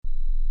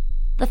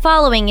The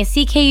following is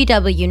CKUW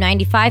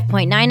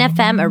 95.9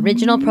 FM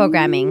original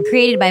programming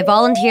created by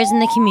volunteers in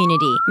the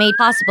community, made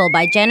possible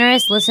by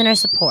generous listener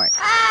support.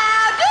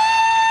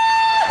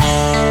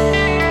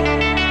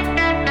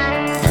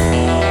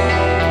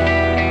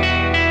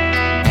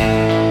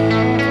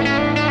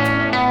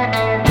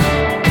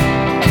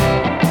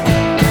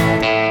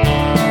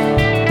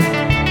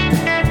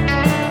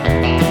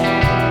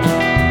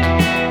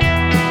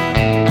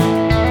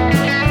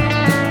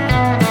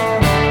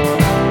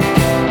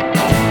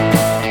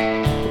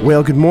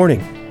 Well, good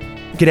morning,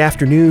 good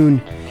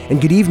afternoon, and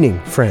good evening,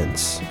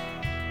 friends.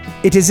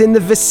 It is in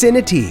the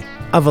vicinity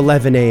of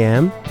 11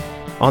 a.m.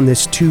 on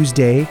this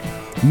Tuesday,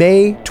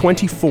 May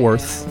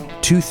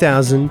 24th,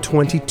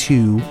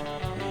 2022,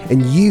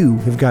 and you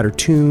have got her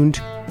tuned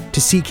to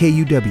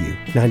CKUW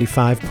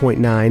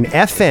 95.9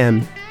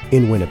 FM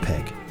in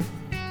Winnipeg.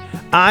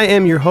 I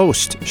am your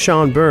host,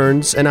 Sean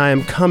Burns, and I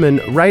am coming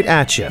right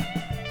at you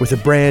with a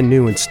brand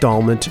new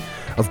installment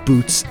of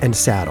Boots and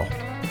Saddle,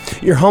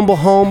 your humble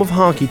home of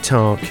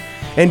honky-tonk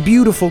and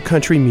beautiful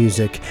country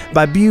music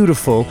by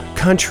beautiful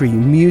country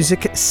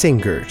music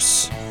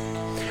singers.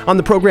 On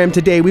the program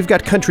today, we've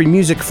got country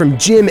music from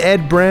Jim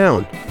Ed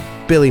Brown,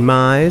 Billy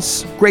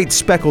Mize, Great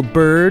Speckled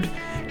Bird,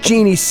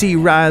 Jeannie C.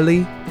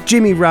 Riley,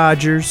 Jimmy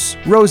Rogers,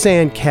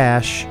 Roseanne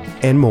Cash,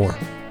 and more.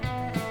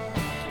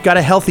 Got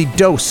a healthy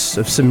dose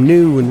of some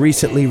new and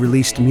recently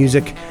released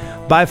music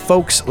by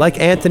folks like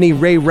Anthony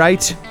Ray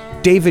Wright,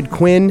 David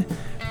Quinn,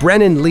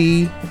 Brennan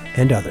Lee,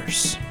 and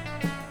others.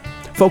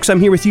 Folks, I'm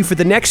here with you for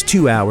the next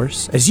 2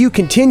 hours. As you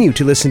continue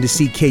to listen to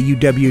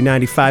CKUW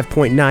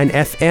 95.9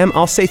 FM,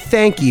 I'll say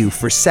thank you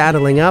for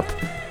saddling up,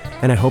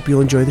 and I hope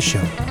you'll enjoy the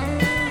show.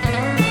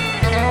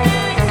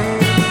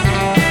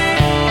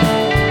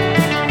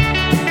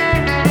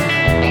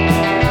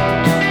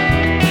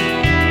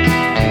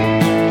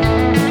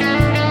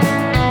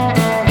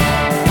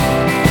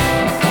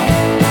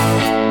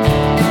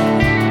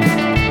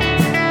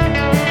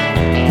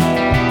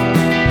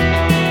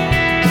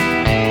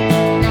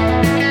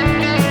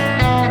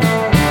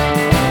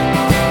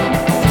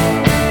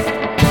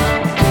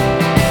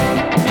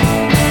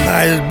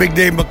 Big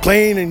Dave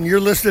McLean, and you're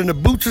listening to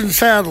Boots and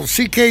Saddles,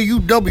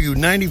 CKUW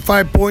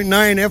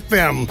 95.9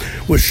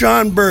 FM with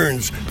Sean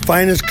Burns,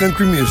 finest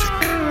country music.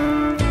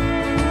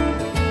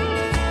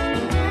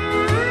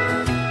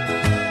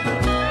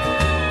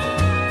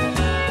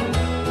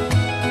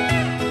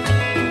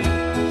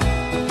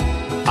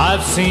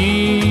 I've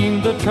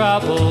seen the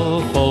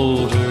travel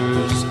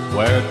folders,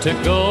 where to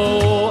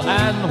go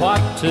and what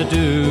to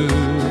do,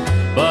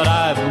 but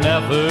I've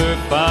never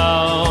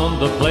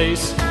found the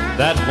place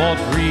that won't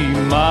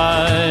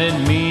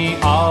remind me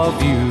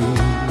of you.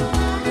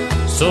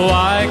 So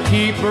I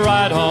keep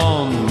right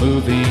on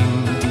moving.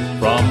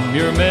 From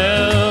your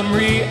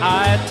memory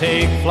I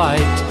take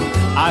flight.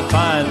 I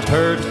find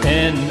hurt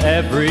in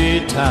every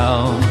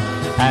town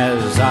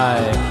as I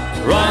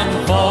run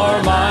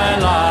for my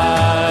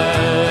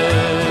life.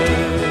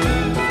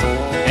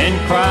 In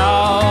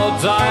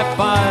crowds I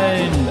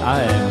find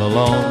I'm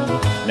alone,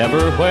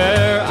 never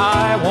where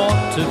I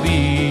want to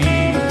be.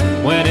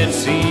 When it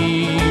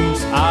seems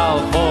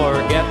I'll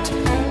forget,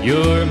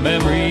 your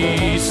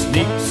memory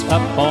sneaks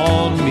up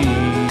on me.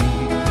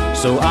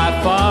 So I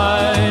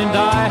find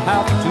I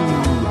have to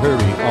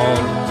hurry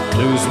on,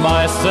 lose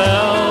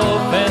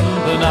myself in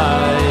the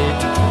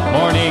night.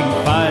 Morning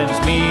finds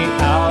me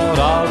out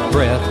of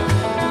breath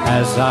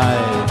as I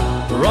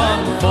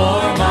run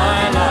for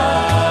my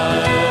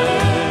life.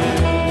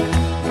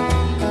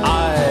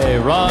 I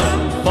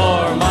run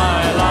for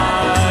my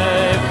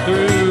life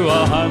through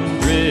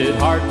 100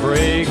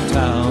 heartbreak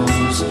towns.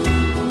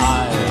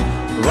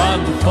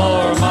 Run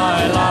for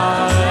my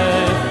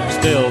life,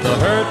 still the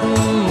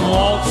hurtin'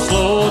 won't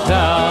slow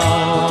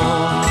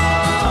down.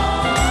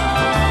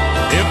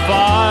 If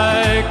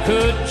I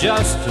could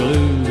just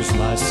lose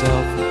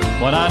myself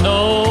when I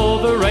know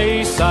the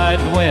race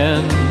I'd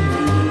win,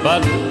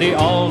 but the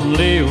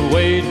only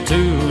way to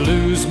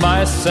lose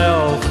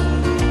myself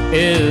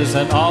is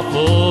an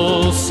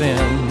awful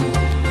sin.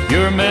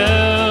 Your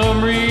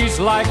memory's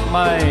like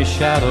my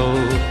shadow,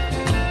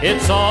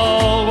 it's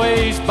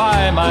always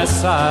by my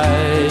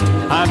side.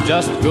 I'm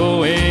just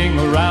going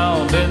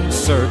around in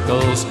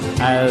circles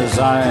as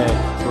I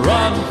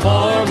run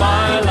for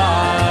my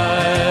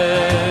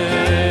life.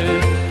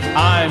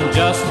 I'm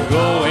just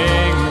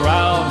going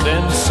round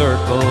in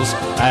circles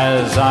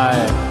as I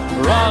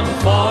run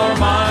for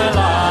my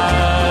life.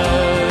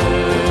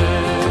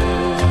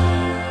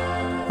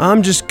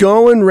 I'm just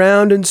going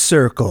round in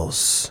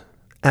circles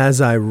as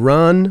I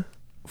run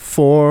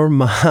for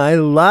my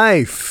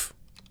life.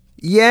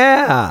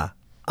 Yeah,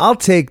 I'll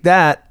take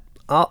that.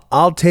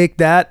 I'll take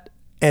that,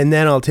 and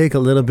then I'll take a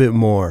little bit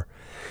more,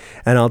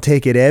 and I'll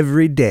take it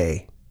every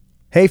day.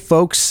 Hey,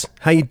 folks,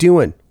 how you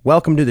doing?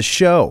 Welcome to the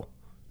show.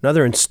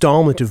 Another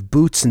installment of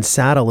Boots and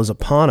Saddle is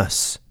upon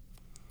us.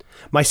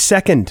 My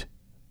second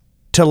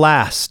to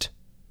last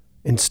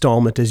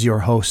installment as your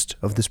host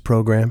of this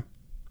program.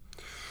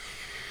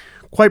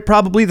 quite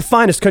probably the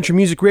finest country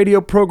music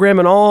radio program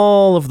in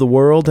all of the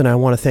world, and I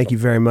want to thank you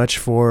very much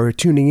for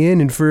tuning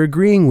in and for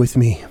agreeing with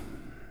me.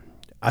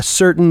 A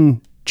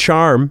certain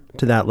charm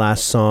to that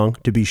last song,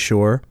 to be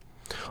sure.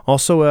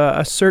 Also,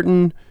 a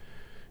certain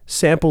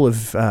sample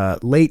of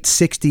late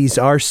 60s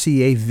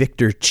RCA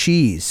Victor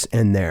cheese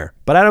in there.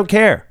 But I don't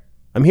care.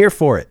 I'm here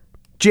for it.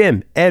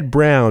 Jim Ed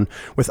Brown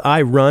with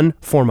I Run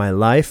for My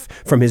Life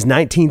from his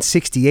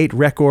 1968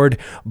 record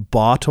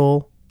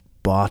Bottle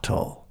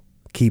Bottle.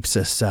 Keeps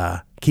us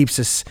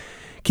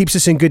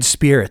in good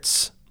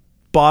spirits.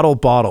 Bottle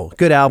Bottle.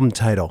 Good album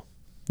title.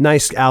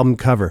 Nice album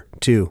cover,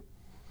 too.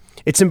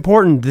 It's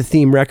important, the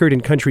theme record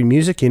in country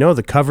music, you know,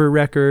 the cover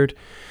record,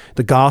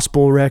 the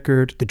gospel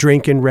record, the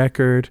drinking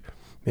record,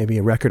 maybe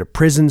a record of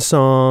prison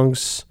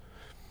songs.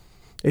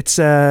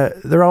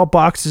 They're all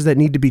boxes that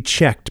need to be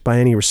checked by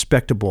any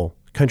respectable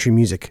country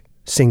music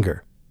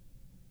singer.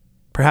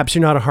 Perhaps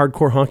you're not a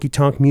hardcore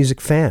honky-tonk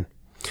music fan.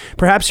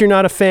 Perhaps you're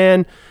not a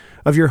fan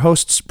of your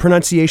host's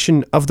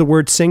pronunciation of the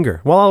word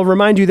singer. Well, I'll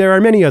remind you there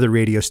are many other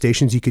radio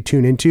stations you could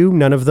tune into,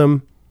 none of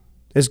them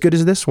as good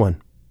as this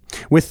one.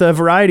 With a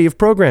variety of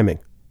programming.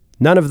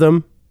 None of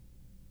them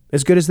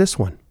as good as this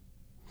one.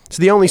 It's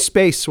the only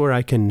space where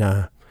I can,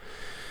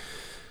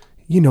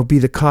 be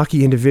the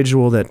cocky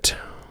individual that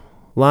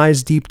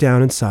lies deep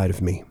down inside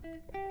of me.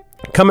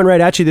 Coming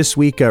right at you this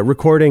week,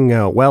 recording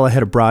well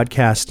ahead of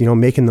broadcast,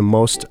 making the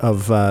most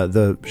of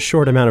the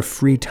short amount of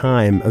free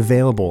time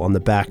available on the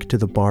Back to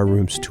the Bar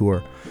Rooms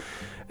tour.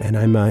 And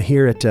I'm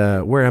here at,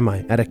 where am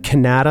I? At a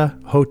Canada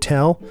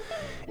Hotel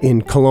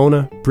in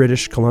Kelowna,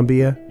 British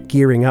Columbia,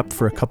 gearing up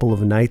for a couple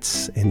of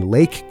nights in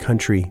Lake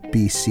Country,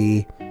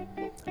 BC.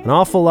 An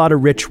awful lot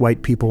of rich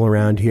white people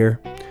around here.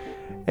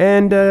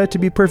 And to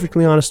be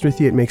perfectly honest with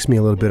you, it makes me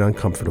a little bit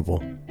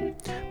uncomfortable.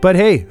 But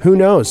hey, who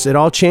knows? It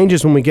all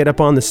changes when we get up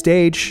on the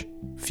stage.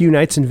 A few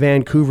nights in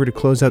Vancouver to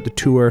close out the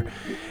tour.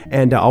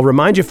 And I'll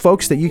remind you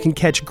folks that you can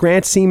catch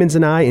Grant Siemens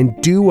and I in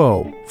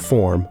duo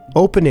form,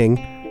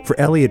 opening for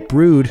Elliott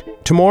Brood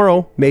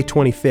tomorrow, May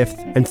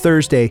 25th, and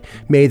Thursday,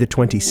 May the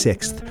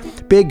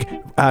 26th. Big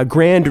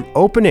grand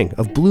opening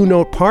of Blue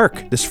Note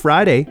Park this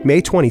Friday,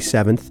 May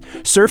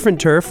 27th. Surf and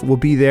Turf will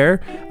be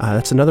there.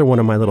 That's another one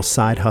of my little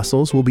side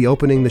hustles. We'll be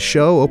opening the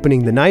show,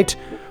 opening the night,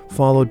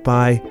 followed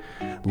by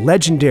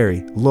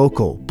legendary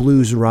local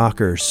blues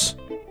rockers,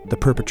 the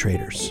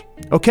Perpetrators.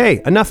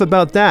 Okay, enough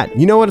about that.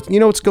 You know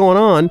what's going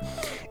on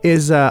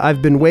is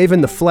I've been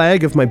waving the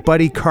flag of my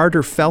buddy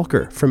Carter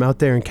Felker from out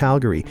there in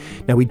Calgary.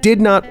 Now, we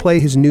did not play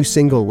his new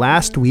single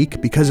last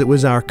week because it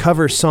was our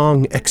cover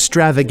song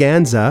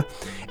extravaganza,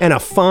 and a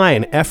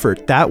fine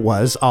effort that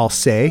was, I'll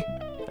say,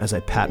 as I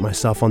pat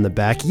myself on the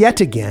back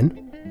yet again.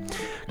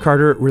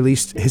 Carter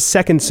released his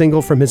second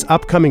single from his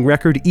upcoming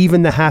record,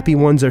 Even the Happy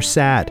Ones Are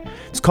Sad.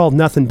 It's called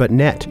Nothing But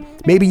Net.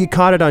 Maybe you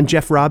caught it on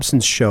Jeff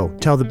Robson's show,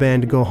 Tell the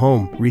Band to Go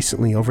Home,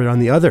 recently over on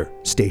the other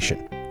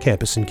station,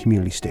 Campus and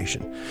Community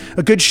Station.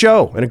 A good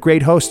show and a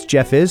great host,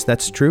 Jeff is.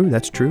 That's true.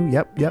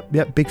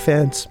 Yep. Big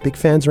fans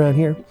around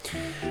here.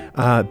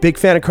 Big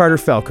fan of Carter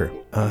Felker.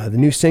 The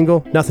new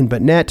single, Nothing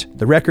But Net.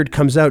 The record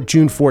comes out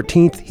June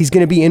 14th. He's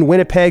going to be in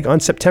Winnipeg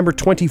on September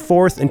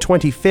 24th and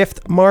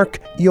 25th. Mark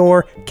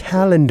your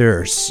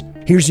calendars.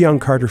 Here's young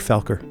Carter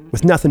Felker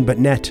with Nothing But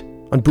Net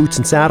on Boots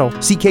and Saddle,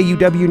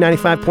 CKUW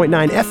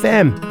 95.9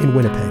 FM in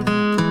Winnipeg.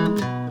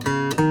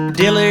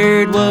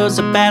 Dillard was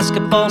a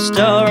basketball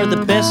star,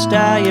 the best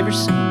I ever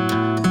seen.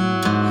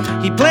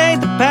 He played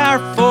the power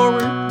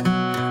forward,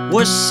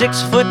 was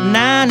 6'9"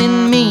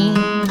 and mean.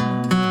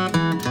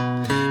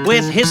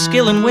 With his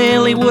skill and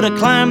will, he would have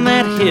climbed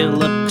that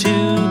hill up to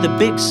the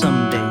big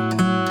someday.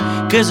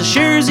 'Cause as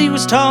sure as he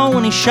was tall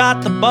when he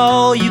shot the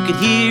ball, you could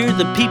hear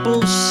the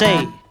people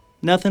say,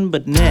 nothing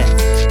but net.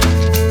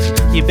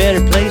 You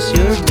better place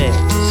your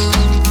bets.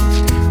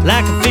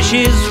 Like a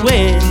fish's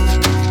web,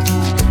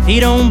 he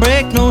don't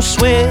break no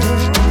sweat.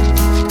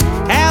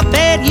 I'll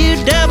bet you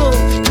double,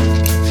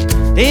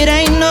 it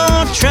ain't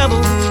no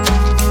trouble.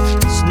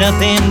 It's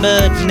nothing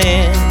but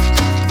net,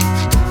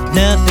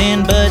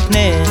 nothing but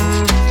net.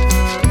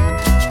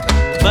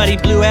 But he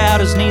blew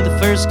out his knee the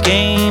first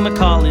game of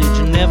college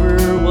and never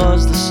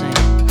was the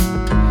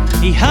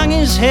same. He hung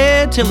his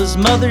head till his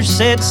mother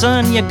said,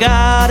 son, you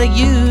gotta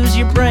use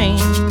your brain.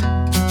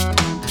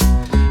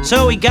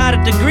 So he got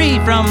a degree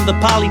from the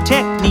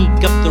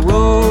Polytechnique up the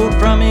road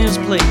from his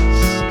place.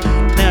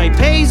 Now he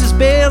pays his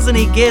bills and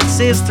he gets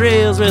his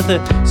thrills with a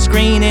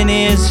screen in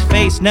his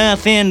face.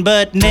 Nothing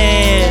but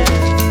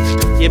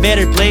net. You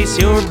better place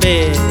your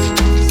bets.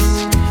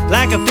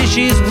 Like a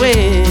fish's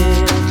web,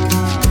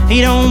 he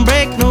don't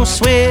break no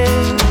sweat.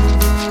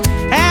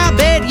 I'll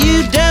bet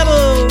you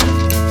double,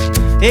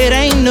 it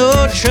ain't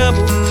no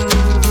trouble.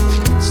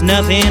 It's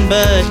nothing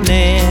but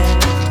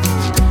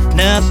net,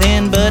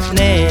 nothing but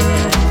net.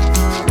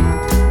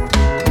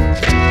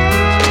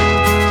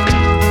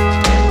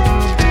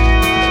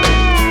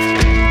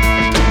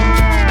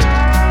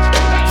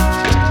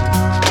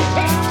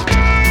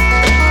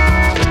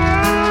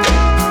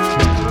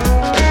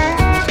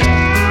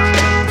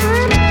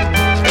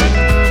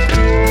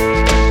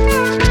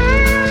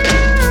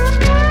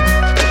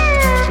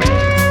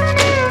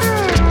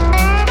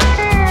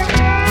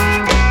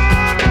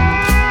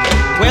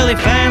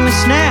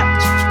 finally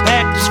snapped,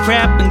 packed his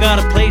crap and got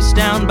a place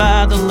down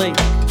by the lake.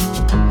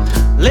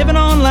 Living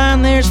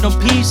online, there's no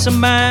peace of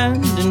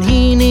mind, and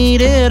he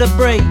needed a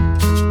break.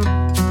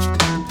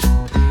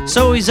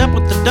 So he's up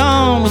with the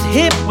dawn with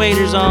hip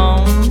waders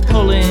on,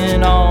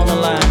 pulling on the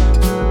line.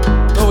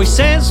 Though he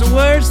says the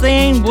words, they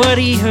ain't what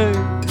he heard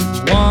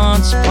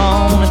once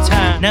upon a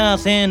time.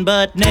 Nothing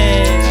but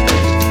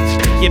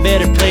nest, you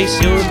better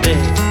place your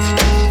bet.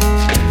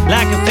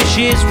 Like a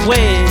fish's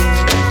web,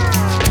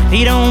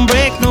 he don't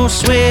break no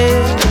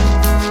sweat.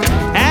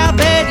 I'll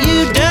bet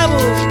you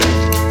double,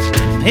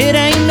 it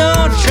ain't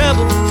no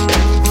trouble.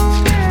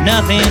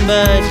 Nothing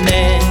but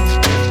net,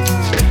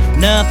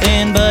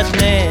 nothing but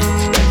net,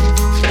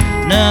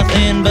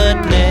 nothing but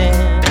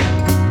net,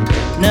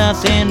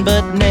 nothing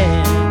but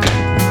net.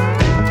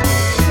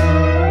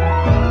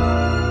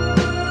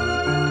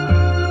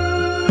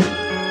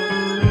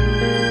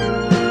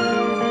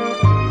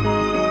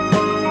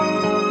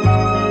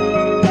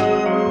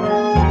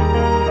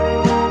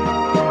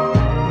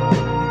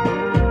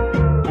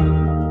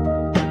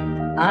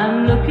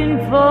 I'm looking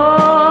for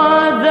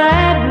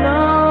that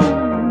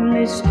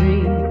lonely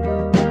street.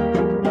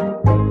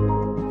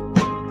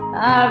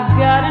 I've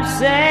got a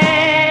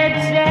sad,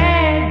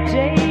 sad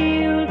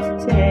tale to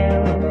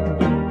tell.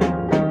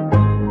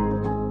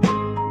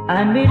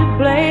 I need a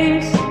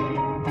place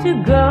to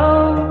go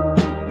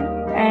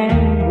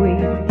and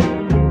weep.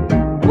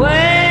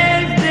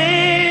 Where's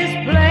this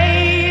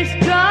place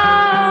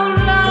called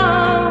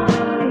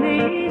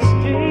Lonely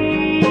Street?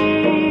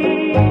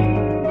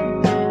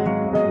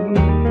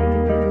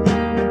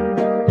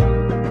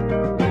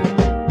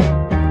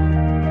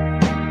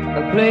 A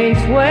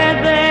place where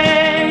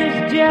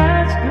there's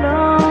just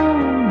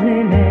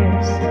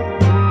loneliness,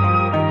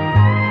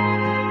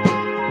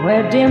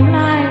 where dim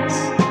lights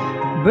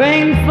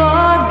bring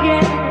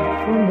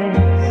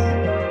forgetfulness,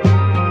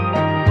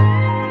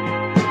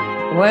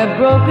 where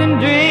broken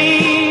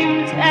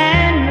dreams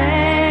and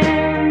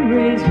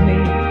memories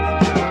meet.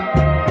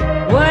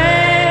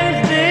 Where's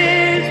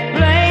this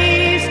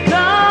place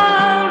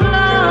called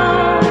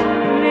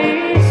Lonely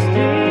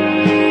Street?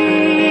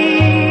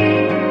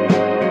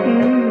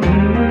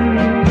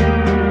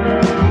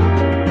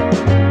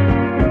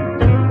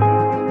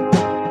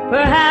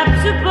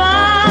 Perhaps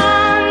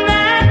upon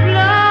that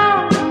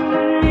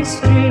lonely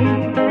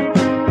street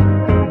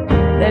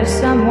there's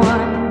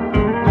someone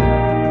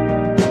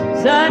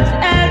such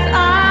as I,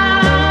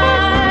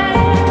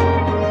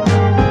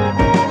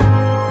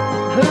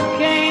 who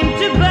came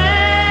to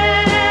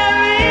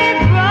bury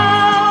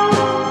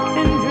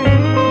broken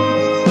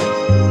dreams,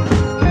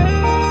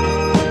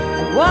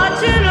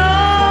 watching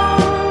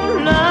old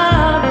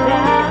love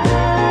die.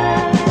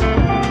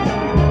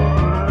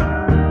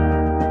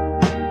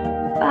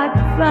 If I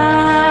could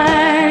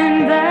find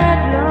that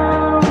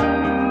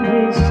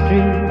lonely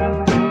street,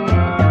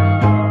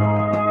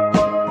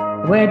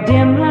 where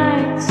dim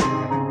lights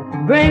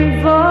bring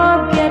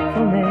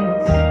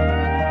forgetfulness,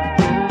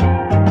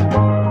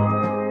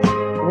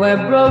 where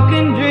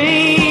broken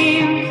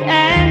dreams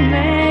and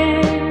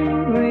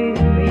memories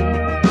meet.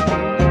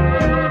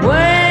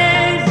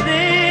 Where's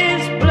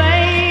this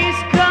place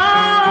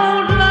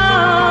called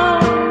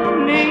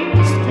Lonely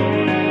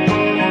Street?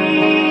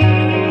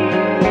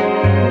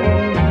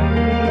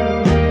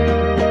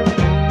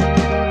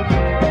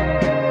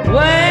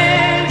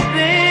 Where's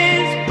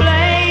this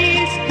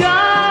place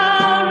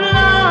called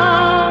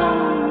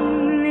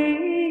Lonely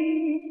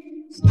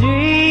Street?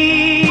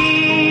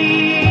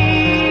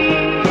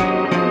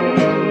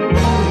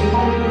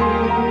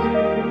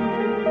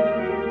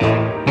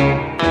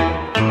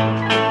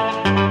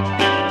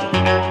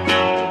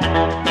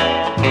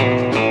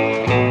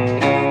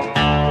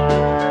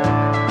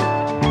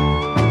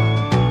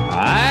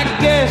 I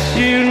guess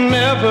you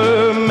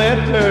never met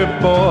her,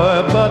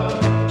 boy, but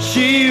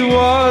she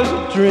was a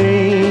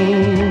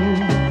dream.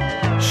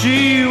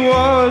 She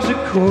was a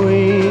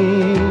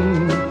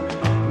queen,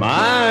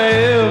 my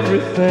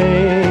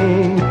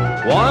everything.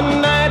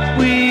 One night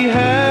we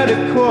had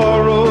a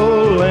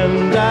quarrel,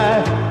 and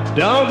I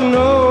don't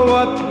know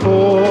what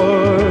for.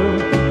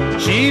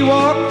 She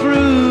walked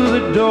through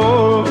the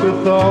door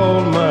with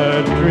all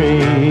my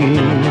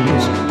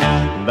dreams.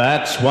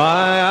 That's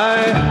why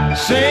I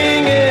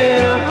sing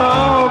in a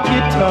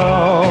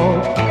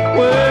honky-tonk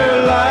where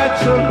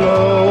lights are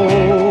low.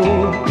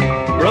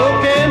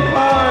 Broken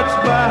hearts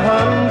by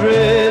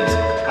hundreds,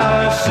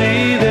 I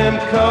see them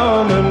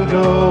come and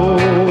go.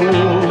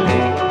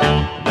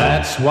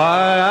 That's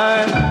why I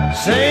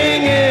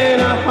sing in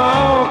a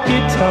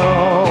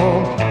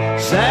honky-tonk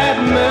sad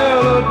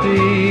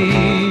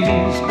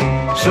melodies,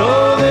 so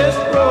this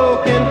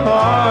broken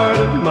heart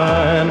of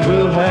mine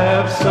will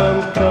have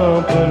some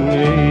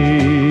company.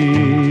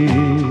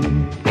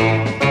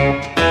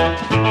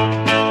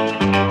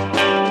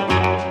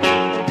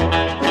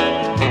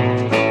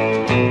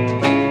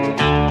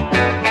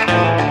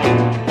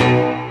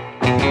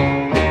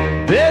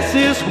 This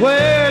is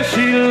where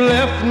she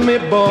left me,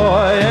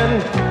 boy,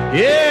 and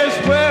here's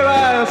where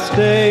I'll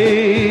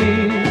stay.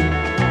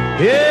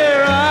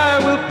 Here I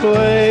will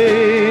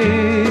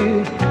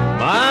play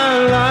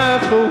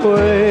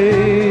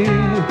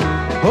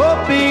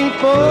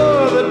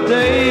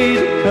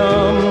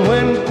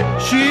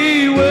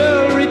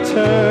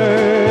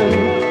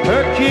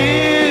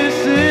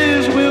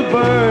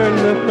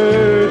the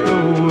hurt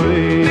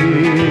away.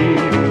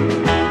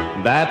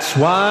 That's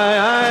why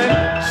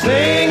I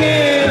sing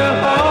in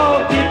a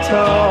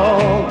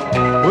honky-tonk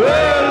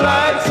where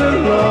lights are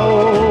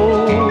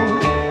low.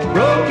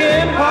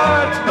 Broken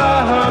hearts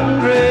by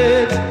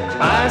hundreds,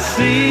 I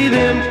see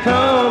them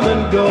come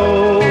and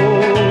go.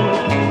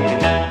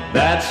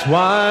 That's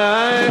why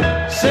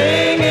I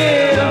sing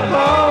in a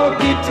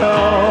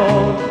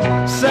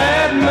honky-tonk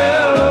sad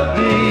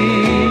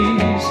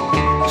melodies,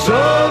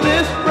 so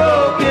this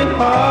broken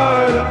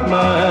heart of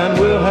mine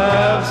will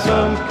have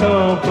some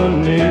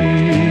company.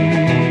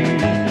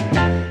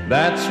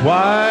 That's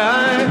why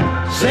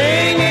I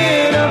sing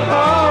in a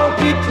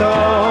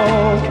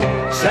honky-tonk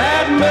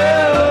sad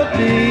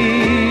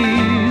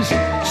melodies,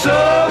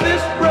 so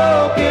this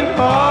broken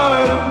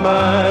heart of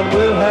mine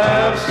will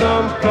have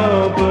some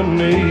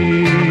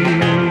company.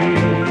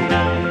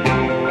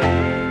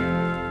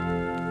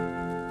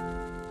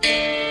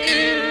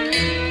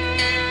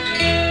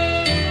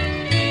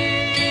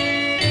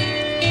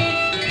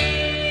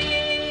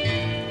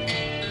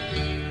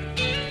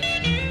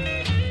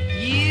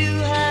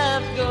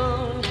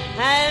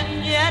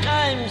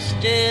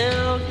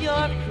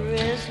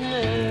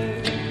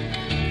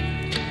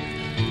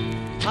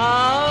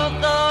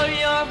 Although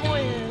you're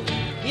with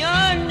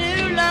your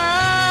new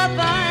love,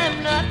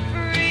 I'm not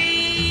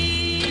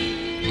free.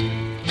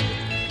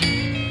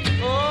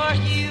 For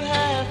you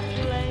have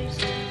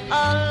placed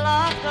a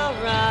lock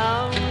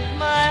around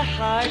my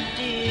heart,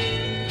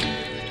 dear.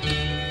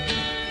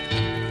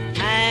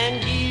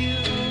 And you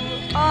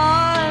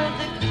are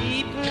the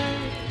keeper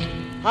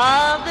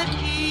of the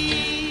key.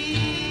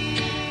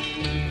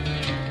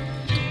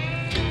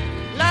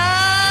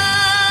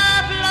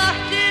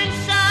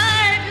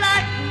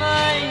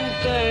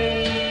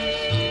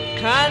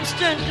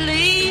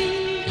 Constantly,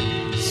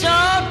 so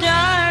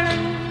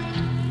darling,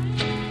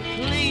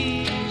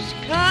 please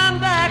come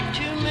back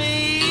to me.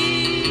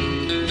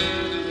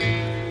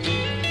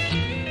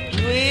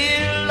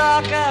 We'll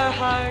lock our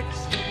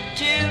hearts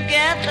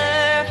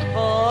together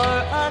for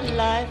a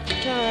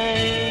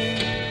lifetime,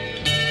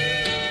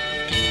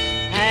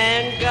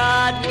 and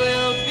God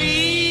will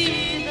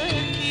be the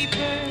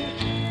keeper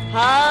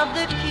of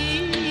the key.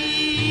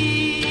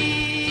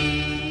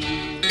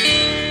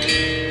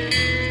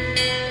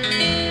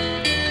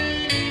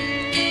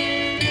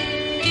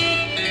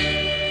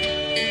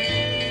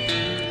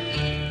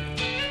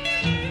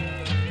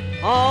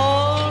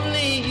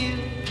 Only you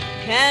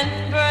can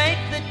break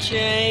the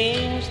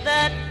chains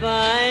that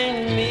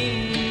bind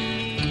me.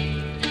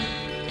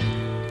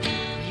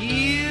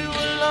 You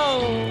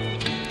alone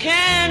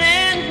can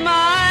end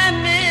my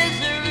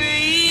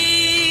misery.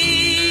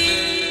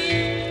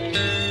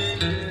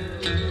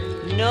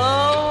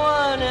 No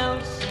one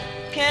else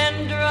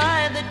can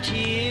dry the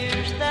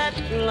tears that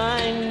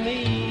blind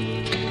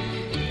me.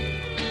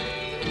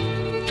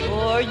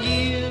 For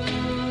you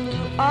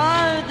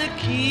are the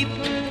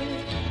keeper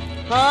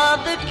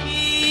of the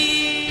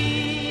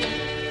key.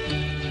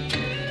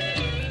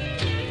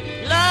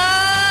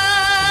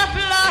 Love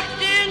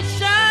locked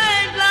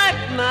inside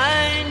like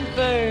mine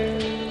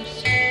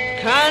burns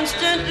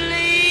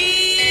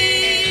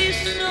constantly.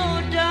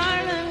 So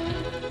darling,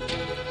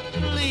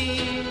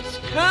 please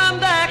come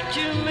back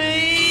to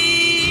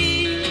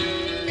me.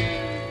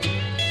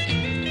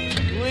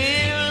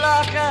 We'll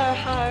lock our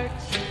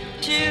hearts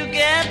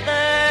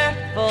together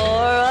for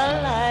a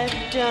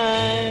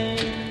lifetime,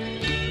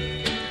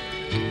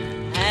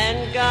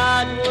 and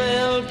God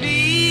will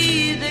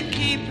be the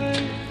keeper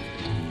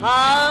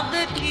of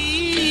the key.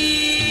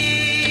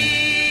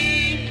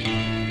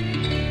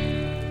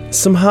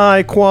 Some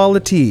high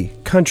quality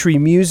country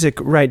music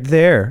right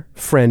there,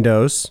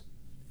 friendos.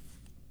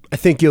 I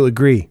think you'll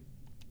agree.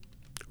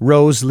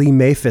 Rose Lee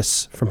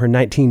Maphis from her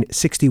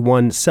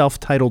 1961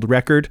 self-titled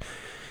record,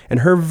 and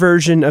her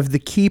version of The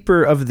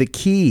Keeper of the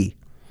Key.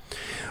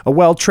 A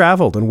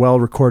well-traveled and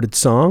well-recorded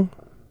song.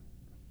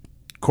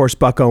 Of course,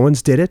 Buck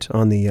Owens did it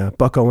on the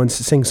Buck Owens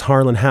Sings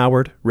Harlan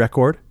Howard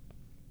record.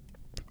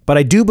 But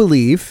I do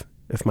believe,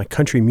 if my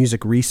country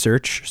music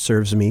research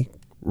serves me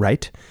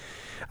right,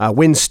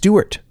 Wynn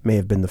Stewart may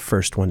have been the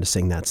first one to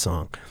sing that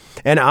song.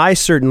 And I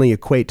certainly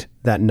equate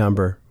that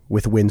number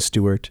with Wynn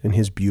Stewart and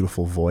his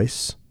beautiful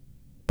voice.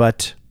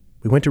 But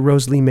we went to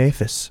Rose Lee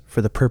Maphis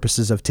for the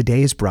purposes of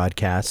today's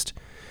broadcast,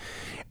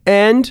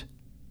 and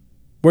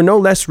we're no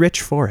less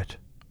rich for it.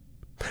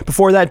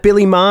 Before that,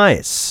 Billy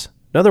Mize,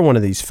 another one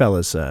of these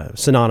fellas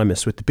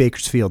synonymous with the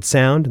Bakersfield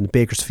sound and the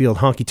Bakersfield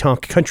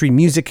honky-tonk country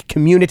music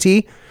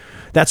community.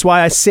 That's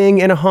why I sing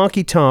in a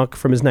honky-tonk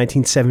from his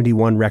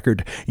 1971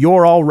 record,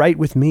 You're All Right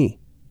With Me.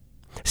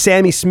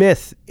 Sammy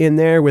Smith in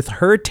there with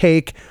her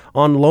take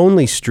on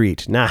Lonely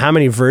Street. Now, how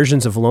many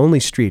versions of Lonely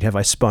Street have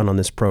I spun on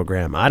this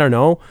program? I don't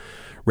know.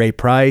 Ray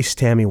Price,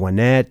 Tammy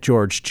Wynette,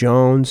 George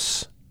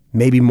Jones,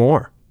 maybe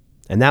more.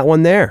 And that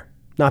one there,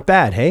 not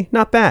bad, hey?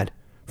 Not bad.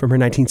 From her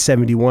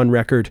 1971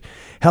 record,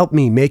 Help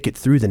Me Make It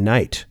Through the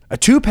Night. A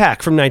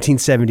two-pack from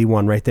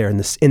 1971 right there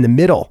in the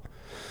middle.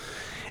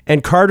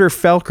 And Carter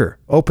Felker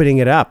opening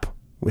it up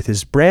with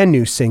his brand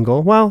new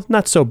single, well,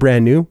 not so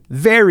brand new,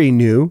 very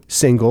new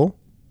single,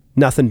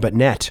 Nothing But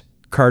Net.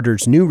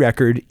 Carter's new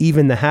record,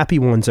 Even the Happy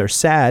Ones Are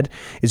Sad,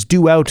 is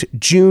due out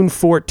June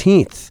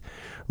 14th.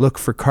 Look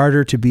for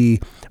Carter to be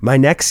my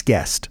next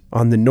guest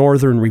on the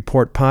Northern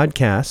Report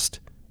podcast.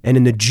 And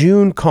in the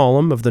June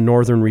column of the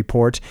Northern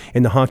Report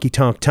in the Honky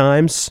Tonk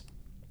Times,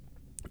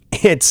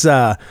 it's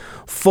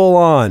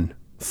full-on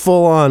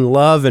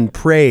love and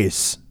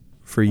praise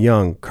for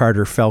young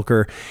Carter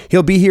Felker.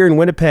 He'll be here in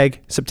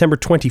Winnipeg September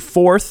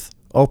 24th,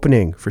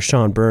 opening for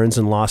Sean Burns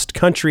and Lost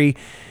Country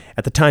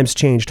at the Times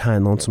Changed High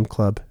and Lonesome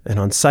Club. And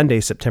on Sunday,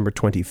 September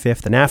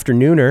 25th, an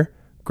afternooner,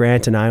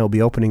 Grant and I will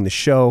be opening the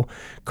show.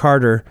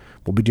 Carter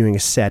will be doing a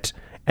set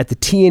at the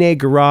TNA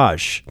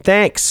Garage.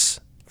 Thanks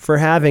for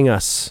having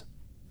us.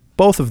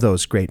 Both of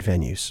those great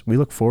venues. We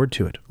look forward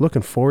to it.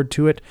 Looking forward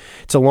to it.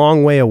 It's a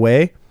long way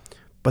away,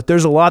 but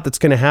there's a lot that's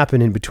going to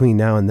happen in between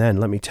now and then,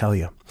 let me tell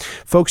you.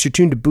 Folks, you're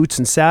tuned to Boots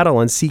and Saddle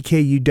on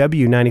CKUW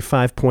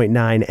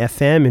 95.9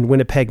 FM in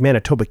Winnipeg,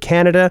 Manitoba,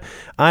 Canada.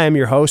 I am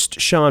your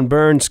host, Sean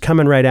Burns,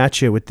 coming right at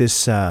you with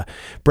this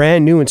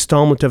brand new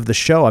installment of the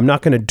show. I'm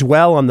not going to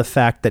dwell on the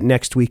fact that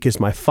next week is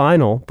my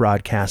final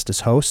broadcast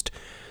as host.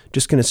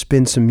 Just going to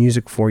spin some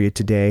music for you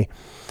today.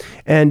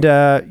 And,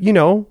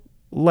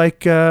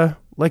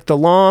 like the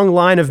long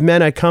line of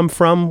men I come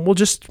from, we'll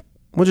just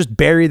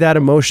bury that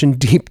emotion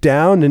deep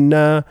down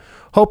and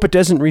hope it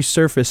doesn't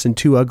resurface in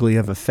too ugly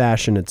of a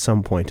fashion at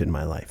some point in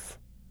my life.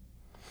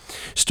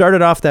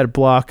 Started off that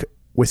block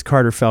with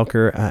Carter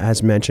Felker,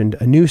 as mentioned,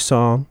 a new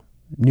song,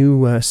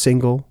 new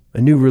single, a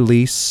new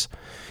release.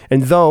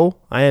 And though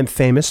I am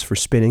famous for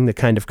spinning the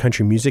kind of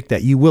country music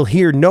that you will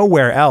hear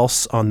nowhere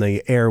else on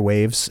the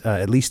airwaves,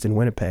 at least in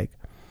Winnipeg,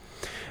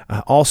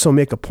 also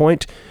make a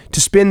point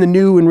to spin the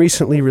new and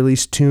recently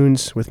released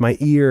tunes with my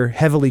ear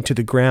heavily to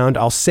the ground.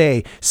 I'll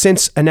say,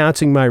 since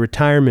announcing my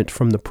retirement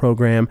from the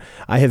program,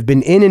 I have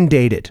been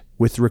inundated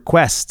with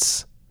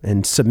requests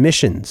and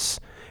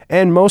submissions,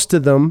 and most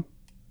of them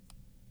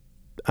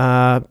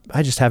I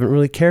just haven't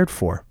really cared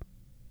for,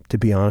 to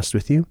be honest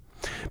with you.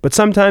 But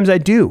sometimes I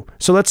do.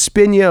 So let's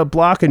spin you a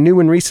block of new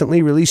and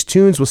recently released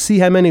tunes. We'll see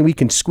how many we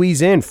can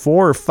squeeze in,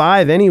 4 or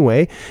 5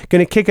 anyway.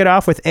 Gonna kick it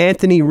off with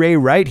Anthony Ray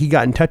Wright. He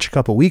got in touch a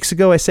couple weeks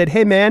ago. I said,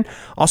 hey man,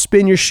 I'll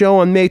spin your show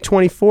on May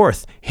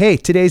 24th. Hey,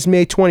 today's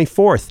May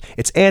 24th.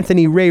 It's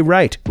Anthony Ray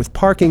Wright with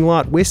Parking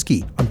Lot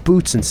Whiskey on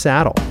Boots and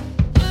Saddle.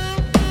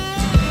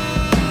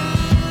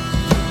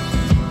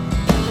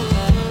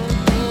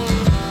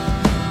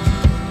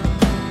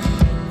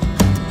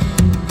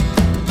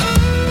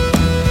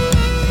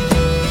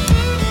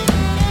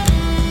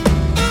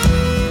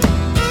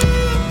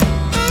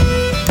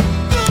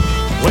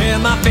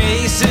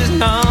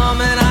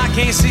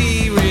 Can't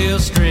see real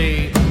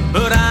straight,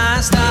 but I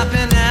ain't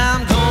stopping now.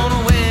 I'm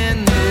gonna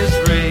win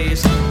this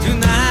race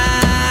tonight.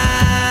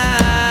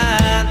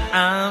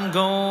 I'm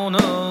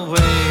gonna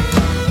win.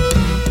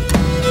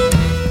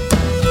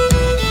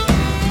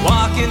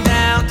 Walking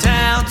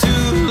downtown to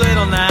a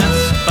little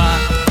nice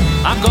spot.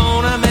 I'm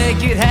gonna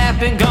make it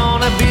happen.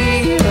 Gonna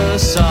be a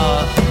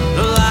star.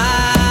 The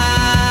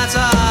lights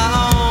are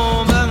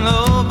on, but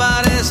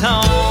nobody's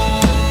home.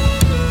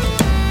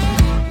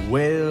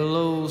 Well,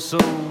 oh, so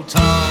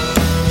tall.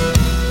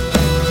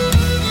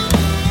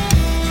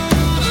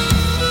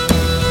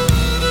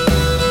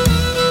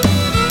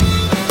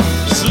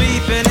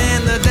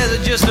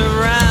 Just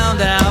around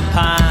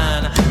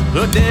Alpine,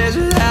 the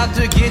desert out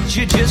to get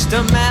you, just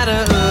a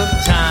matter of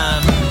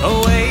time.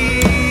 Away,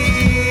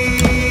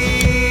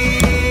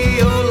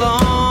 oh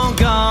long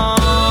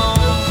gone,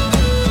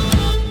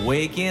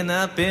 waking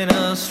up in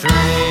a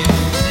strange.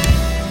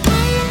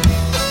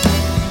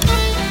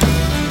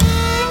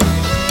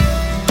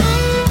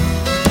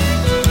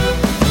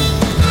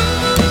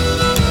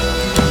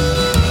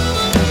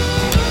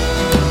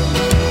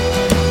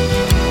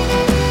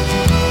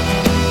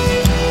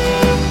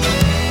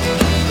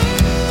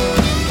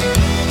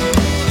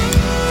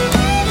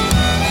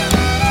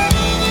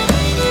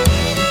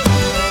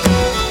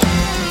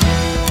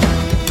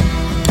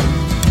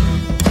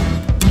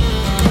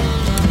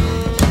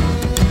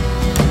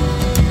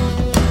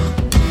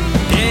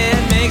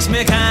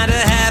 Me kinda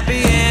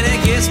happy and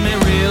it gets me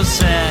real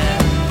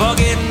sad.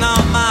 Forgetting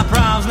all my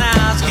problems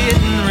now, it's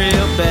getting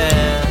real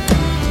bad.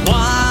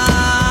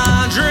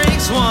 1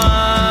 drinks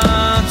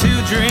 1,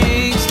 2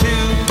 drinks 2.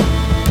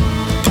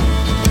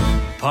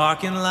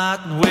 Parking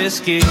lot and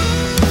whiskey.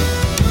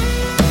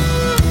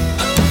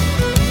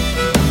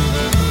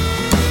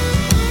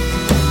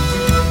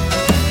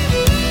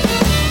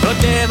 The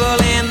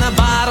devil in the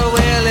bottle,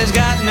 well, it's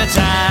got me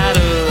tied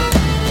up.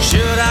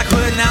 Should I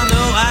quit now?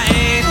 No, I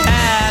ain't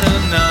had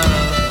enough.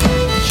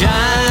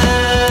 Giants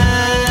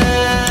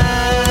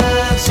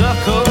of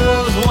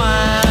cold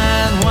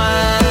wine,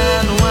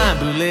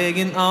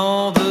 bootlegging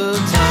all the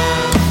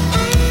time.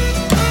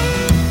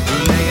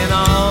 Bootlegging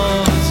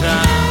all the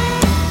time.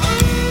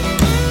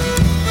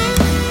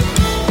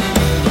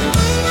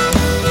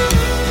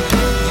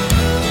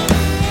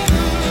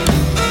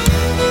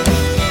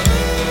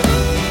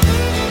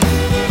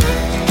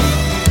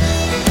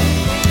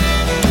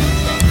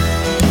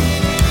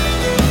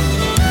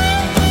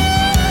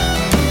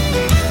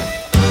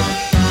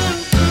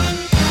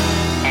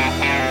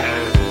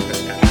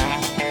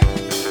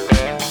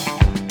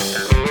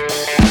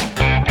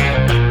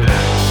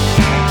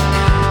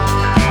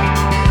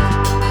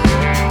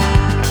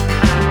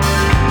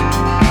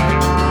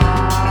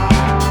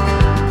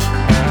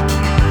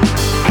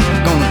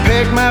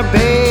 my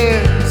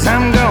bears,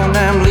 I'm gone,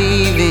 I'm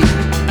leaving.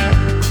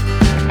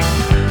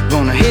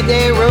 Gonna hit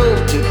that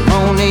road till the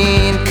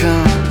morning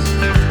comes.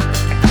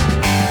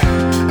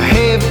 I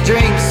have a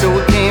drink so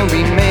I can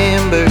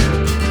remember.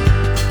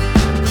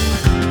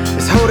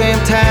 This whole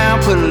damn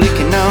town put a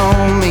licking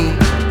on me.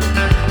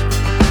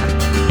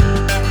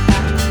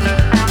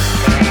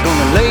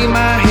 Gonna lay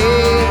my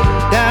head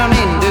down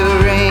in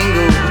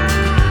Durango,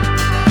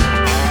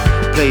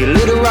 play a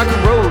little rock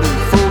and roll in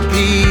a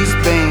four-piece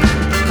band.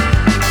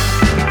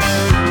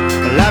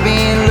 Well, I've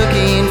been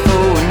looking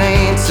for an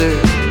answer.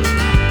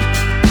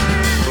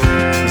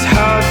 These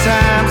hard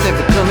times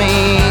never come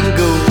and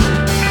go.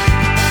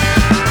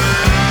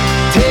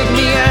 Take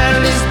me out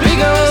of this big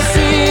old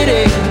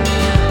city,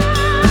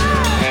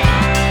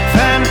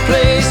 find a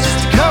place just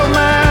to call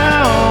my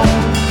own.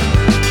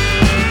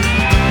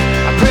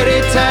 I'm pretty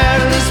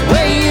tired of this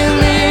way you're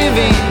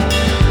living.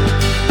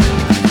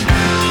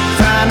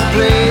 Find a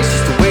place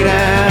just to way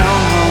down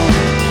home.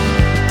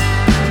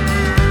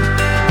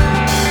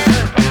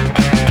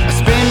 I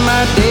spend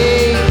my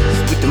days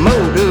with the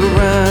motor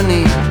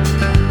running.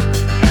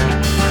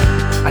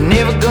 I'm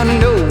never gonna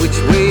know which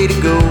way to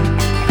go.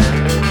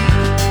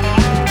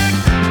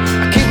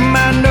 I keep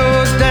my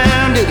nose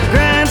down to the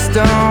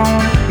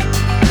grindstone,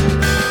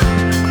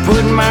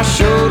 putting my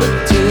shoulder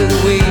to the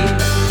wheel.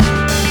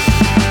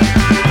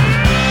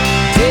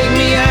 Take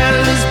me out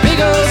of this big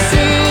old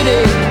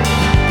city,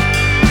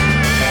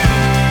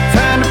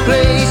 find a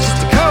place just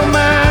to call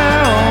my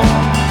own.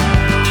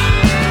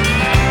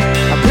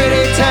 I'm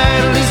pretty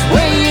tired of this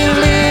way you're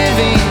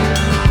living.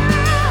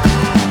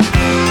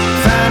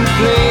 Find a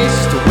place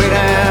just to way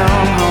down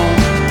home.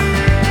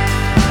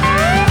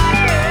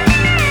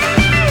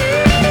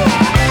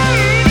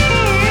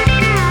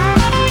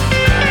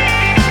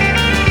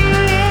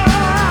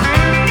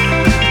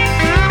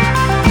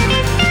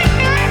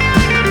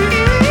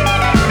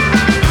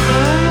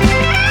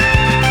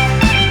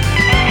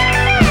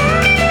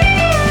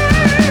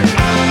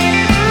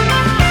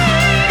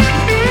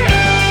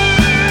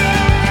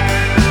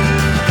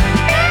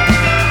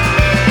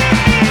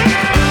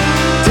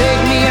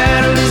 Take me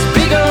out of this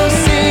big old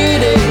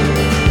city,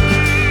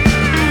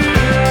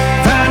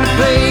 find a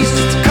place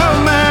just to call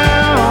my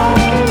own.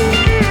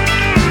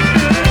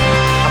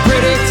 I'm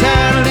pretty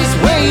tired of this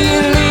way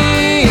you're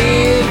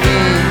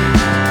living.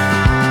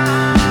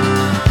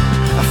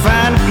 I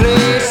find a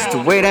place just to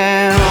way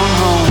down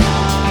home.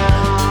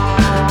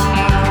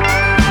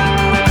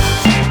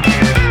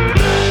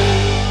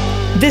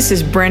 This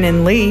is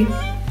Brennan Lee.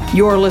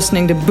 You're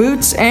listening to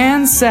Boots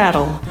and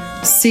Saddle,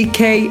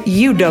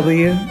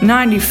 CKUW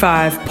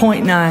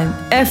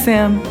 95.9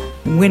 FM,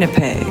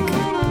 Winnipeg.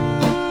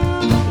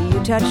 You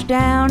touch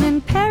down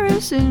in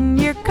Paris in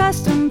your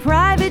custom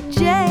private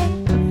jet,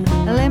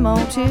 a limo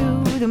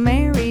to the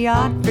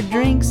Marriott for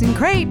drinks and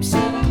crepes,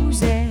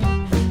 Suzette.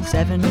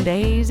 7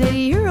 days at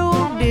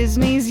Euro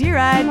Disney's your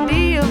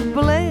idea of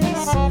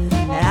bliss. An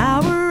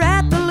hour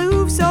at the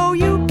Louvre so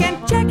you can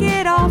check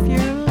it off your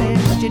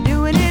list. You're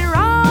doing it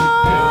wrong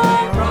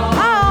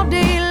all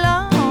day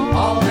long.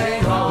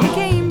 You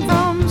came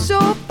from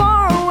so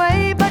far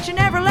away, but you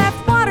never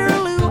left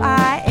Waterloo,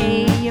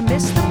 IA. You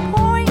missed the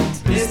point.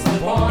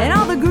 And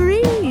all the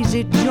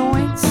greasy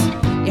joints.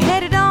 You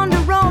headed on to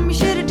Rome, you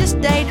should have just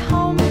stayed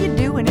home. You're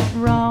doing it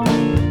wrong.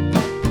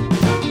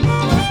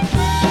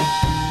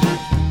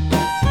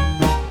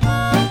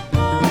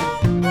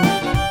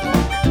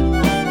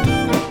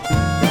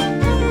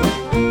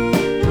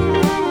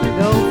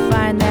 Go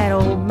find that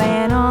old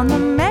man on the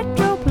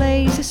metro,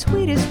 plays the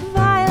sweetest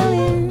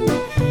violin.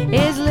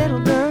 His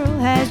little girl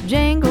has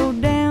Django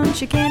down,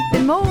 she can't be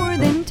more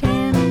than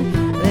 10.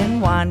 Then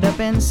wind up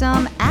in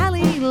some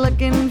alley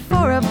looking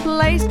for a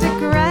place to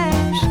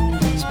crash.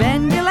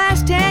 Spend your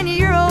last 10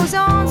 euros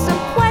on some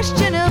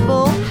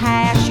questionable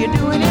hash. You're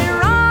doing it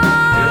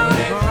wrong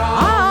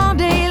all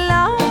day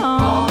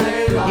long.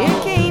 You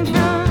came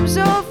from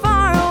so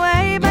far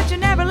away, but you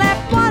never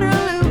left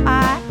Waterloo,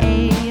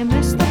 IA. You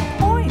missed the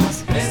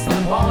points.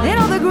 Then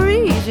all the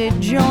greasy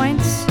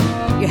joints.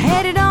 You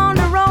headed on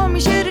to Rome,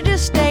 you should have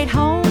just stayed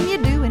home.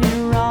 You're doing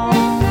it wrong.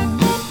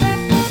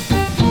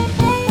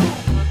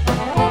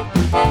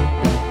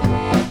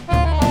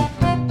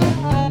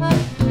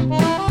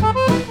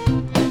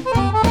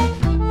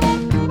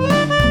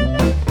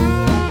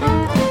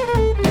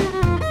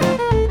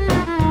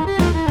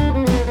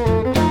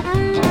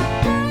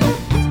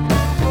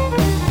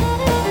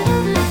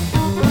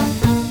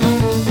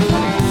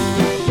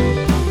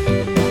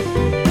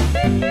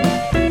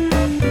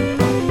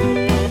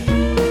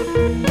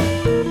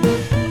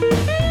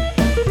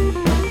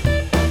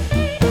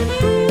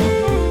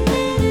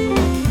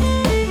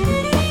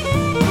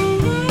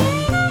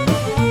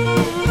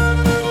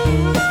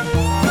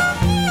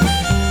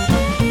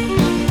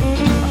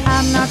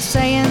 I'm not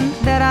saying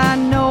that I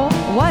know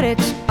what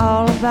it's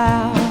all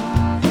about.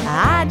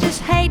 I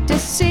just hate to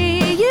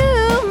see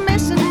you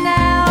missing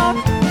out.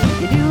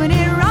 You're doing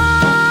it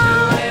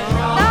wrong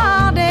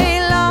all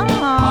day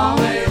long.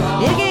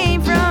 You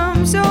came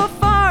from so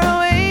far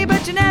away,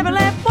 but you never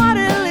left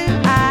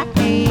Waterloo. I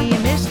hate you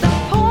missed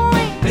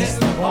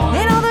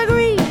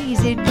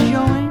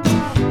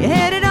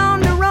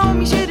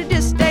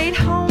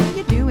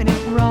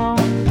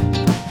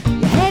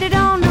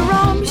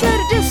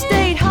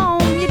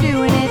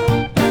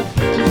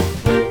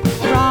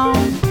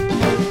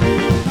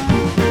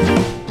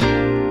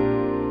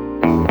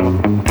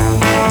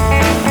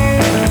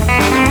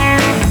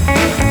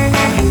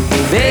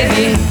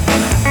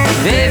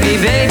baby,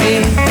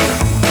 baby.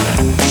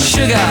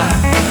 Sugar,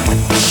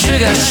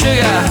 sugar,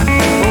 sugar.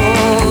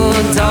 Oh,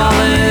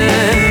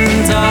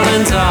 darling,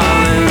 darling,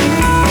 darling.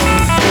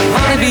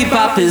 Honeybee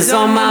bop is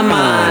on my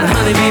mind.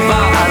 Honeybee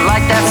bop, I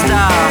like that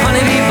style.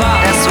 Honeybee bop,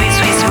 that sweet,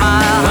 sweet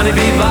smile.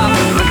 Honeybee bop,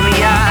 look in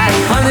the eye.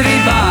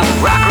 Honeybee bop,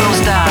 rock and roll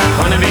style.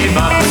 Honeybee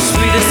bop, the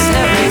sweetest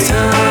every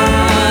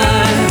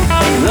time.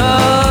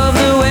 Love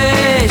the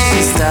way she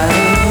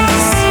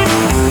styles.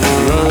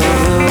 Love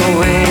the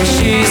way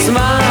she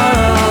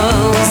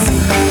smiles.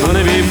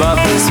 Honeybee bop,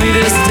 the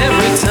sweetest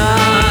every time.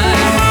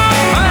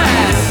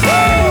 Alright,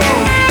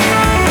 woo!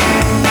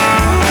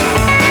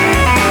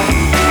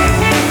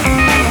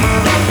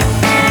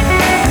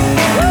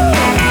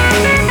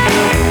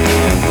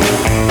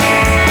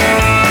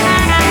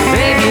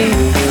 Baby,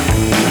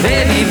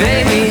 baby,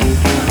 baby.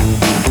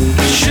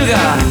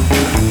 Sugar,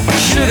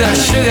 sugar,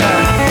 sugar.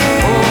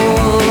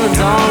 Oh,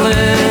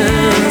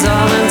 darling,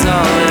 darling,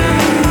 darling.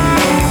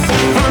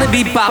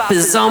 Honeybee bop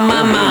is on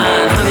my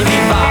mind.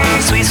 Honeybee bop,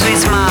 sweet, sweet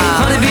smile.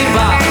 Honeybee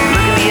bop,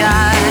 look in the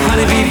eye.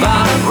 Honeybee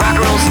bop, rock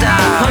and roll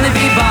style.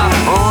 Honeybee bop,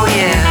 oh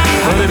yeah.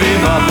 Honeybee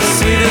bop, the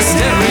sweetest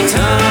every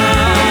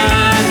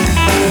time.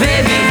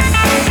 Baby,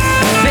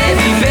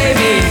 baby,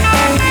 baby.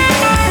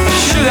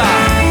 Sugar,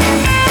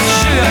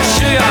 sugar,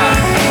 sugar.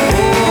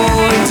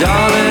 Oh,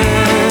 darling,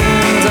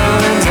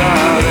 darling,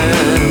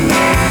 darling.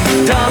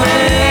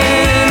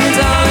 Darling,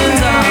 darling,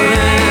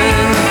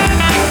 darling.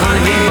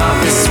 Honeybee bop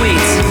is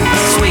sweet,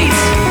 sweet,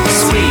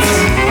 sweet.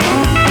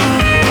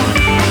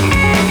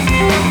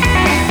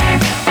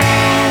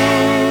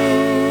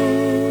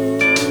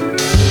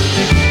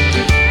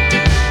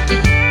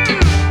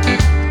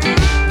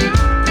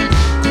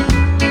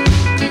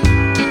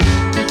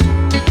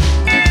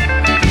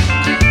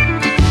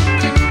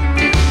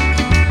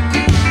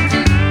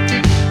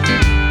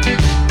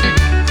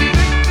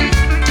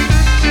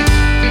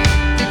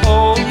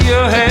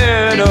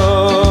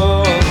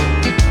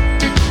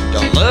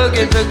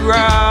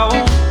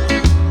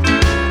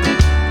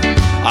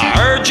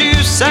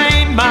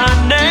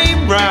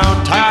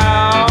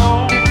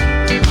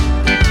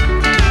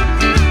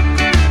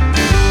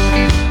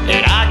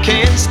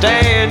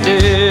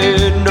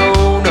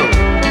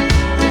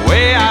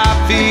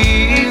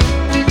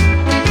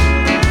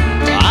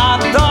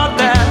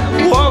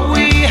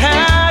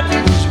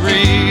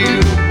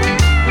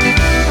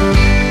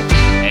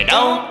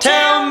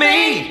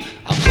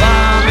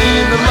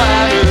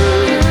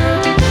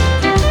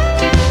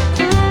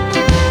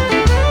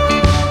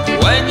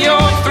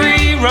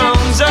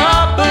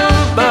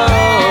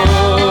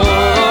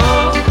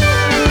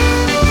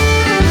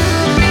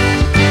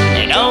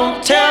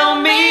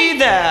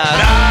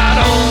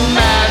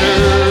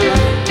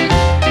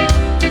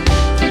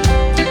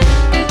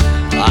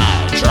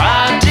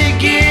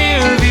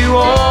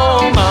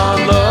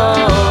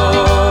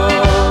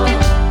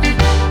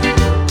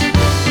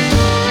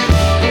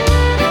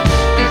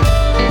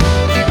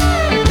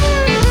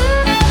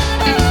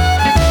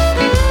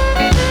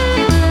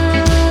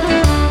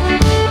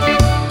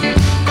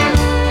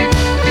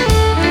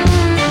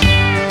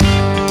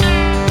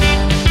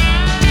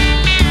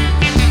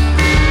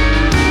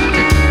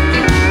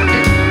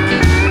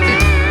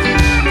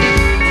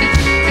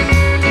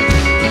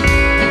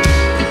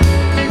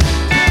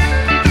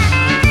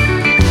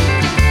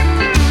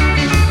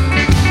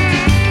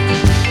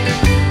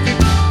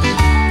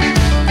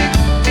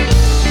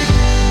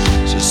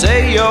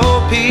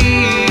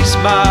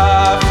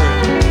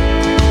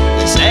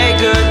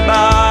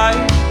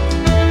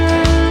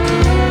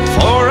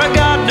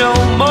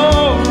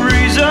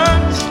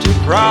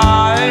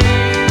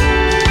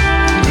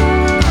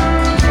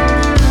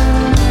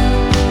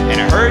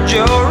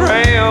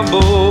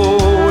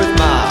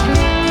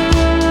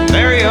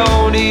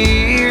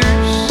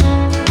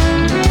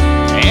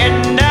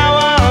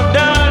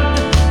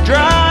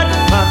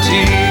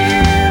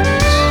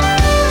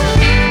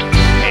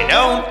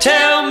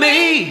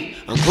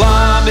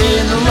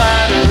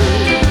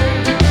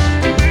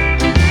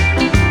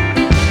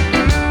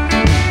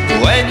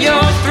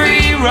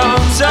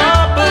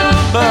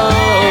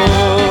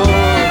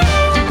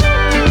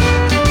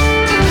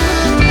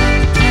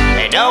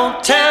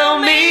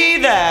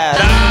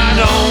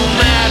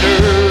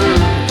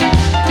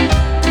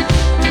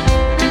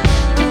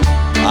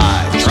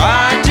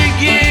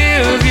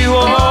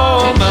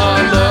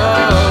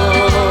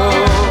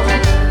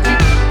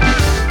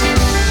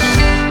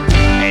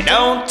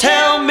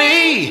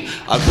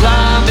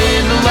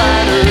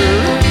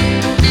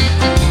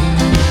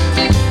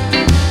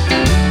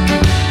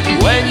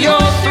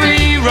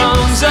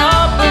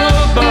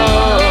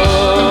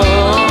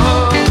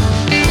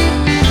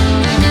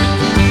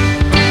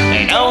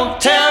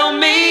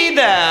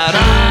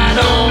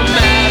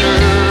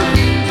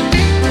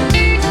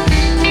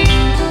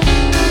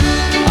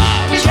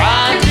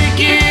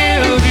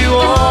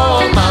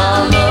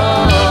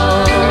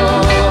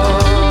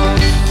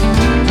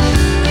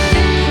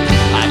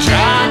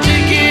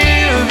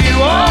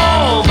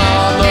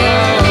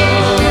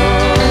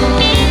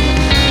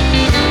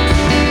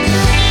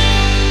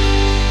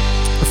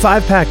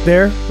 5-pack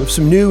there with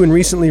some new and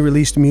recently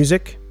released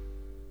music.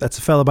 That's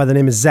a fellow by the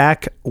name of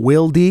Zach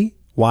Wildee.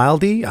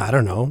 Wildee? I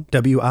don't know.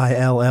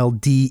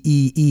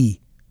 Willdee.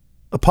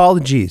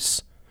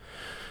 Apologies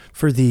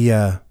for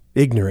the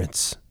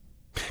ignorance.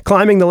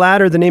 Climbing the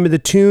Ladder, the name of the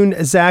tune,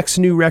 Zach's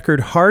new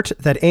record, Heart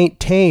That Ain't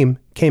Tame,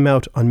 came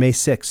out on May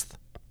 6th.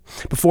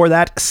 Before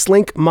that,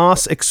 Slink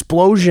Moss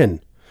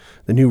Explosion,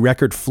 the new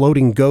record,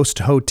 Floating Ghost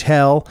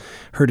Hotel.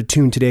 Heard a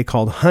tune today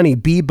called Honey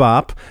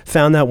Bebop.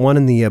 Found that one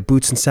in the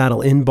Boots and Saddle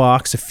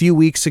inbox a few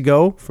weeks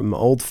ago from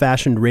Old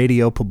Fashioned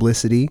Radio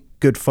Publicity.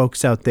 Good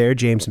folks out there,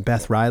 James and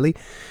Beth Riley,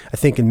 I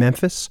think in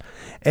Memphis.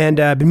 And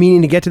I've been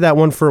meaning to get to that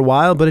one for a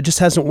while, but it just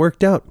hasn't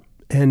worked out.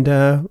 And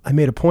I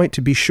made a point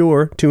to be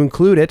sure to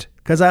include it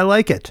because I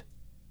like it.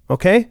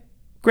 Okay?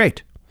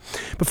 Great.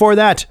 Before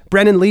that,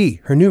 Brennan Lee,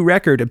 her new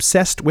record,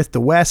 Obsessed with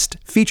the West,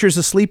 features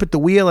Asleep at the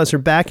Wheel as her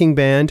backing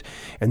band,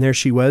 and there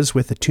she was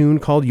with a tune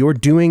called You're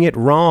Doing It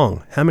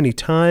Wrong. How many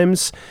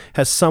times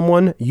has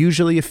someone,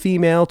 usually a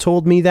female,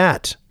 told me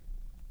that?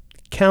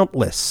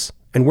 Countless.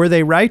 And were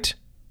they right?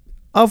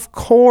 Of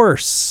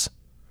course.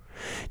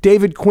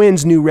 David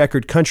Quinn's new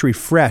record, Country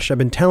Fresh. I've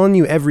been telling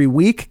you every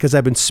week, because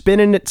I've been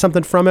spinning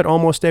something from it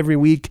almost every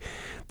week,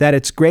 that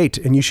it's great,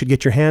 and you should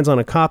get your hands on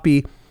a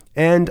copy.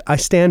 And I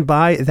stand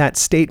by that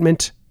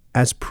statement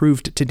as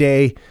proved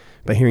today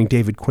by hearing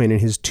David Quinn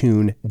and his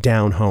tune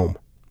Down Home.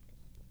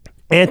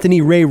 Anthony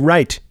Ray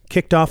Wright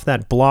kicked off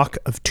that block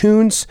of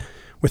tunes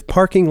with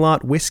Parking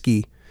Lot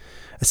Whiskey,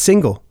 a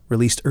single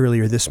released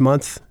earlier this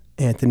month.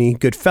 Anthony,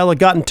 good fella,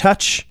 got in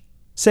touch,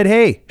 said,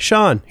 "Hey,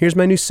 Sean, here's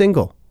my new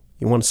single.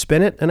 You want to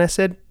spin it?" And I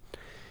said,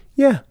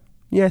 yeah,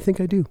 I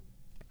think I do.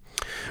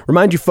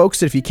 Remind you folks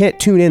that if you can't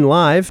tune in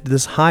live to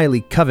this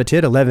highly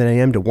coveted 11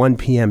 a.m. to 1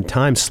 p.m.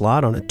 time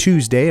slot on a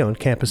Tuesday on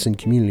Campus and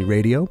Community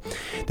Radio,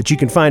 that you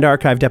can find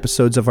archived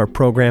episodes of our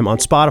program on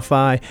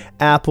Spotify,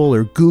 Apple,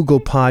 or Google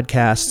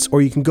Podcasts,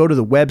 or you can go to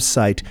the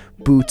website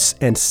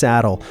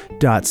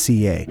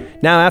bootsandsaddle.ca.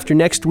 Now, after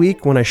next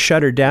week, when I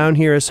shutter down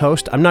here as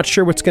host, I'm not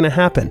sure what's going to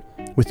happen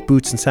with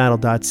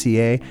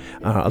bootsandsaddle.ca.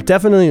 I'll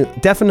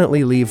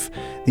definitely leave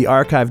the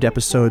archived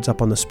episodes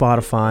up on the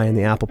Spotify and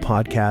the Apple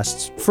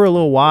Podcasts for a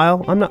little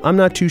while. I'm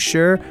not too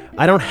sure.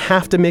 I don't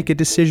have to make a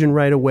decision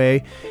right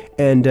away.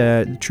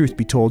 And truth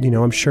be told,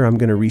 I'm sure I'm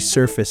going to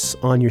resurface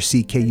on your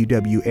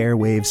CKUW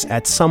airwaves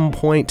at some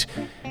point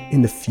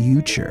in the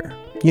future.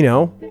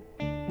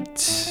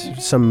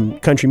 Some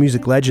country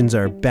music legends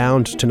are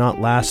bound to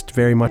not last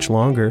very much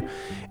longer,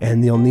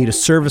 and they'll need a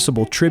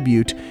serviceable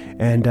tribute.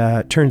 And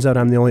turns out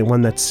I'm the only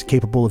one that's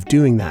capable of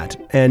doing that,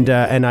 and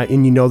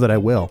you know that I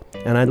will.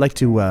 And I'd like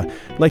to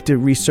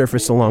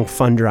resurface along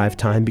Fund Drive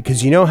time,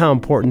 because you know how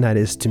important that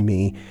is to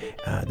me,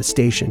 the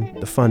station,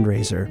 the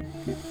fundraiser,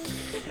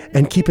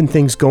 and keeping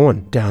things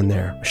going down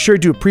there. Sure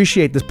do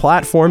appreciate this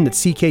platform that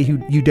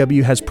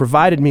CKUW has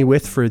provided me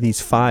with for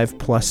these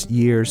 5+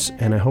 years,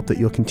 and I hope that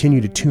you'll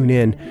continue to tune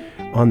in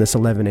on this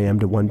 11 a.m.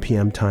 to 1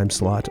 p.m. time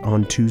slot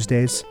on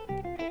Tuesdays.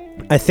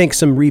 I think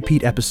some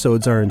repeat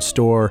episodes are in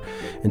store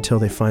until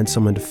they find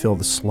someone to fill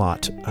the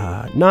slot.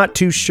 Not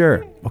too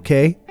sure,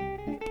 okay?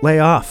 Lay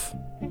off.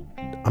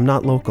 I'm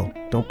not local.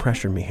 Don't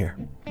pressure me here.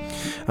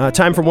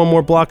 Time for one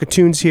more block of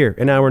tunes here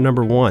in hour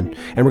number 1,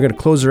 and we're going to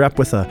close her up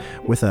with a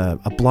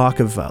block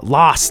of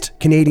lost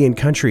Canadian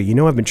country.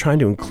 I've been trying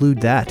to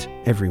include that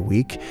every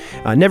week.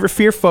 Never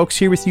fear, folks,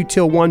 here with you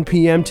till 1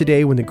 p.m.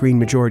 today when the Green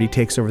Majority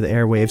takes over the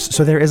airwaves.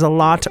 So there is a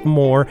lot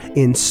more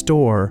in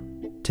store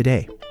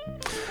today.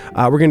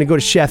 We're going to go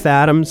to Chef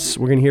Adams.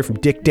 We're going to hear from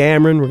Dick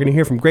Dameron. We're going to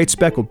hear from Great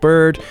Speckled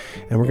Bird.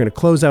 And we're going to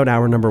close out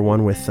hour number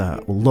 1 with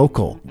a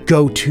local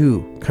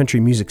go-to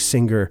country music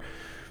singer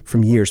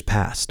from years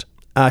past.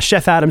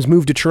 Chef Adams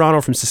moved to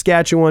Toronto from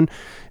Saskatchewan.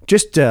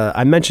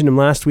 I mentioned him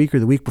last week or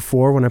the week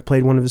before when I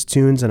played one of his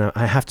tunes, and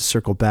I have to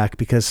circle back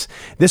because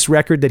this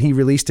record that he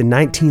released in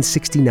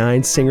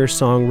 1969,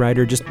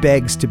 singer-songwriter, just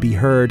begs to be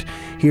heard.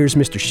 Here's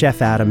Mr.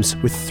 Chef Adams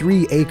with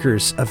 3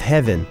 Acres of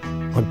Heaven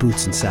on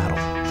Boots and Saddle.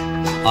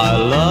 I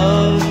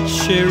loved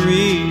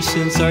Cherie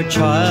since our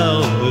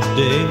childhood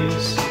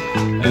days,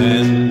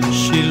 and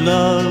she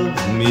loved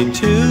me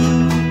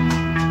too.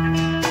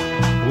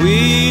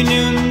 We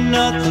knew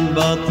nothing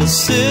about the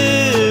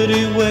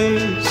city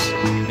ways,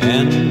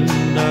 and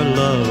our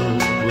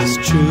love was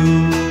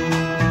true.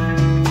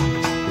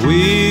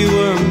 We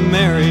were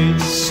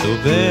married so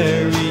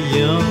very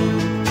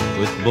young,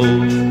 with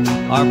both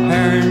our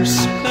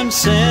parents'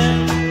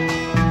 consent.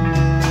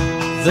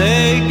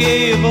 They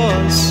gave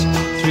us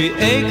 3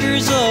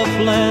 acres of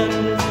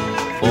land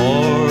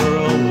for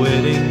a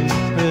wedding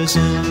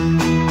present.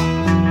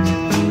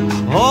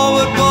 Oh,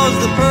 it was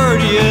the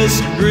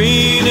prettiest,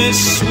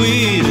 greenest,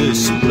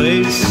 sweetest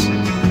place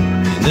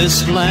in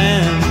this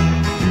land.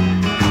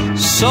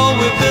 So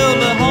we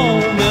built a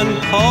home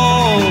and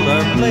called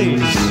our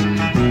place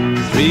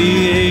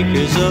 3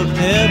 acres of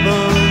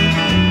heaven.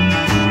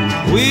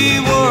 We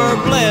were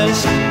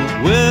blessed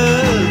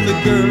with a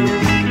girl,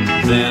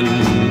 then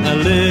a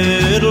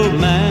little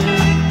man.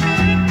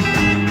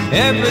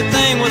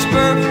 Everything was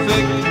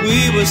perfect,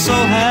 we were so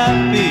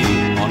happy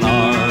on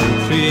our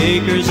 3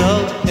 acres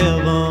of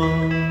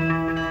heaven.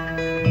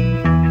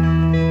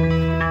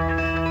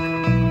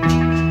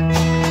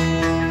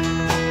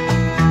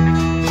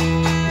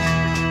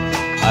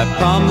 I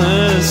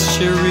promised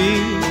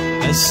Cherie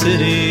a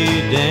city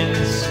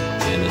dance,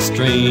 and a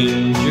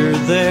stranger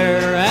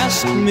there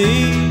asked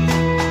me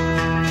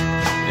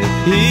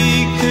if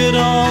he could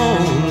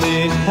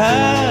only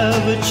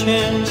have a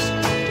chance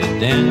to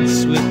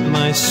dance with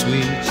my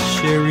sweet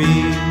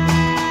Cherie.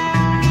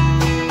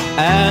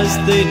 As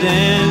they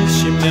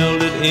danced, she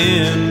melted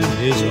in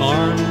his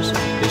arms.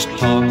 His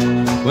talk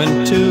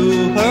went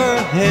to her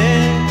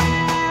head.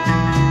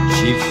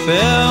 She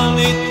fell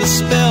 'neath the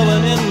spell,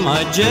 and in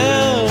my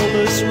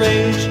jealous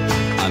rage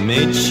I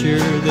made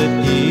sure that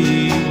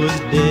he was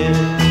dead.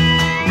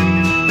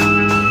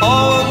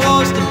 Oh, it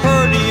was the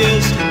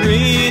prettiest,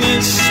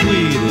 greenest,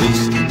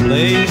 sweetest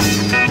place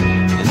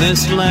in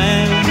this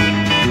land.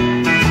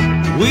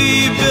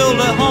 We built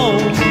a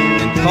home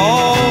and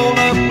called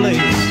our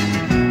place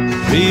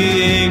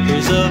 3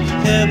 acres of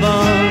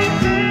heaven.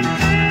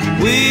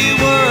 We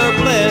were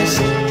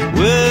blessed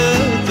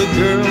with a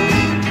girl,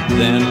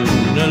 then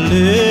a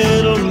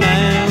little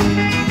man.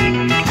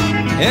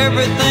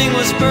 Everything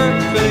was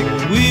perfect,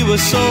 we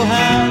were so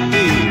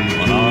happy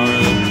on our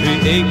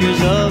 3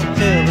 acres of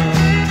heaven.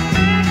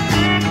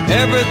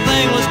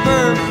 Everything was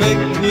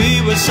perfect, we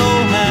were so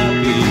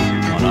happy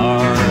on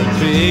our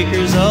 3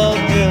 acres of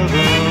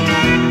heaven.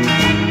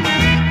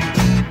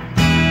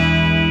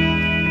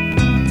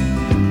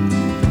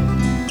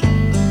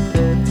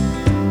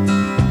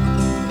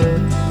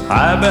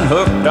 I've been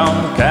hooked on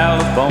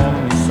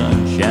California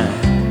sunshine.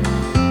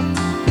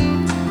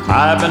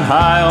 I've been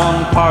high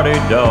on party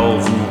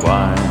dolls and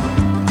wine.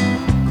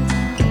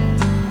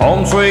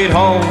 Home sweet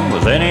home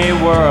was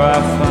anywhere I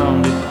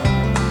found it.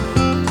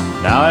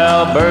 Now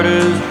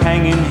Alberta's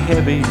hanging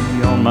heavy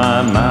on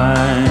my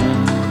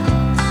mind,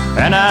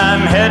 and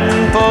I'm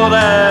heading for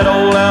that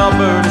old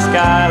Alberta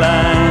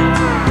skyline.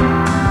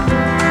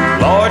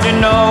 Lord, you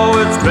know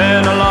it's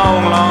been a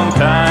long, long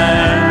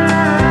time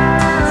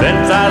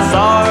since I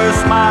saw her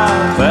smile,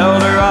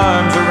 felt her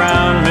arms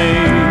around me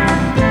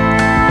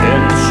in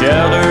the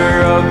shelter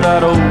of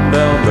that old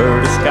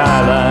Alberta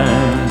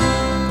skyline.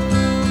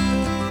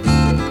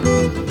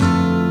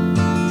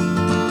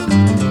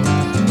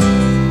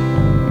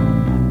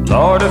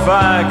 Lord, if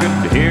I could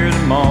hear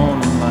the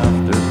morning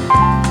laughter,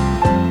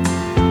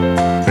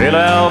 feel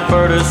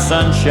Alberta's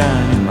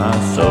sunshine in my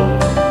soul,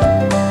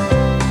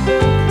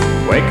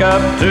 wake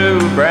up to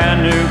a brand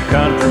new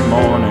country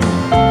morning,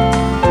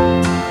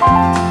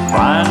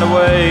 find a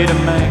way to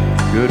make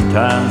good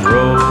times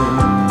roll.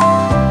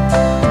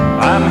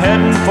 I'm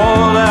heading for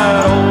that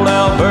old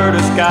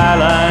Alberta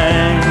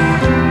skyline.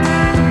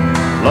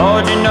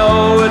 Lord, you know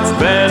it's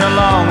been a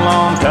long,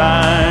 long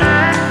time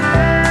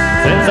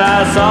since I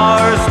saw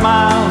her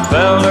smile,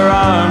 felt her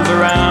arms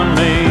around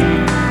me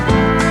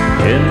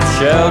in the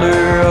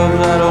shelter of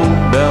that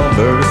old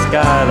Alberta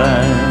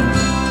skyline.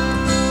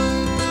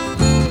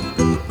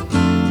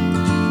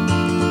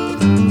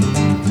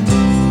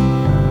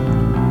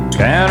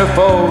 Can't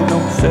afford no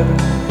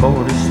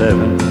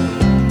 747.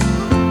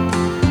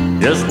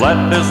 Just let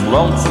this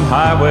lonesome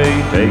highway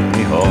take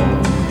me home.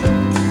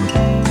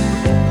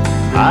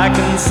 I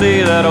can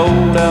see that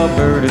old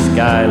Alberta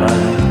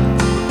skyline,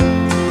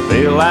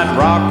 feel that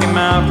Rocky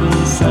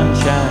Mountain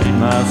sunshine in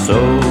my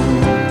soul,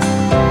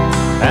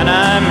 and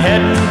I'm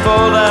heading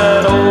for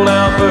that old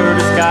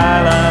Alberta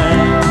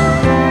skyline.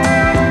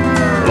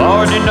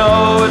 Lord, you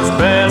know it's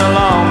been a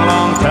long,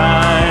 long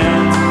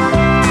time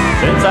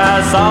since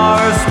I saw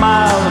her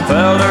smile and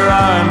felt her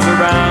arms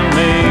around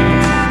me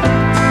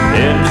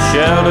in the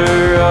shelter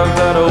of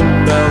that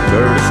old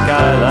Alberta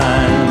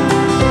skyline.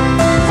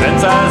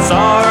 Since I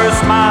saw her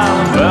smile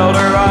and felt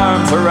her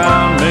arms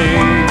around me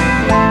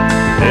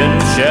in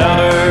the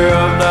shelter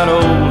of that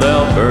old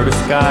Alberta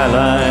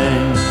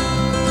skyline.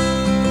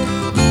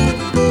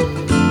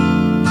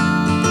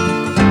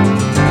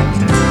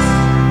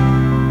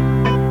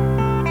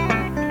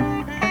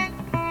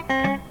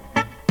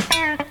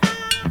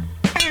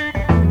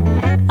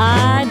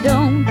 I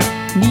don't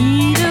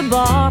need a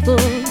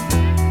bottle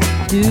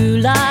to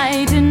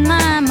lighten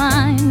my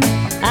mind.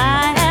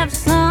 I have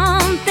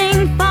something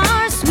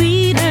far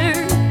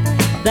sweeter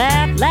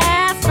that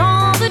lasts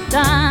all the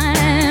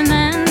time,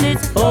 and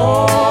it's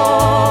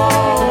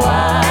oh,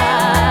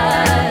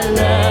 I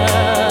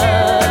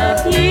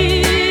love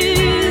you.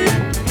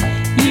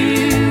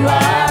 You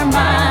are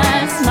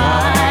my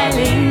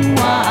smiling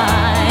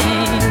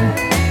wine,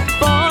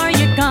 for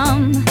you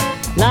come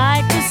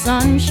like the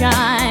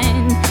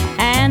sunshine,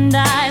 and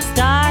I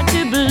start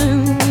to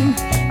bloom.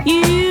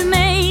 You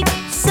make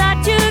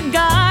such a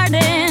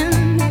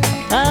garden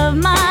of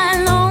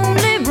my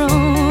lonely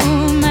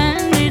room,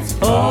 and it's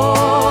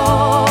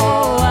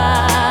oh,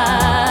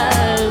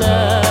 I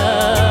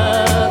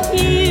love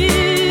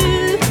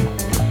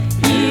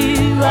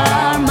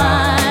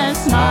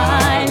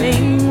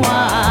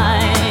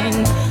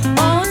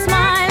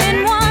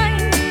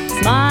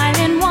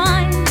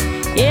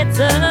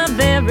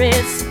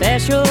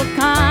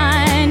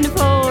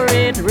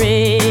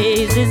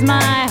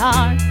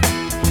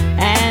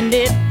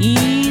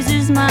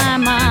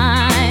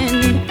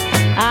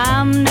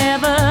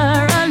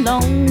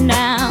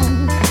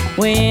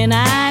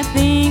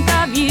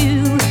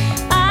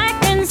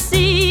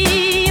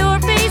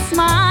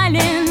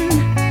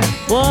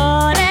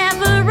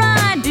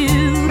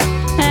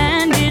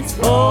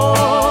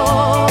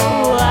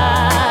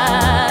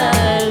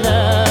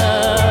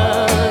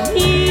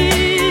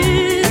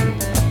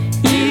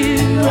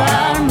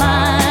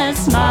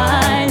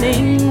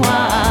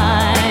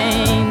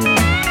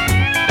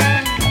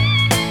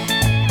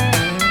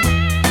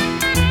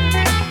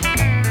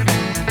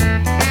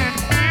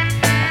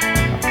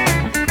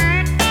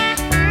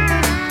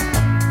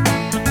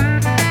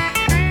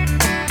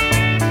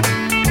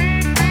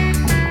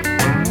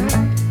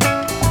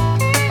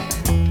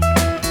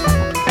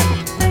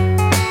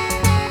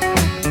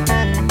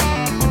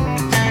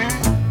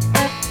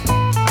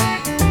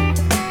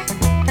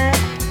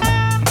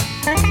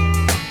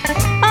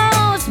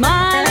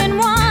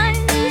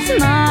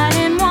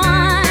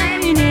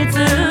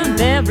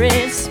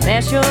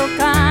special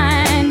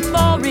kind,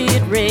 for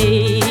it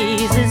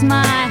raises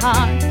my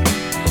heart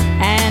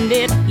and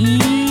it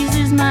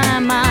eases my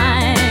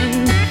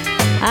mind.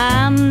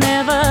 I'm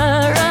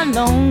never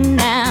alone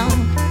now.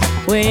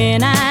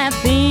 When I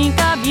think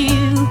of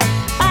you,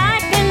 I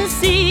can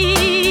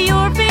see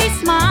your face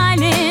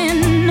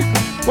smiling,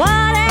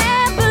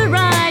 whatever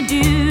I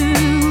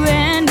do,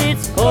 and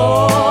it's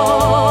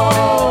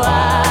oh,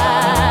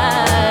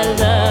 I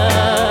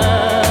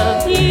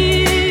love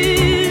you.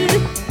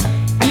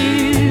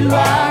 You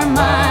are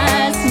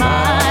my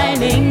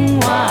smiling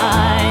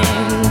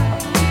wine,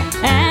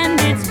 and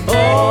it's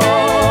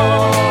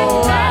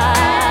oh,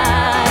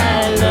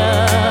 I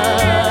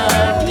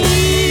love you.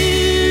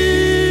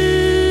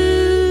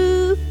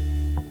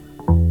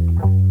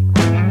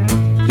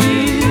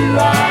 You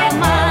are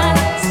my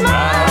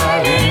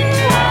smiling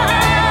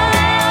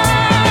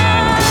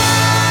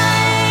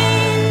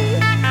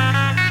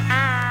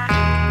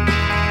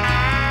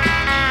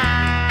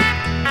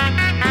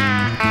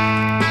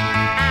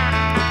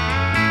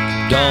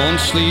Don't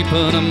sleep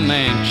in a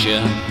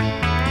mansion,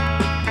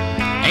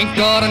 ain't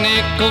got a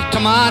nickel to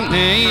my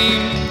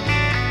name.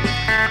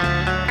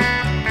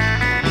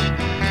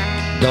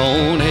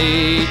 Don't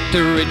hate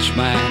the rich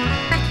man,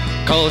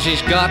 'cause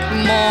he's got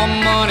more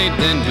money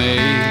than me.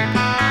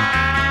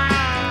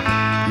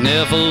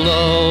 Never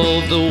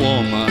loved the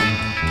woman,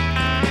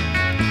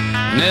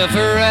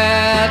 never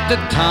at the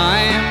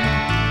time.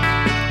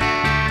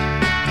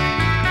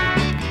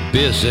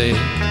 Busy,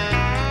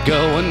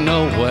 going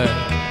nowhere,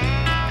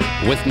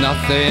 with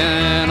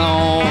nothing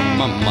on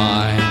my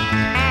mind.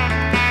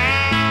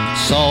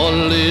 Saw a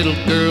little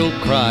girl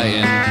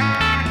crying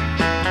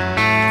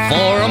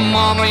for a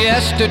mama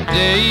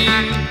yesterday.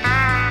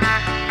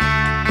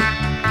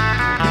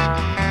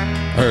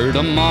 Heard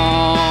a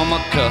mama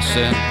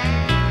cussing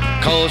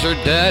 'cause her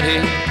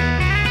daddy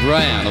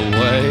ran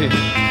away.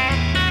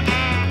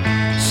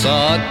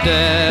 Saw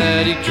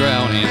daddy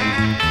drowning,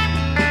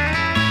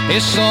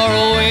 his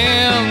sorrow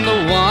in the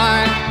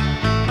wine.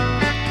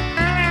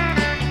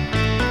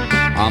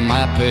 I'm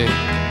happy,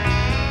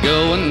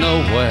 going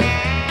nowhere,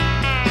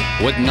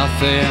 with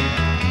nothing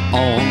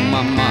on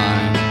my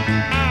mind.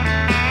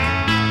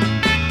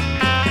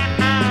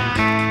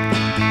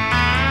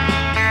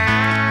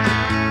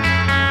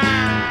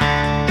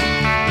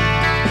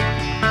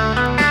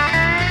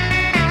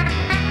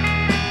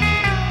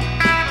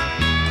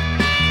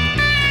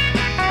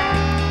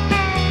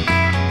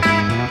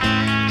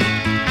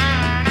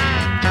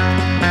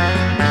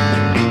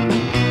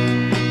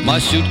 My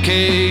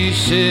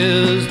suitcase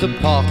is the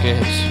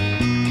pockets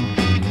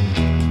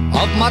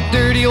of my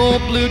dirty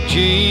old blue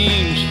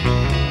jeans.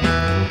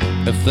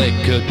 If they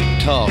could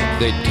talk,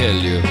 they'd tell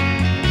you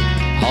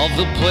of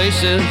the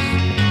places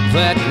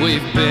that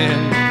we've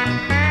been.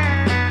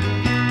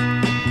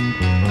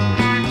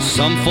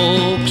 Some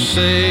folks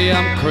say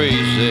I'm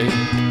crazy,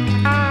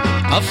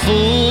 a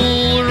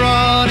fool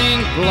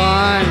running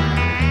blind,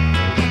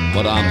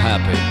 but I'm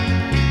happy,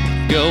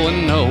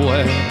 going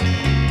nowhere,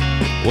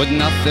 with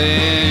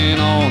nothing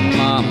on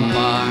my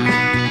mind.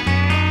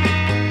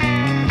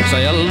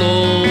 Say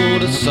hello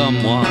to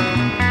someone,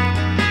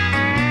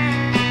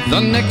 the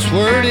next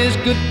word is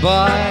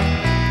goodbye.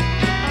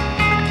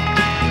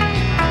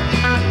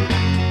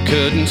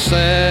 Couldn't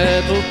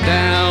settle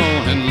down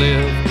and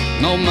live,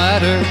 no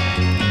matter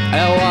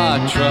how I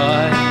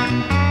try.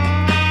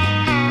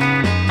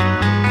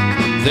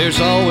 There's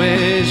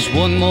always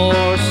one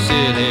more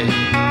city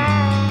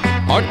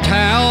or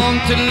town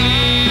to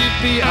leave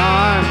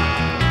behind.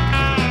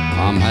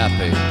 I'm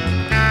happy,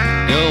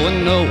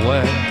 going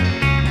nowhere,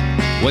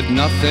 with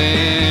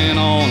nothing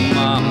on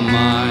my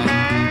mind.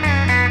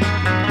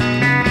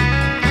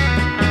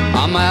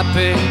 I'm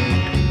happy,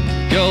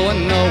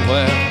 going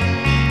nowhere,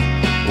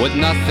 with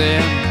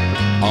nothing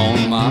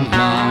on my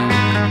mind.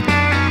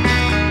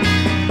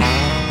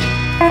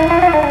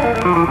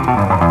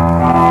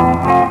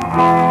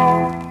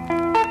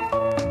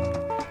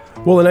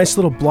 Well, a nice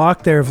little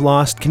block there of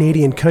lost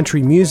Canadian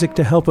country music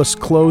to help us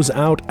close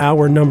out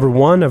hour number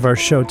one of our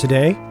show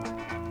today.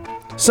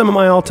 Some of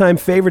my all-time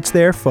favorites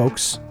there,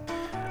 folks.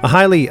 A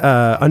highly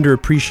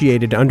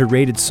underappreciated,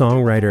 underrated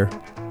songwriter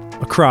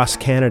across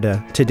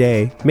Canada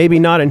today. Maybe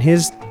not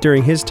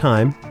during his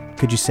time,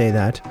 could you say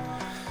that?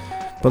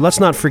 But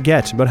let's not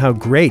forget about how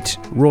great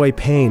Roy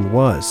Payne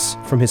was.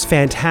 From his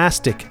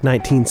fantastic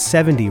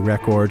 1970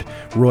 record,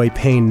 Roy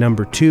Payne No.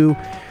 2,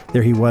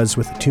 there he was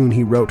with a tune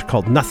he wrote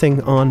called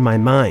Nothing on My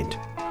Mind.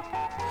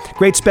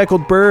 Great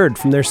Speckled Bird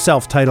from their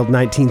self-titled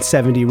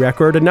 1970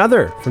 record,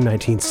 another from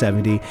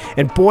 1970.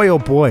 And boy, oh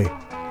boy,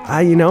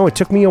 it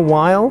took me a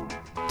while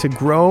to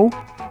grow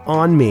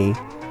on me,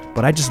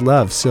 but I just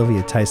love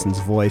Sylvia Tyson's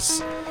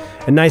voice.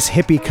 A nice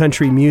hippie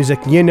country music.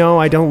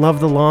 I don't love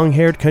the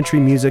long-haired country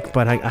music,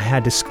 but I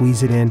had to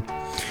squeeze it in.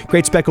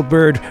 Great Speckled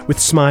Bird with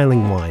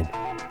Smiling Wine.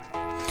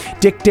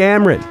 Dick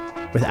Damron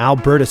with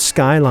Alberta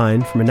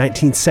Skyline from a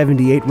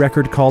 1978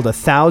 record called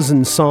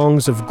 1,000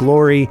 Songs of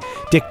Glory.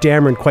 Dick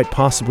Damron, quite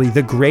possibly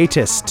the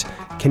greatest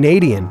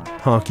Canadian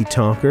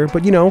honky-tonker,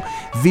 but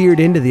veered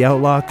into the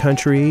outlaw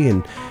country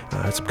and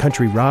some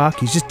country rock.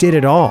 He just did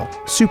it all.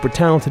 Super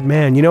talented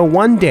man. You know,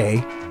 one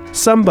day,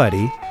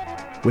 somebody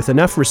with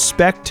enough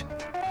respect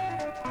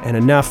and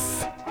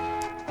enough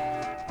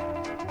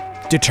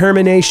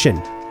determination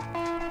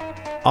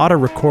ought to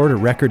record a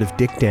record of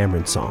Dick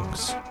Dameron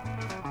songs.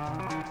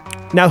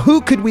 Now,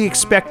 who could we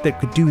expect that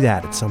could do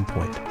that at some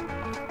point?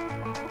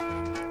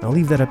 I'll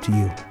leave that up to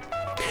you.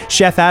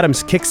 Chef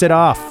Adams kicks it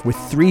off with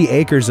 3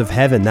 Acres of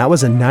Heaven. That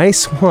was a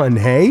nice one,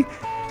 hey?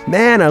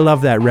 Man, I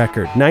love that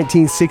record.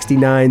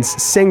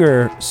 1969's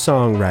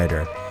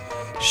singer-songwriter.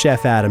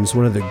 Chef Adams,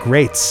 one of the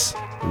greats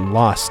in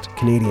lost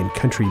Canadian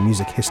country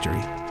music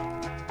history.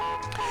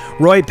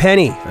 Roy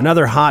Penny,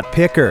 another hot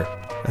picker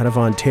out of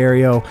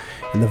Ontario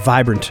in the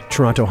vibrant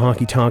Toronto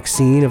honky-tonk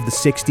scene of the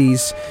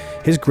 60s.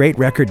 His great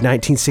record,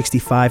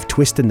 1965,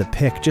 Twistin' the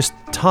Pick, just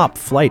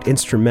top-flight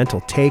instrumental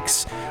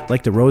takes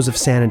like the Rose of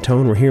San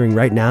Antone we're hearing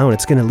right now, and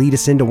it's going to lead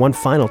us into one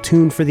final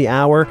tune for the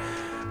hour.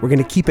 We're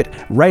going to keep it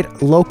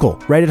right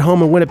local, right at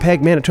home in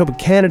Winnipeg, Manitoba,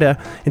 Canada,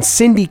 and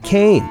Cindy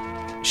Kane.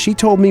 She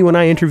told me when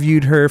I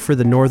interviewed her for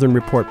the Northern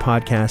Report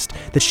podcast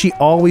that she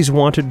always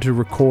wanted to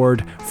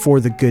record For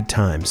the Good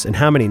Times, and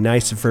how many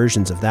nice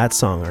versions of that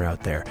song are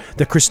out there.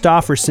 The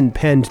Christofferson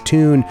penned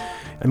tune,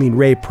 I mean,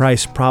 Ray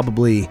Price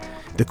probably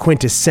the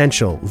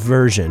quintessential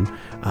version,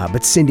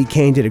 but Cindy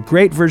Kane did a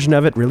great version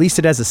of it, released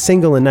it as a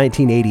single in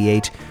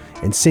 1988,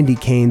 and Cindy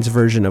Kane's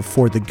version of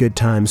For the Good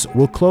Times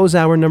will close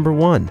hour number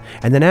 1.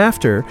 And then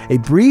after a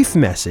brief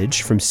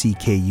message from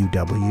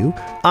CKUW,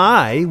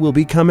 I will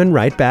be coming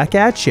right back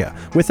at you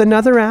with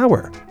another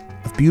hour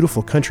of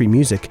beautiful country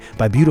music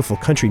by beautiful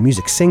country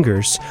music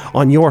singers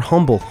on your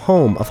humble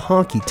home of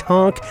honky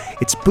tonk.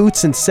 It's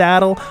Boots and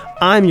Saddle.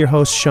 I'm your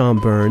host, Sean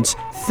Burns.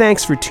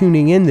 Thanks for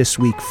tuning in this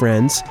week,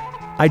 friends.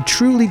 I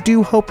truly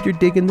do hope you're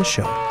digging the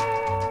show.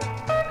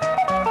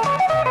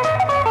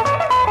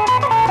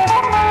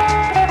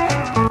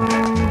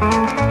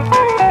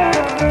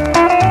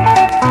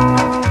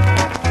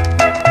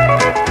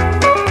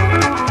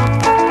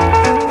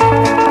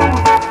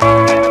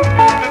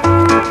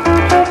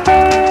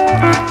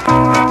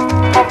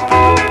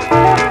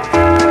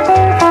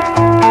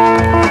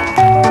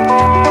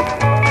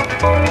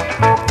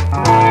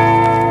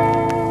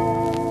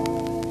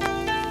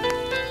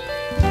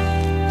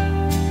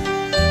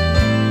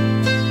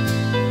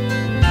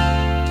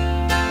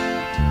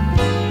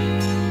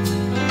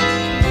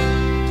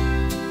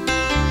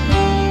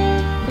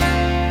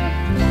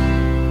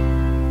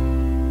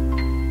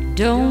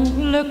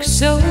 Don't look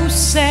so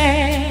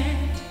sad.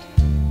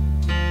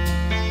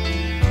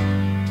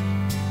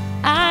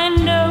 I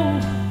know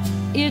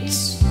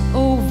it's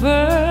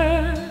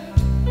over,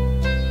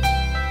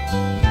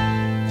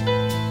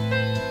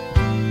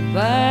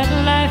 but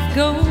life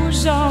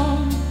goes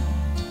on,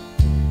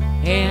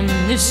 and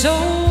this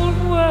old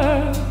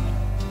world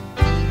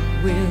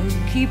will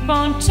keep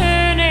on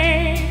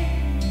turning.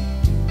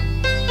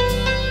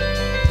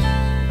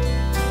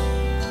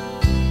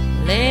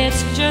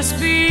 Let's just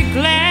be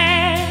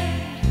glad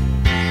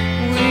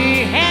we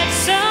had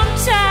some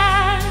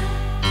time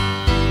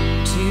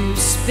to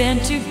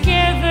spend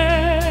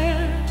together.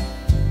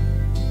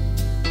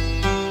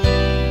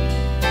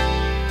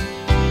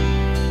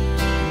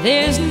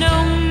 There's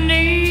no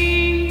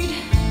need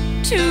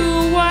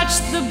to watch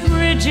the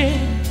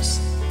bridges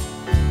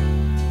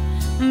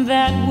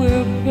that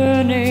were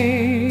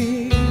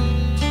burning.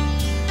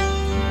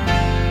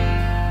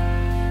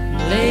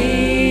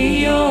 Lay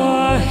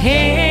your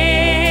head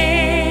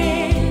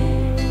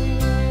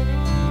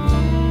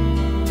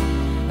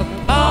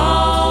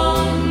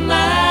upon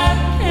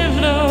my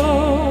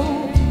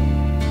pillow.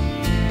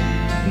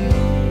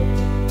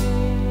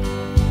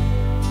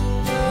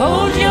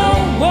 Hold your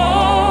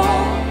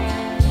warm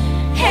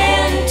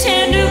and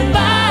tender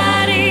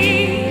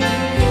body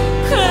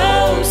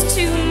close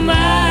to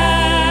mine.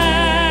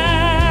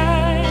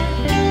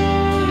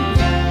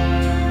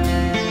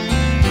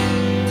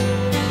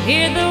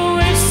 Hear the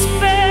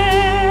whisper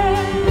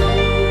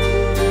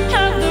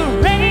of the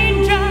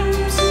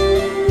raindrops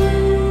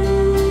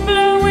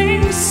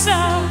blowing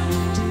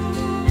soft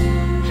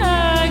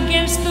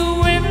against the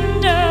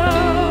window,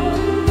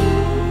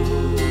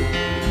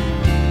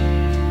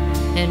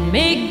 and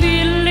make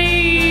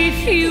believe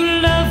you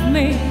love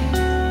me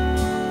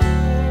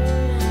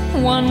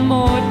one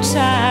more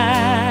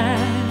time.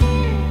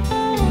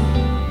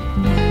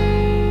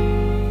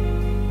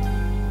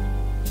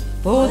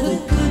 For the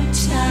good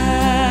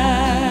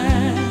times,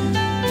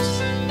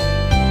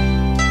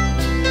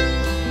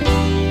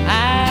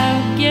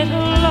 I'll get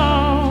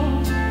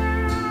along.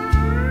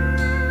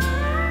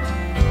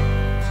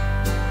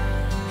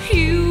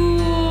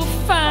 You'll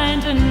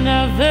find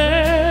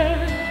another,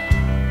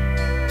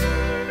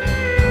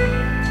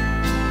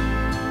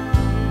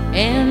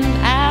 and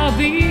I'll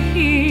be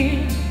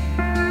here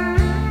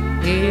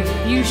if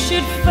you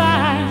should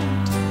find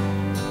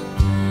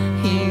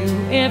you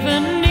ever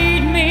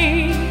need me.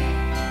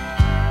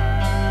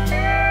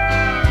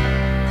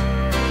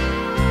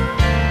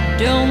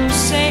 Don't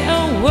say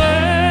a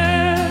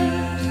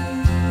word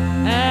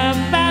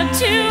about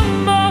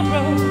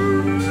tomorrow.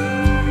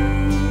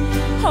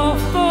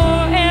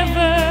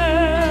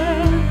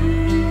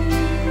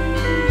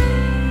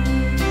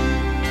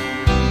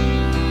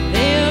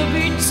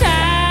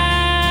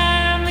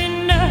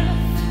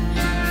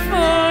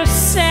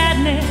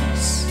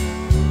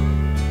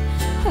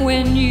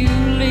 when you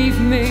leave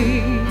me.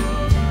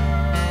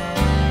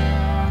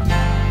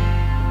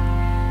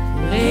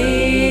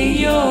 Lay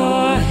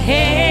your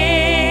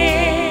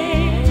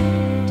head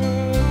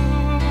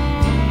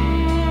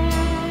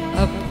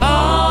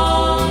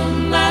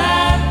upon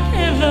my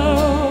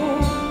pillow.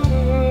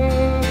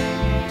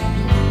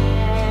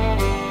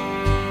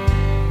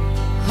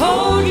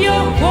 Hold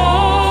your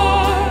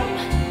warm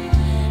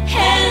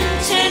and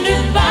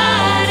tender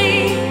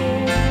body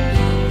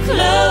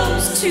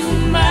close to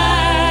mine.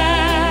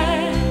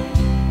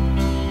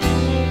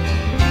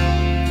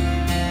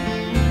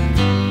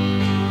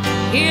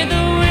 Hear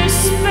the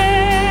whisper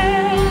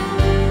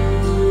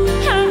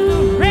of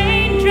the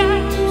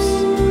raindrops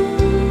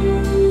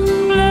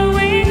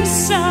blowing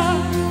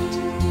soft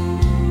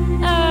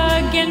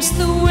against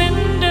the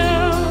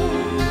window,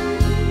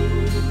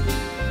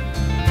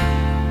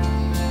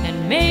 and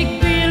make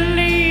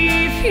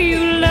believe you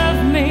love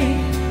me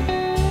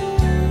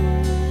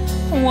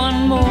one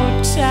more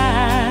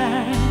time.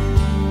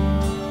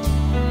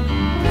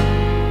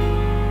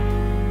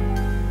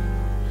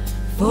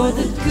 For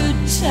the good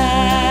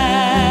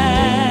times,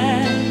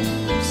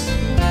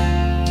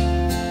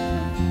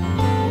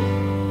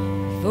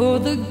 for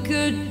the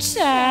good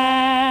times.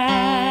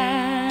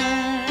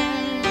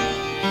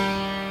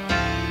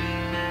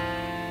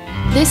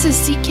 This is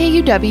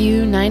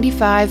CKUW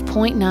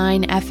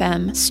 95.9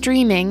 FM,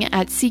 streaming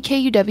at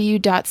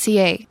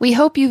ckuw.ca. We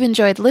hope you've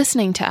enjoyed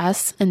listening to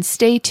us, and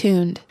stay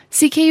tuned.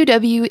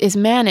 CKUW is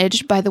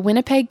managed by the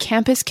Winnipeg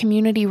Campus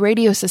Community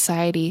Radio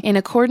Society in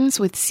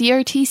accordance with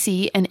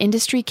CRTC and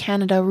Industry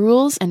Canada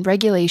rules and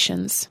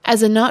regulations.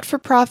 As a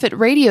not-for-profit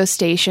radio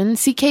station,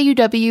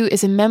 CKUW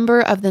is a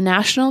member of the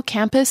National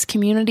Campus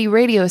Community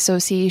Radio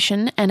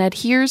Association and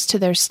adheres to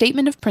their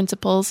statement of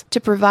principles to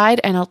provide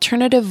an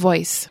alternative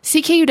voice.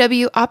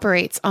 CKUW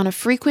operates on a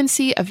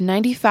frequency of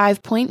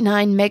 95.9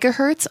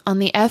 megahertz on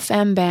the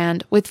FM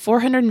band with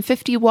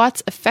 450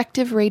 watts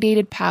effective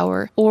radiated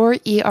power, or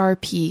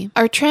ERP.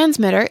 Our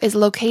transmitter is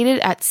located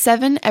at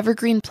 7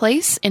 Evergreen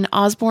Place in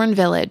Osborne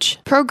Village.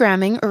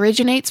 Programming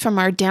originates from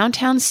our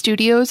downtown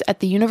studios at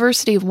the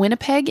University of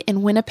Winnipeg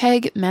in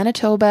Winnipeg,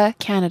 Manitoba,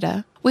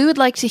 Canada. We would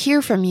like to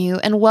hear from you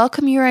and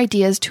welcome your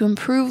ideas to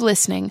improve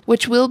listening,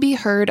 which will be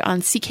heard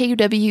on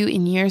CKUW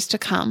in years to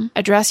come.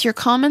 Address your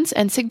comments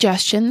and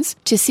suggestions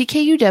to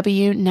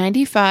CKUW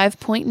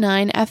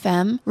 95.9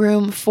 FM,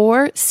 room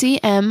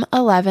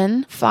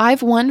 4CM11,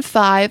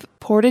 515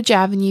 Portage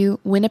Avenue,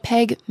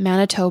 Winnipeg,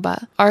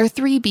 Manitoba,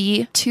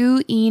 R3B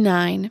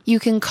 2E9. You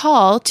can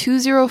call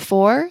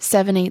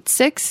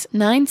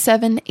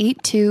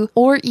 204-786-9782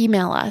 or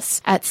email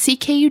us at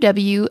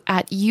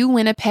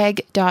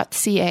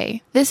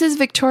ckuw@uwinnipeg.ca. This is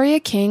Victoria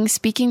King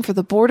speaking for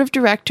the Board of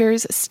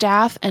Directors,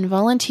 staff, and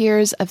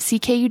volunteers of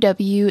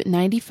CKUW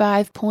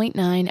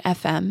 95.9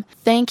 FM.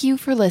 Thank you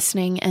for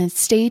listening, and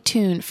stay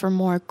tuned for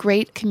more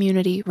great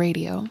community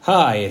radio.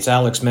 Hi, it's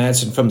Alex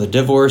Madsen from the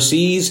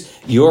Divorcees.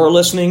 You're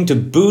listening to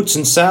Boots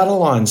and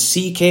Saddle on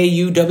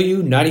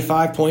CKUW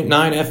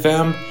 95.9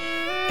 FM,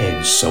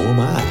 and so am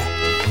I.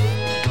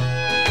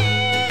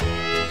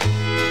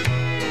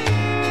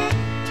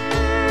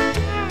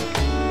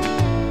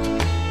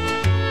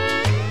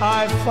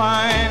 I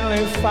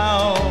finally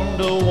found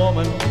a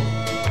woman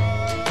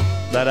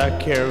that I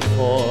care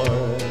for.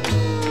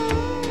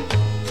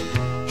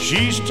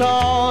 She's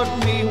taught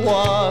me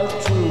what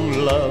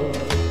true love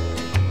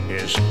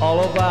is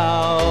all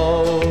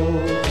about.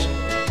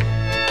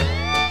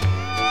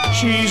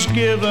 She's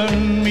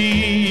given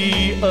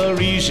me a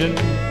reason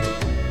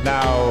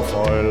now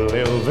for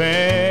living,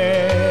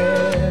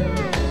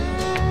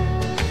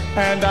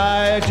 and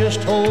I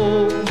just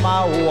hope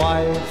my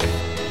wife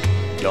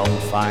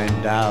don't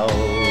find out.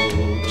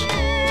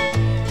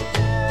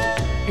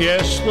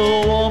 Yes,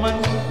 the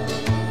woman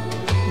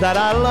that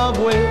I love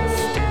with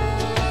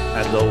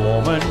and the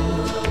woman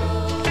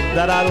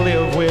that I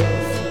live with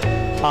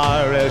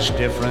are as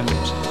different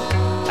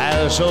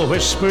as a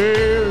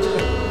whisper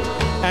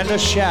and a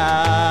shout.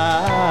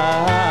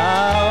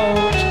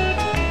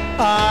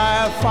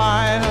 I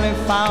finally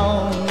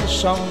found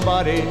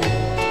somebody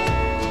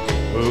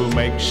who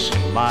makes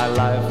my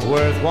life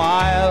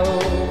worthwhile,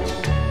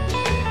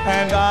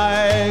 and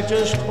I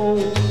just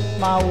hope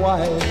my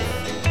wife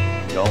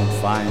don't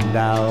find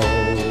out.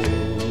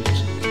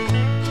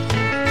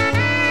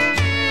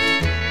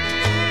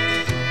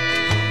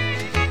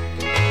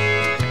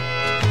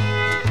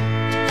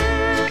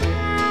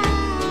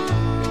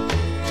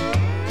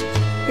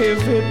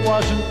 If it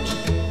wasn't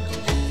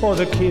for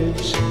the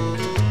kids,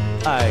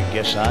 I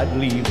guess I'd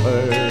leave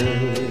her.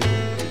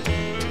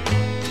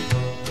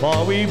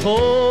 For we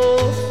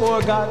both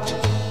forgot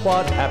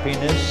what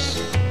happiness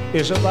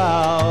is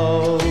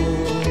about.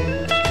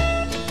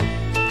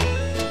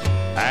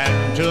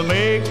 And to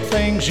make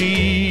things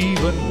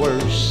even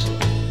worse,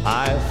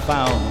 I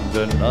found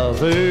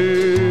another.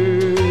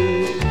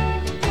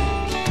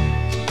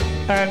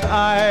 And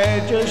I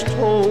just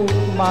hope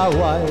my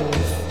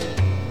wife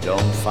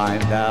don't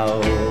find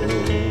out.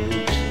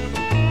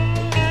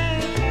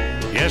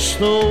 Yes,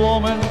 the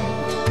woman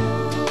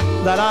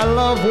that I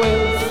love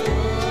with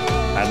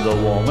and the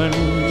woman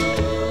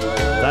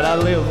that I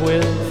live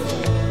with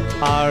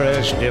are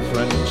as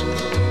different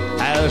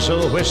as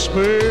a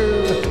whisper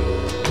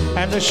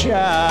and a shout.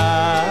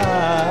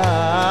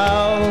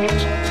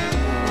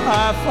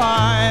 I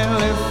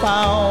finally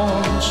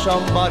found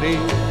somebody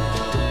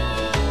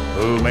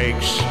who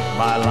makes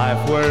my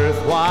life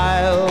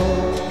worthwhile,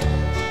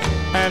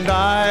 and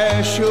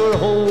I sure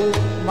hope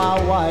my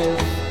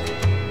wife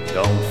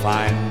don't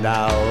find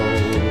out.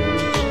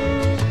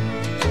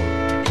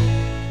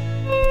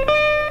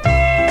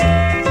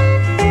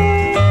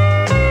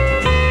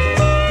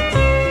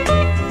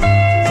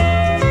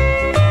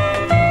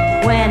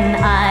 When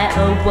I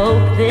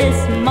awoke this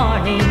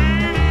morning,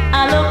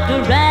 I looked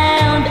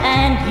around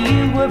and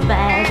you were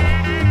back.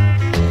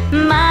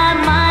 My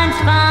mind's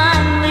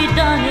finally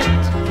done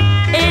it.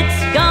 It's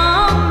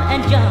gone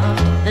and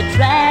jumped the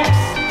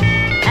tracks.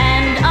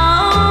 And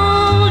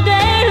all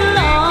day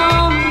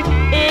long,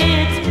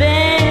 it's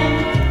been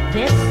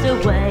this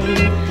away.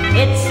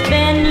 It's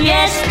been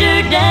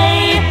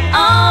yesterday,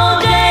 all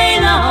day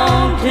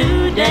long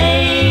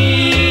today.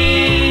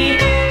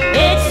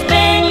 It's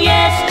been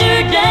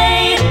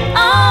yesterday,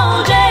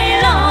 all day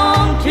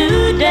long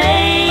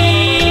today.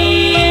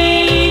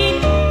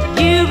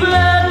 You've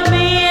loved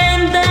me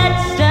in that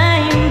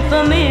same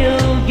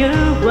familiar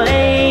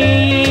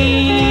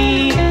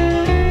way,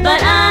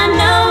 but I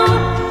know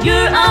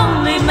you're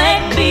only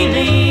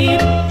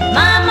make-believe.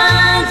 My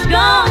mind's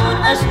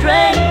gone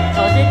astray,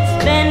 'cause it's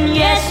been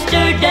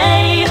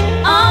yesterday,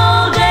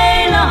 all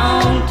day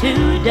long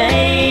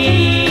today.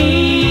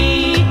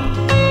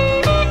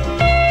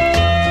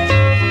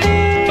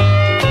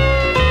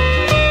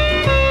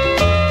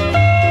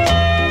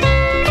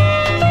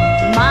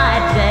 My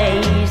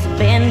day's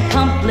been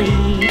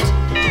complete.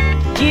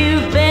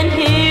 You've been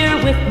here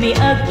with me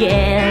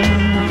again,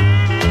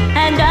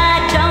 and I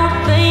don't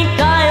think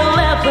I'll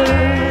ever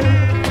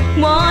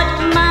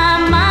want my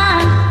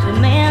mind to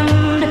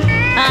mend.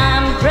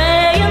 I'm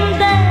praying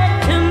that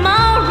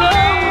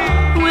tomorrow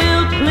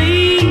will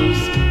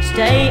please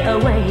stay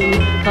away,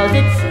 'cause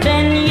it's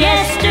been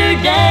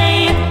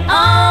yesterday,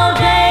 all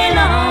day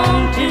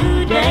long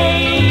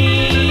today.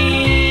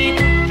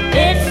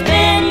 It's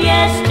been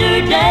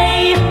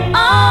yesterday,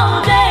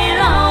 all day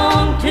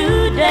long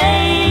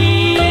today.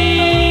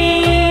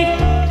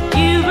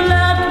 You've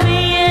loved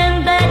me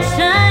in that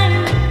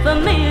same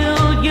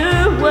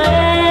familiar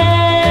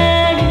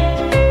way,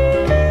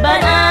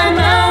 but I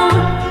know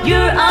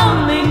you're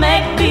only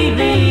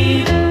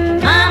make-believe.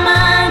 My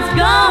mind's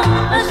gone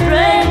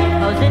astray,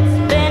 'cause it's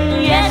been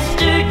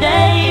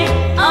yesterday,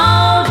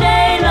 all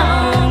day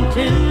long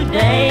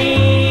today.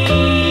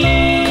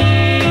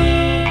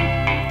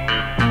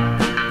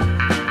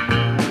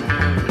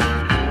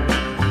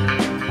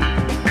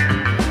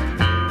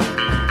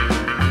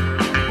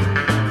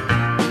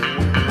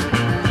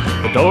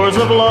 The doors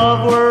of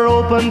love were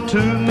open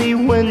to me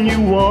when you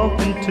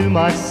walked into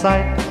my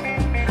sight.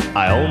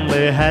 I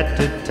only had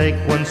to take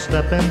one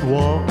step and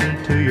walk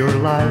into your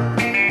life.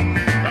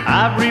 The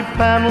ivory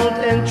paneled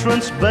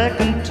entrance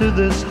beckoned to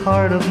this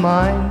heart of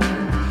mine,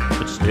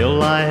 but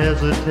still I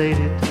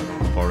hesitated,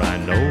 for I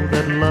know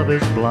that love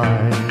is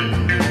blind.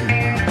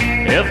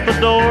 If the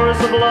doors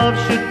of love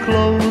should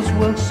close,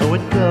 well, so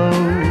it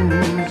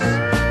goes.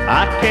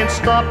 I can't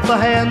stop the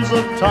hands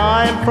of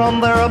time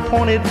from their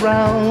appointed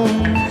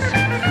rounds.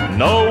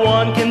 No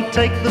one can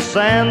take the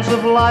sands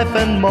of life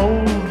and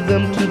mold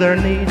them to their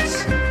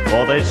needs,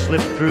 for they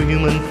slip through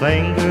human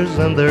fingers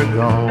and they're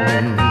gone.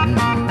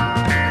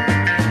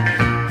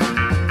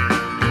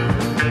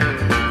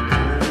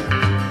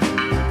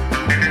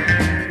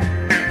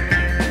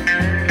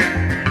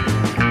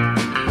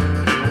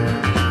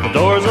 The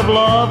doors of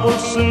love will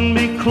soon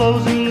be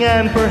closing,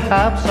 and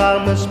perhaps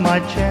I'll miss my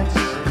chance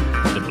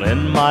to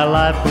blend my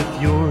life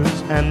with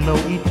yours and know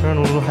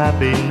eternal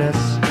happiness.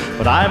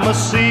 But I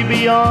must see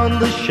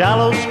beyond the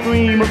shallow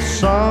stream of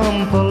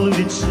some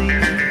polluted sea,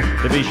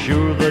 to be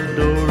sure the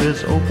door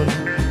is open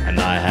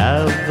and I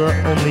have the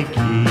only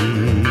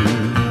key.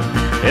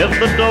 If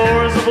the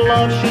doors of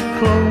love should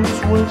close,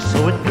 well,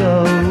 so it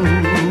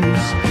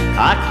goes.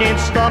 I can't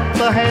stop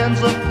the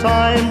hands of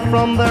time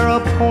from their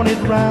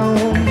appointed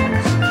rounds.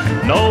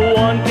 No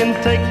one can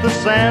take the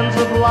sands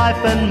of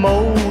life and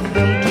mold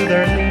them to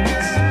their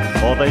needs,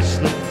 for they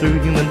slip through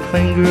human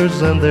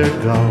fingers and they're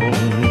gone.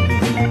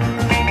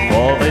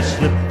 For they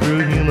slip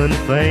through human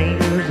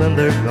fingers and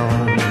they're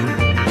gone.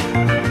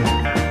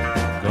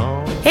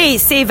 Hey,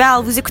 c'est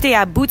Val, vous écoutez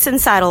à Boots and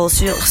Saddles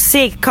sur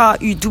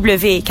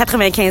CKUW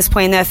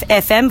 95.9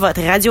 FM,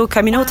 votre radio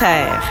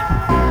communautaire.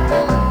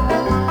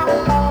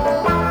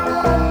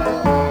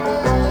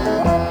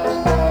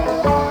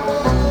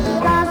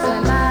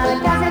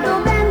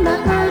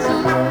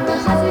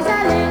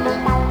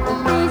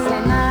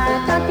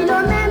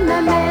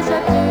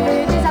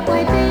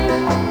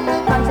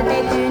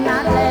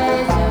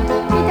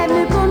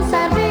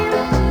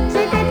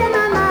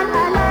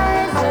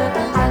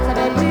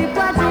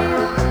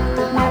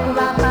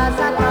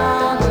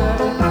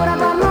 Pour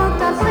avoir mon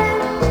cœur fait,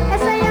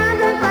 essayant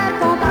de le faire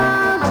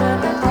comprendre,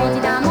 je lui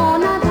dis dans mon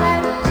oreille.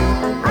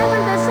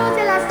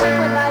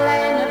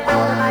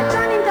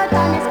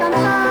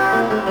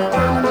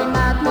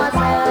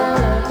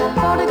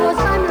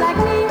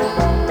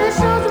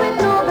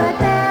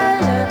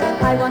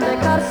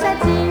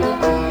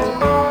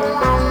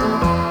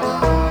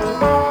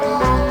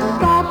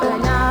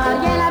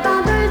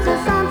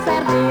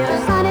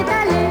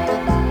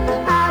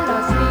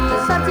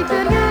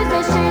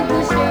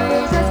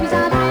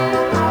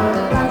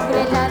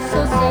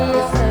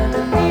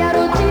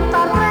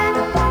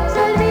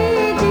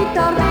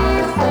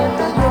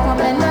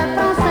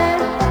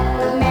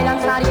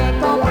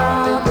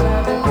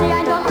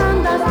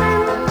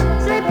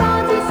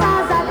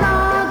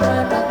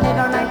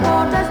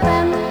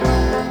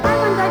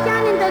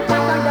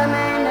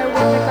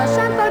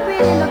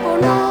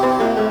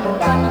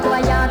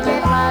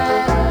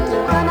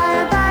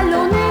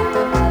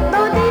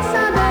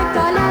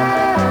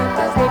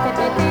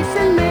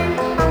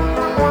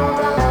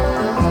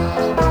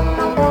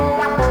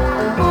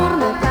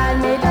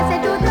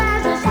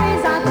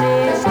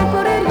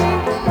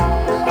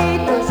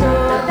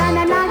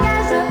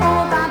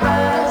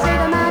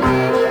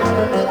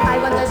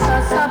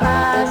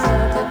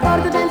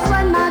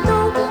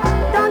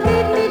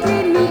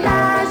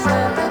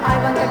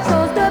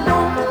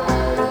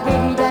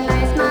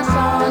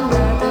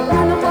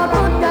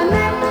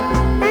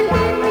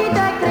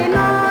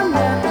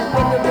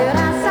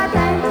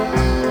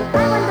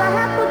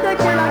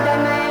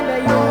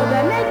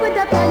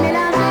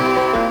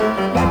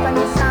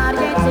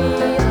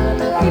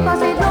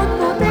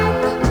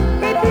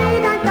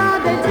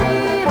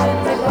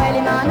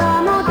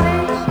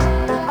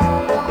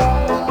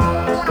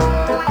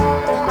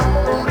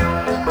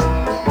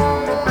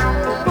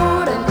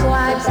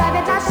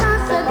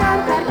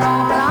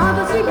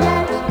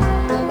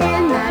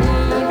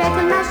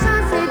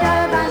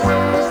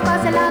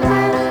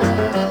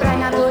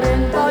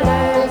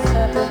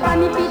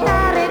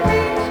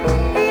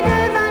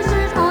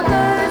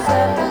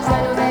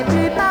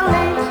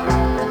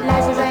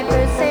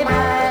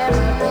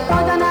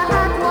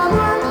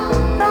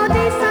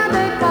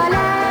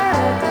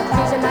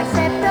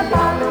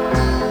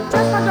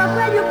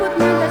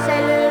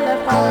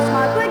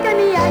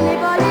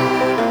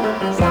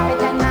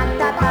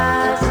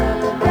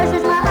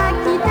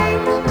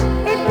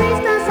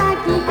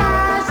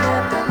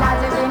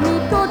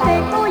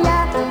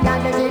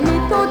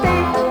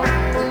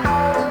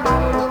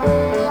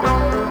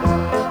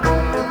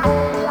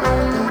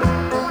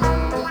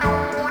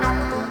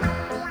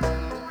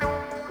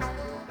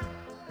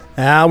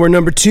 Hour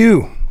number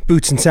 2,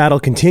 Boots and Saddle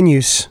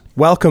continues.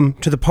 Welcome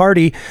to the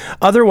party.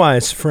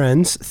 Otherwise,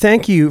 friends,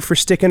 thank you for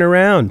sticking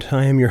around.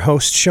 I am your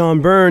host,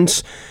 Sean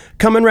Burns,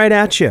 coming right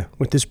at you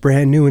with this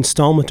brand new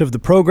installment of the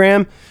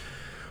program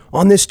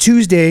on this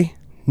Tuesday,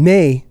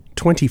 May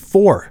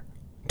 24,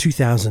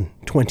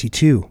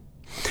 2022.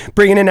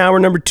 Bringing in hour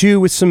number 2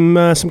 with some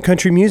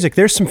country music.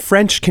 There's some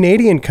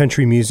French-Canadian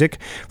country music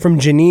from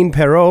Janine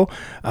Perreault.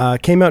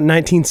 Came out in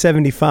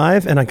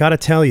 1975, and I gotta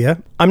tell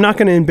you, I'm not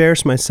going to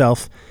embarrass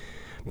myself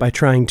by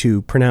trying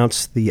to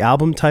pronounce the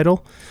album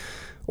title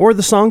or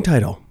the song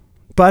title.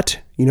 But,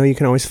 you know, you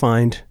can always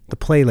find the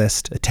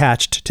playlist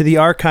attached to the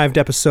archived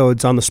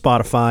episodes on the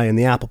Spotify and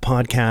the Apple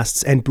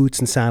Podcasts and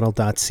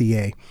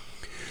bootsandsaddle.ca.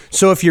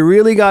 So if you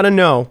really got to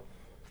know,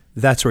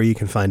 that's where you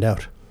can find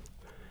out.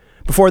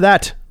 Before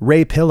that,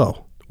 Ray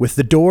Pillow with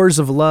The Doors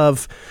of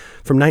Love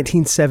from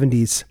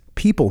 1970s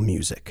People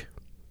Music.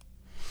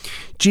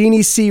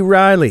 Jeannie C.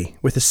 Riley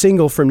with a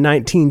single from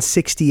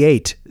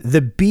 1968,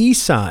 the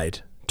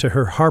B-side to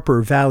her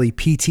Harper Valley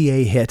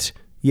PTA hit,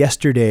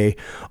 Yesterday,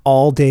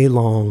 All Day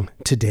Long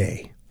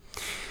Today.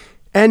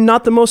 And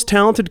not the most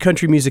talented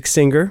country music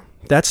singer,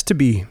 that's to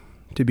be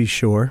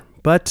sure,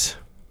 but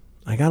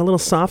I got a little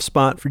soft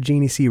spot for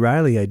Jeannie C.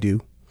 Riley, I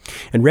do.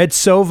 And Red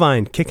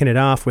Sovine kicking it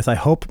off with I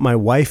Hope My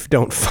Wife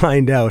Don't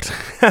Find Out.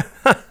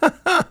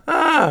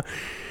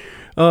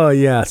 Oh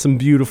yeah, some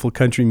beautiful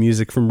country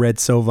music from Red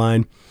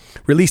Sovine.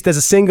 Released as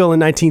a single in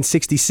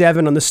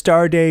 1967 on the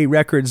Starday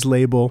Records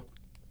label.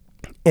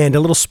 And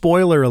a little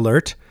spoiler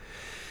alert,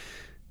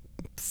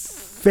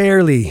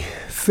 fairly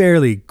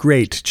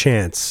great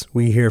chance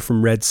we hear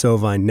from Red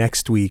Sovine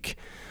next week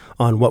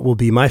on what will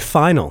be my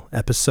final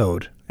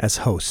episode as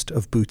host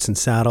of Boots and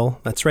Saddle.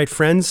 That's right,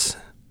 friends.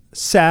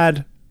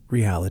 Sad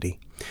reality.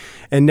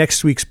 And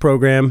next week's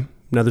program,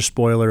 another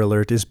spoiler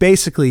alert, is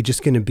basically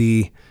just going to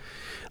be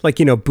like,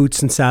 you know,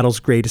 Boots and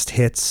Saddle's greatest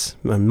hits,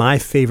 my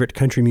favorite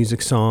country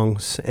music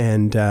songs,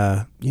 and,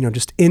 you know,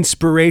 just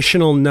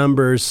inspirational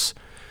numbers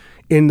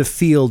in the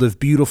field of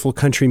beautiful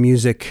country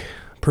music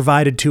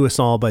provided to us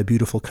all by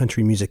beautiful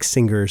country music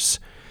singers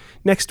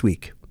next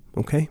week.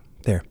 Okay?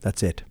 There,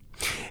 that's it.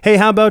 Hey,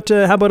 how about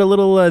a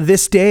little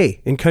this day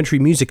in country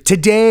music?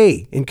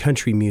 Today in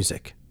country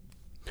music.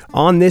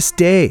 On this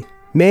day,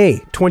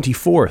 May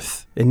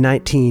 24th in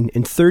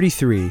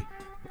 1933,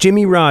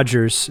 Jimmie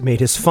Rodgers made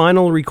his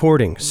final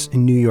recordings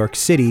in New York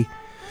City,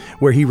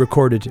 where he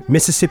recorded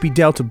Mississippi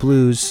Delta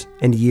Blues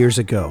and Years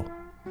Ago.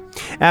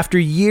 After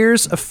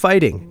years of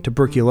fighting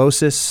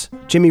tuberculosis,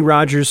 Jimmie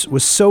Rodgers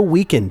was so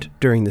weakened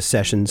during the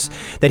sessions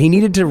that he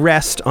needed to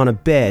rest on a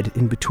bed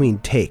in between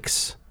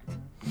takes.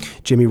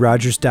 Jimmie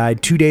Rodgers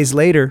died 2 days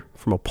later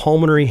from a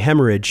pulmonary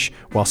hemorrhage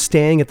while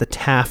staying at the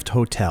Taft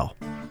Hotel.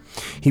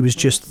 He was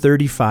just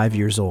 35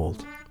 years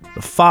old,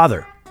 the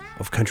father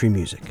of country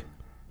music.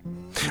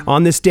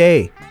 On this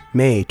day,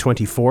 May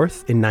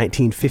 24th in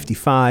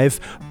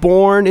 1955,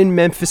 born in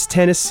Memphis,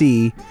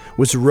 Tennessee,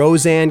 was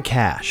Rosanne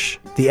Cash,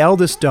 the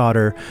eldest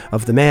daughter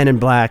of the man in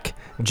black,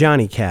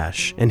 Johnny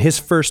Cash, and his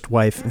first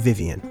wife,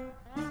 Vivian.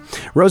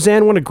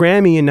 Rosanne won a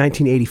Grammy in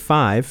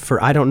 1985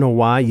 for I Don't Know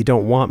Why You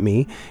Don't Want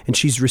Me, and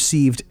she's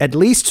received at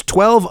least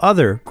 12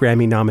 other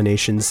Grammy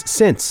nominations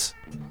since.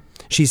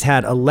 She's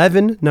had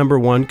 11 number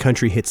 1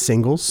 country hit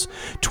singles,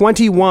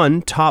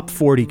 21 top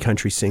 40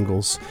 country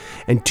singles,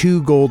 and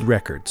 2 gold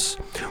records.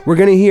 We're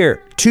going to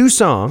hear 2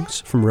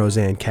 songs from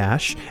Rosanne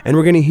Cash, and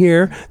we're going to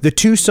hear the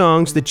 2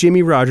 songs that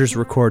Jimmie Rodgers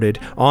recorded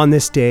on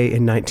this day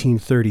in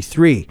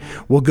 1933.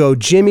 We'll go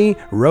Jimmie,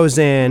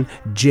 Rosanne,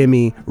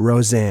 Jimmie,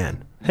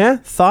 Rosanne. Huh?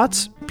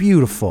 Thoughts?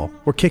 Beautiful.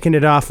 We're kicking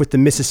it off with the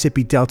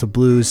Mississippi Delta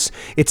Blues.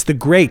 It's the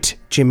great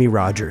Jimmie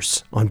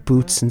Rodgers on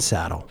Boots and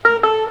Saddle.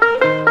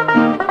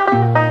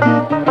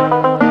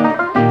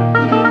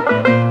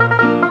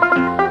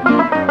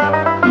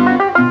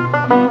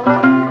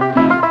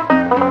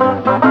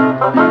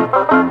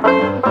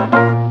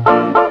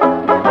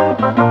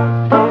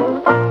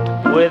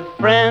 With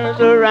friends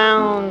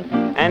around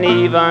and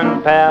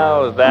even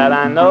pals that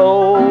I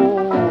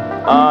know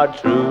are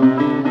true,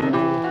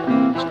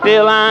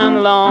 still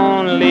I'm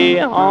lonely,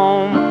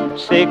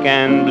 homesick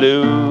and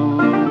blue.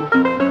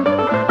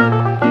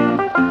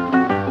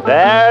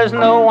 There's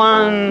no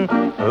one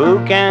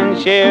who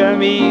can cheer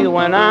me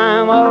when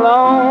I'm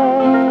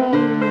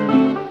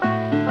alone,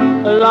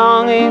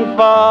 longing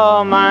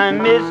for my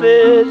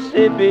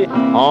Mississippi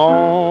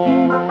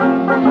home.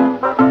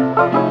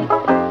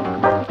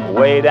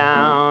 Way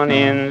down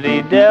in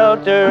the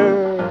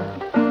Delta,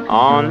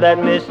 on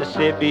that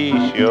Mississippi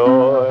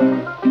shore,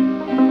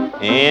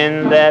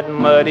 in that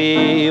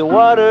muddy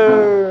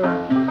water,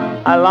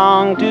 I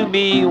long to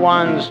be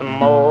once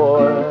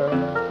more.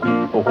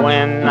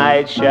 When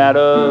night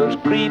shadows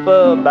creep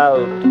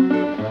about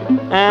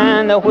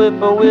and the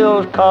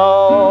whippoorwills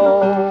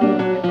call,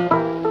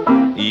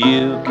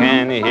 you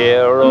can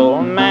hear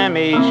old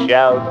Mammy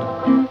shout,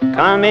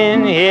 come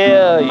in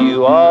here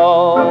you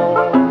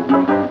all.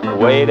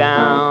 Way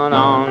down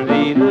on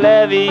the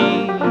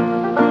levee,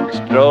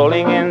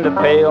 strolling in the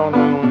pale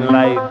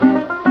moonlight,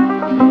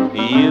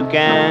 You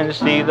can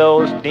see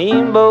those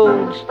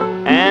steamboats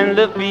and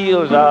the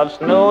fields of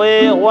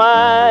snowy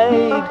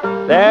white.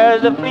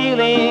 There's a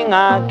feeling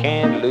I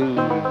can't lose,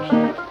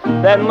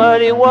 that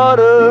muddy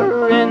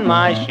water in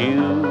my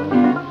shoes.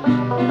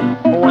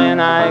 When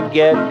I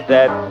get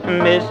that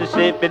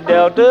Mississippi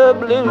Delta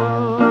blues.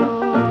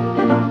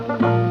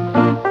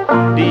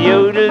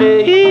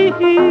 De-yodelee,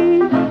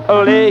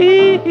 ole,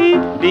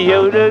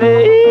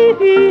 de-yodelee.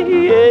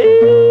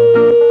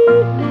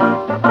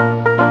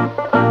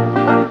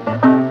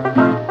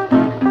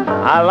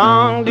 I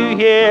long to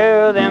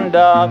hear them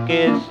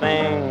darkies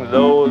sing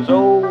those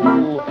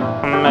old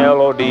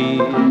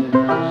melodies.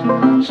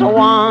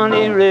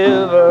 Swanee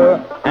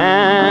River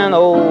and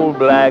Old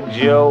Black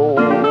Joe.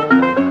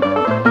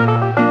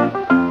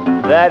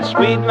 That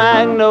sweet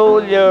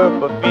magnolia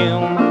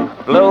perfume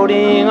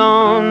floating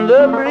on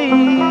the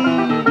breeze.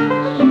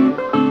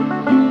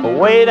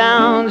 Way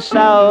down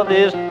south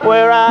is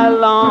where I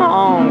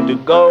long to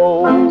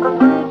go.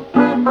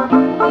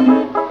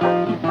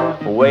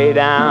 Way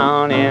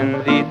down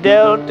in the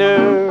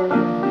Delta,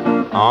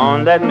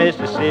 on that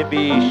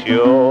Mississippi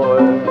shore.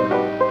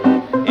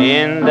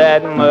 In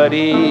that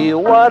muddy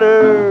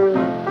water,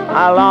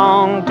 I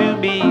long to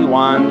be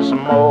once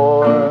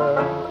more.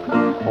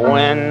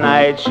 When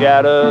night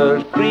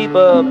shadows creep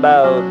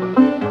about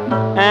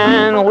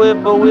and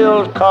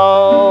whippoorwills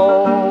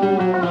call,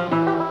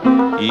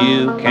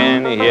 you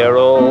can hear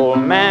old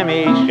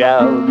Mammy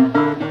shout,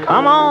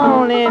 come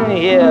on in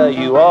here,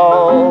 you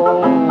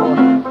all.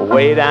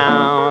 Way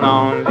down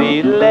on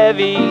the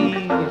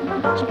levee,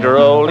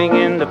 strolling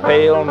in the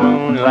pale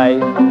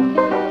moonlight,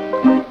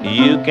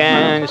 you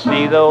can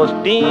see those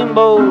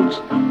steamboats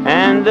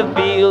and the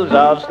fields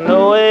of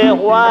snowy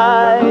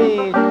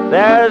white.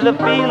 There's a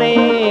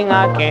feeling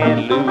I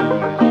can't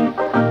lose,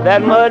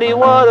 that muddy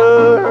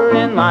water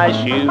in my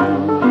shoes.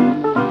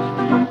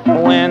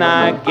 When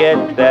I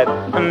get that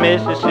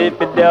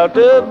Mississippi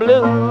Delta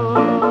blues.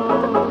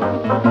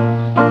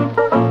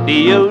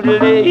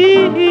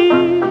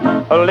 De-yodelee,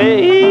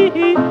 ole,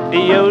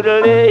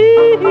 de-yodelee.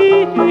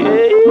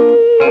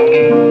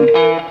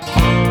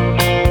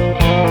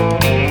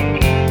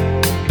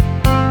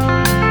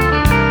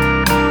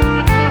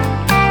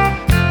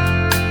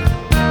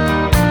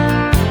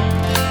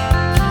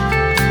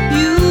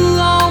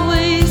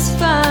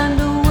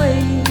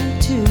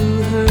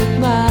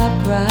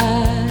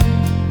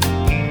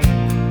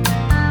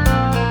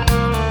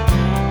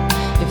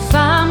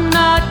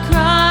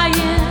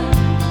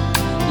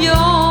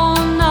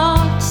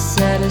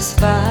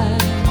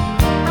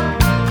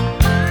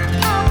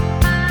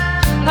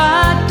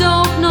 I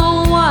don't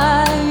know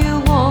why you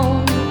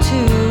want to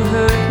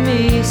hurt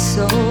me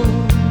so,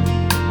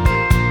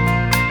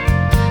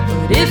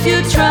 but if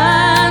you're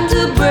trying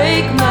to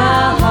break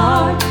my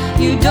heart,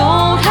 you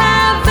don't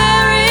have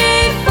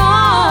very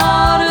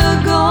far to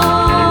go.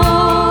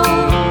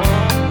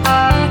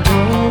 You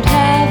don't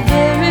have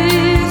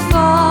very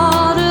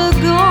far to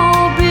go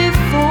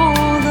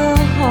before the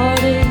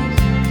heartache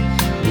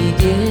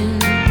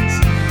begins.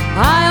 I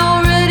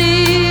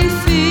already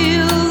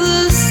feel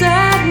the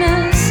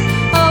sadness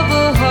of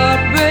a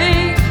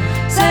heartbreak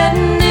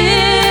setting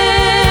in.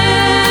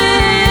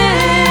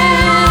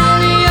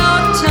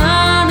 You're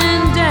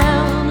turning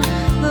down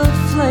the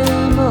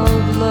flame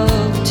of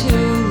love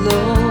too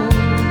low.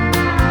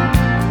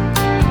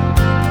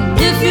 And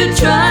if you're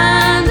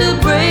trying to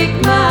break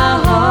my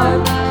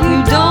heart, you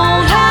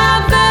don't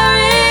have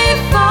very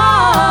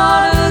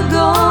far to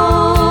go.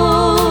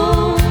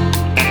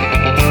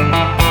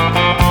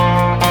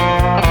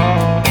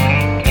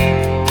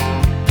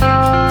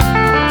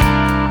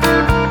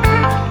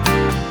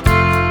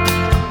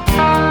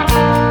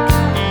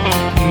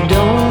 You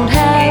don't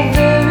have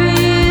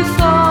very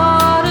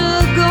far to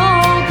go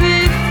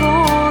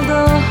before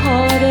the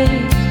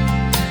heartache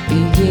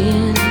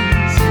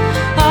begins.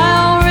 I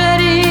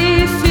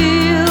already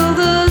feel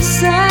the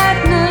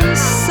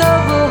sadness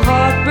of a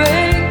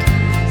heartbreak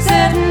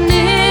setting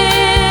in.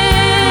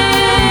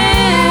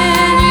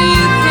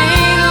 You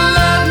can't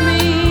love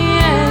me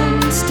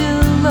and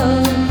still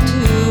love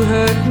to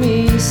hurt me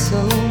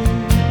so.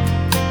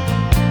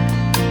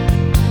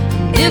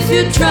 If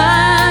you're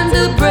trying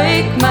to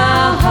break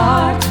my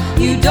heart,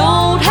 you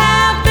don't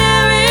have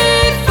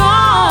very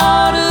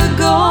far to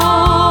go.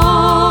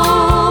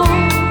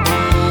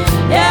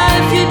 Yeah,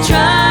 if you're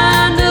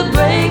trying to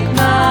break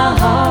my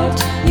heart,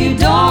 you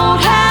don't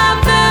have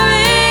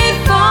very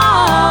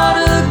far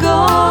to go.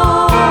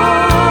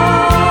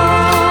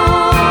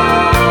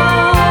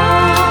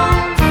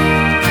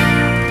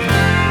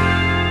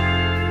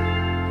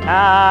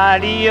 Ah,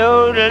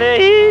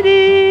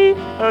 de-yodelee,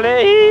 ole,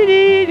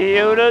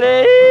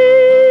 de-yodelee.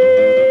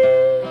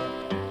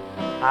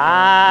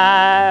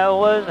 I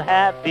was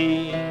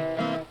happy,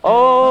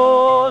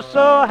 oh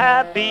so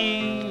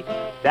happy,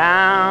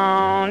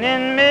 down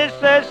in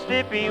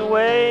Mississippi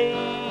way.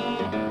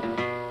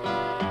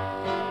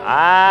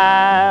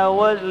 I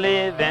was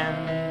living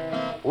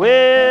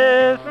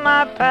with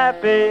my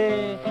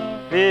pappy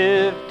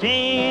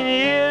 15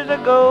 years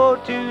ago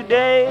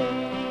today.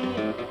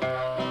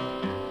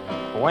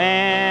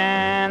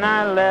 when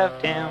I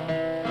left him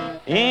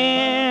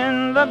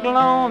in the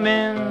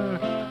gloaming,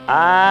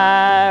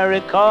 I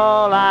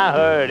recall I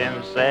heard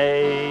him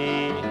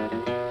say,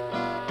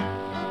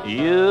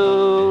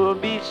 you'll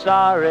be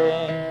sorry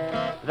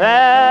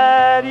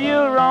that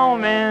you're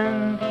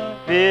roaming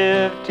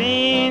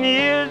 15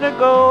 years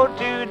ago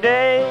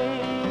today.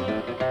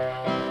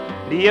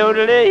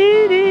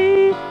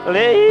 De-o-de-lady,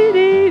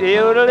 lady,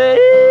 de-o-de-lady.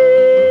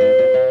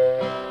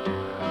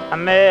 I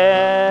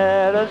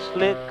met a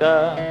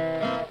slicker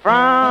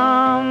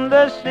from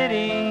the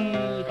city,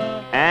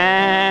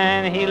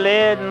 and he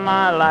led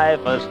my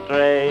life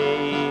astray.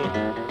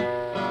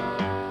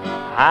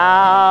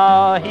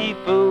 How he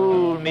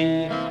fooled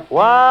me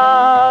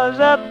was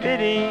a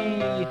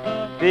pity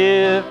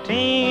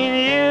 15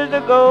 years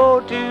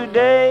ago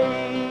today.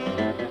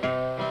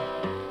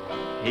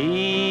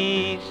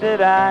 He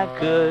said I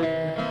could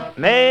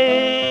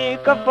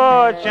make a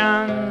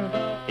fortune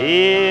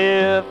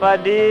if I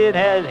did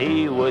as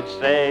he would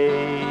say.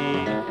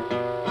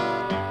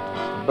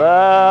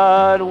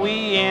 But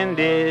we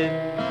ended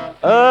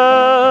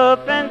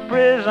up in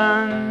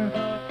prison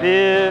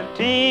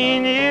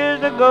 15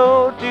 years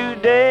ago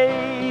today.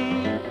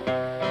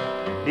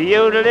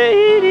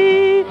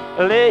 De-o-de-lady,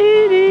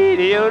 lady,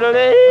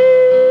 de-o-de-lady.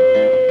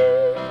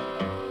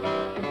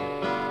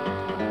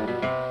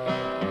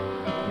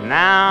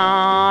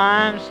 Now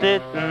I'm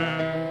sitting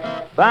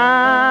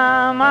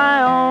by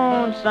my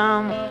own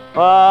some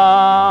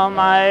for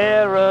my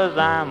errors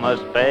I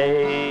must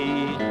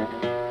pay.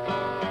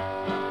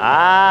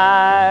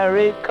 I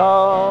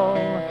recall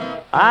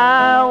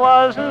I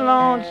was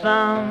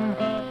lonesome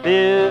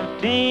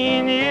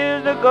 15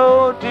 years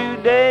ago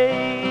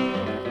today.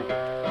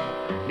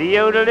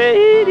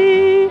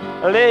 De-o-de-lady,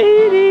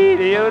 lady,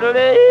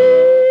 de-o-de-lady.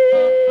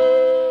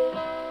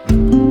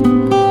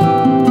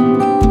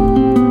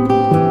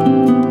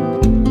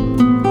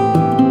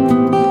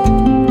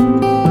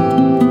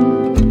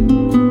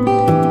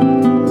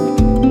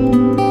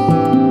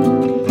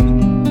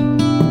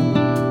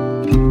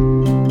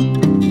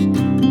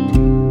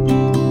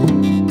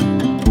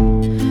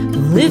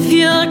 If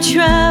you're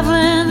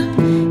traveling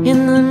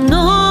in the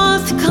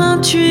North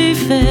Country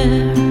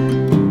Fair,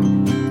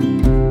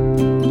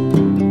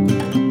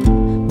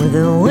 where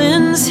the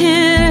winds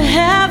hit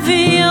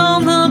heavy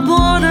on the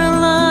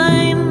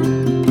borderline,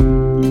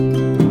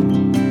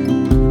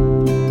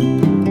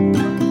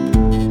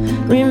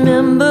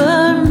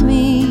 remember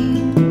me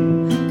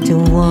to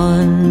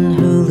one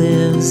who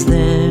lives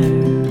there.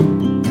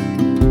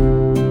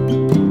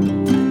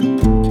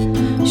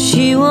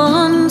 She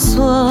once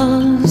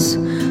was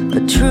a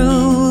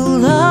true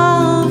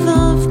love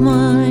of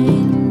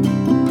mine.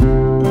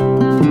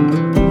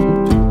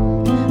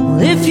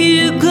 If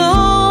you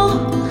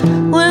go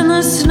when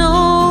the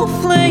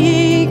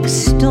snowflakes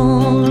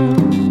storm,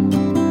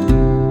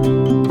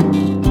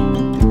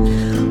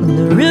 when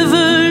the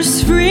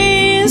rivers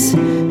freeze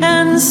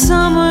and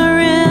summer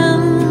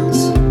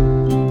ends,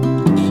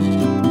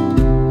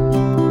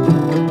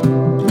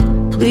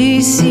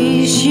 please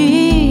see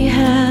she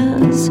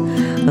has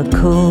a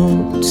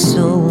coat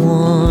so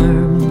warm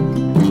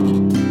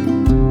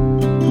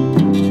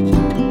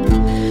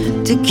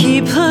to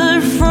keep her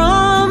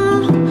from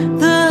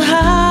the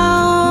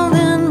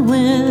howling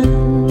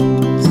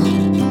winds.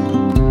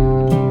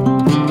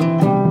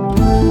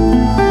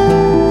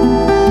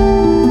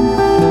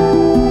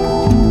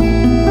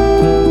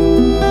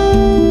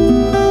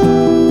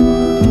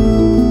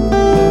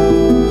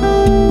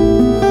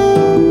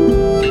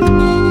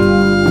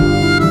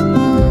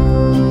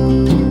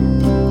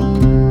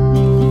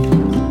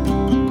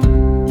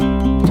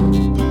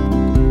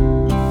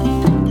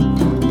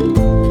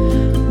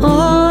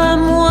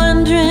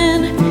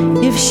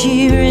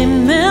 She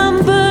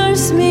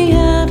remembers me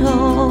at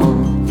all.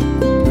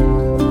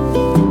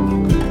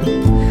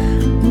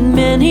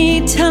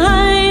 Many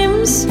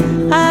times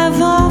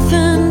I've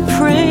often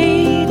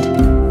prayed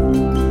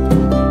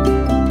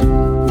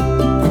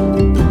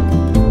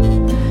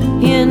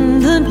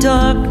in the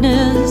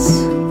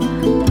darkness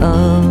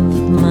of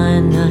my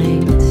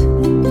night,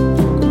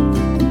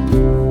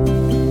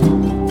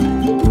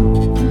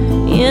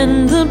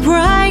 in the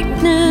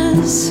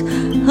brightness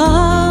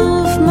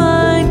of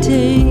my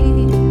day.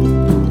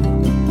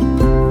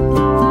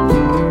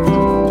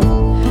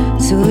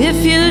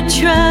 If you're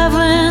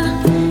traveling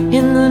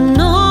in the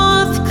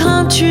North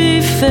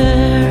Country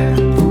Fair,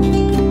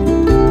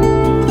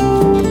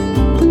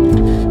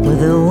 where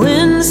the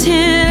winds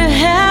hit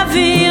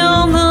heavy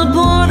on the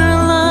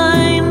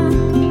borderline,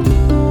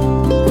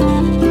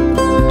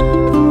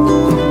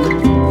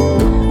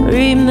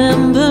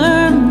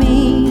 remember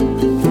me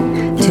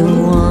to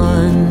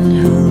one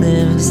who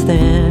lives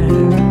there.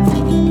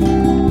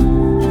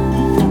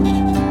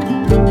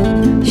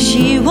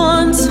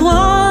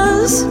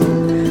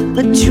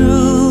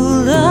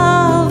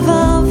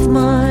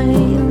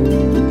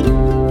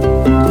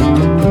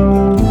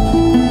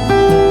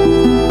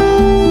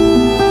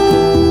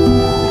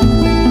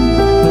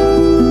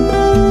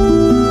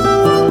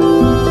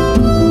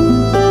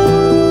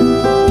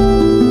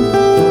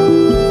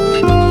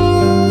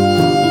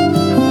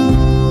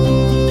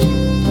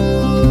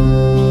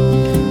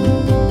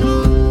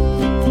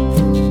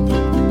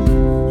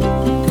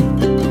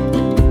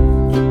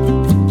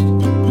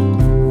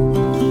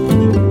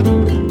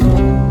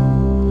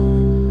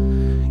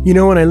 You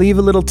know, when I leave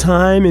a little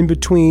time in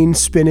between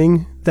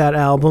spinning that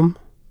album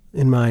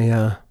in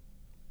my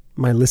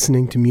my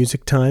listening to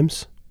music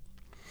times,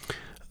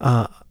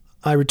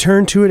 I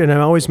return to it and I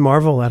always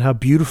marvel at how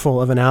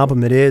beautiful of an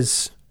album it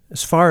is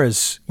as far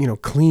as, you know,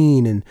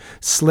 clean and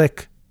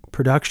slick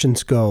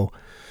productions go.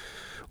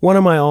 One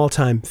of my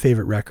all-time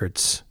favorite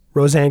records,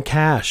 Rosanne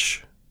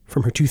Cash,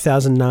 from her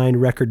 2009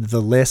 record,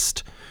 The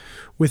List,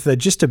 with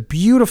just a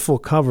beautiful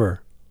cover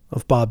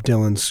of Bob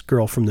Dylan's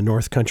Girl from the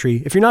North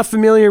Country. If you're not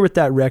familiar with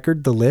that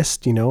record, The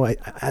List, you know,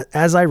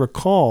 as I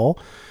recall,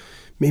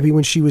 maybe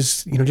when she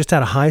was, you know, just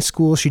out of high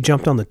school, she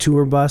jumped on the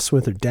tour bus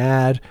with her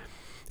dad,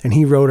 and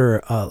he wrote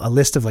her a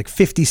list of like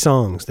 50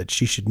 songs that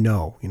she should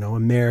know, you know,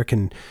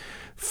 American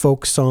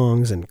folk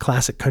songs and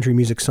classic country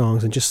music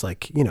songs, and just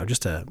like, you know,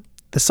 just the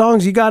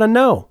songs you gotta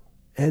know.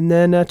 And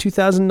then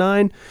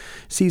 2009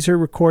 sees her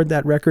record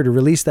that record, or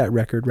release that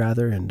record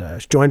rather, and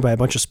joined by a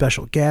bunch of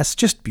special guests.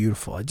 Just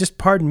beautiful. Just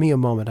pardon me a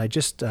moment. I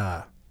get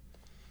a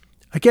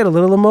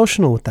little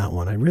emotional with that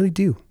one. I really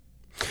do.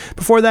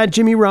 Before that,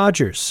 Jimmie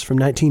Rodgers from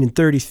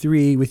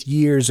 1933 with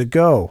Years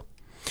Ago.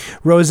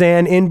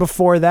 Rosanne in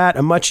before that,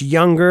 a much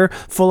younger,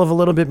 full of a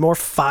little bit more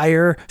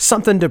fire,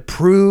 something to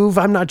prove.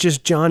 I'm not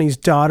just Johnny's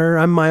daughter.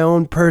 I'm my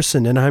own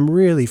person, and I'm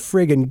really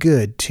friggin'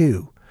 good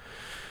too.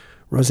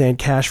 Rosanne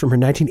Cash from her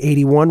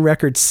 1981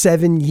 record,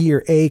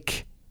 7-Year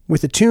Ache,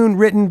 with a tune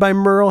written by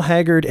Merle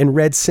Haggard and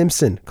Red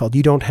Simpson called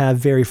You Don't Have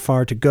Very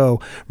Far to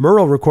Go.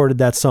 Merle recorded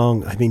that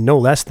song, I mean, no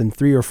less than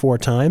 3 or 4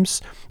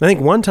 times. I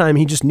think one time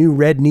he just knew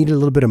Red needed a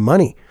little bit of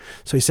money,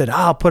 so he said,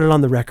 I'll put it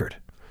on the record.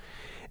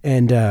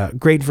 And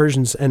great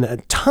versions, and a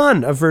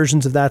ton of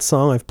versions of that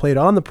song I've played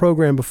on the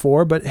program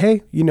before, but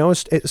hey, you know,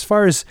 as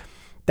far as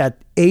that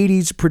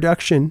 80s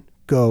production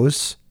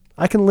goes,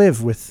 I can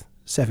live with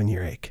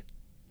 7-Year Ache.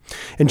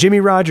 And Jimmie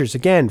Rodgers,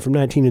 again, from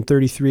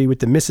 1933 with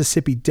the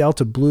Mississippi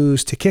Delta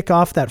Blues to kick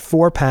off that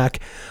 4-pack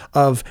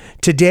of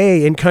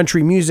Today in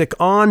Country Music,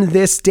 on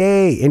this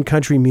day in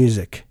country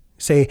music.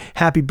 Say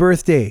happy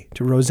birthday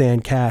to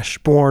Rosanne Cash,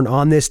 born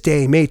on this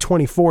day, May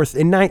 24th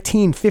in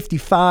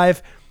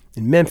 1955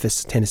 in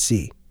Memphis,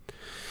 Tennessee.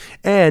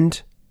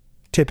 And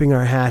tipping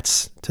our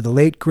hats to the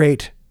late,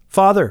 great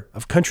father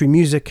of country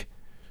music,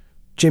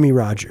 Jimmie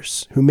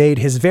Rodgers, who made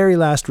his very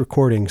last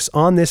recordings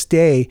on this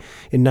day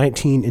in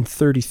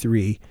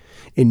 1933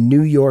 in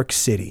New York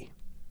City.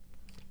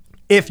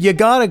 If you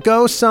gotta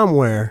go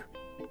somewhere,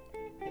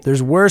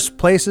 there's worse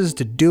places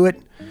to do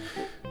it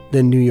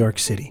than New York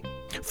City.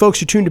 Folks,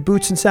 you're tuned to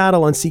Boots and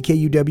Saddle on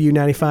CKUW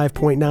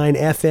 95.9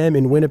 FM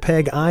in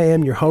Winnipeg. I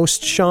am your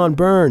host, Sean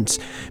Burns.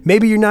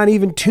 Maybe you're not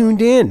even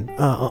tuned in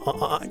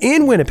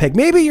Winnipeg.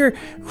 Maybe you're,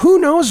 who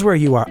knows where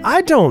you are?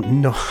 I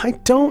don't know. I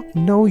don't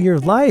know your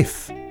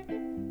life.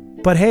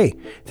 But hey,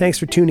 thanks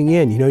for tuning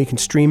in. You know, you can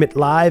stream it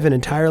live and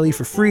entirely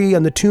for free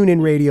on the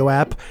TuneIn Radio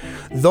app,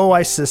 though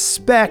I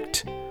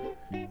suspect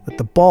that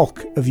the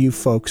bulk of you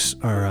folks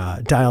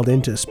are dialed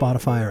into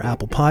Spotify or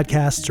Apple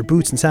Podcasts or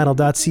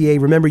bootsandsaddle.ca.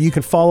 Remember, you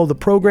can follow the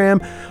program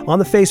on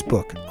the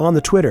Facebook, on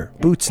the Twitter,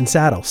 Boots and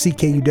Saddle,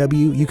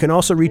 CKUW. You can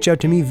also reach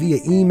out to me via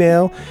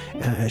email.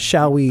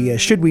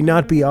 Should we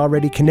not be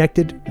already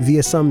connected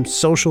via some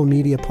social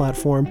media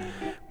platform?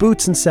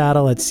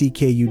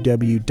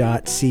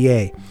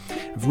 bootsandsaddle@ckuw.ca.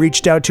 I've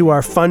reached out to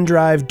our fund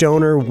drive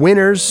donor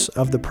winners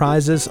of the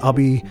prizes.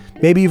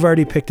 Maybe you've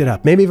already picked it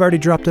up. Maybe you've already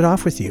dropped it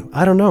off with you.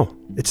 I don't know.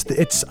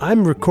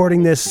 I'm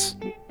recording this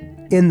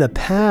in the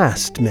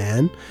past,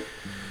 man.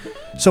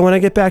 So when I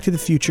get back to the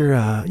future,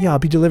 I'll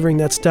be delivering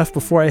that stuff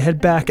before I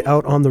head back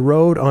out on the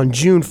road on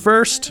June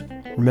 1st.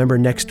 Remember,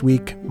 next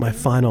week, my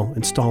final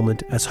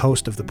installment as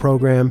host of the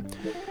program.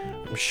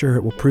 I'm sure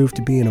it will prove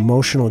to be an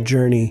emotional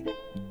journey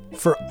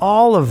for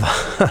all of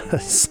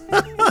us.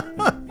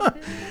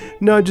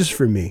 No, just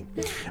for me.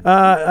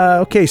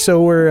 Okay,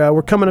 so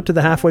we're coming up to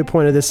the halfway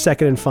point of this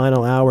second and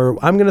final hour.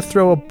 I'm gonna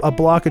throw a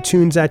block of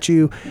tunes at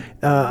you.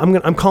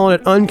 I'm calling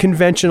it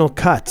unconventional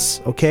cuts.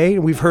 Okay,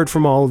 we've heard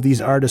from all of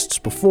these artists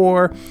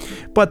before,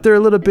 but they're a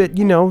little bit,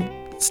 you know,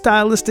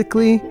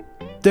 stylistically,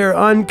 they're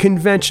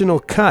unconventional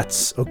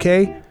cuts.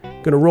 Okay,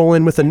 gonna roll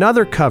in with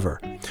another cover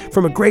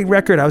from a great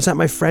record. I was at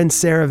my friend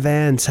Sarah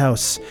Van's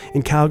house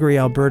in Calgary,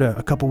 Alberta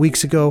a couple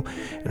weeks ago,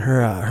 and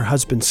her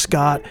husband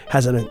Scott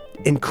has an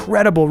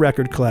incredible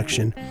record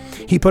collection.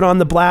 He put on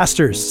the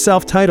Blasters,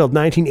 self-titled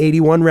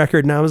 1981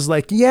 record, and I was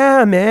like,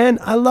 yeah, man,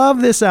 I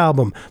love this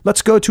album.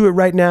 Let's go to it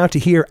right now to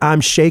hear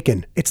I'm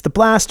Shakin'. It's the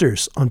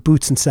Blasters on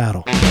Boots and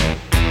Saddle.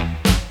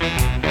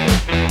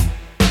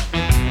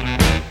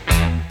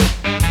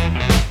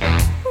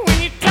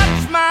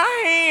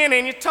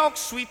 And you talk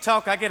sweet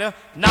talk, I get a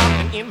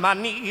knocking in my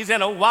knees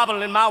and a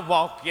wobble in my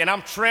walk, and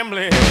I'm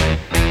trembling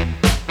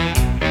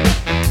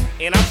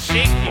and I'm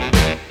shaking.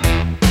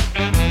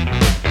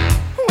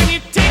 When you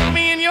take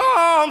me in your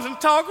arms and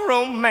talk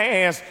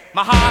romance,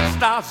 my heart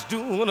starts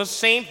doing a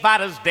St.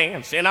 Vitus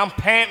dance, and I'm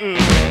panting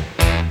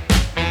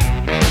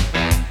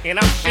and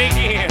I'm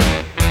shaking.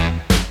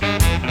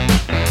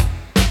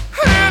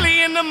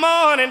 Early in the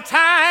morning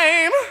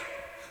time,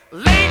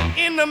 late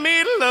in the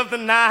middle of the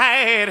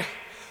night,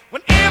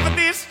 when everything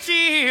this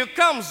chill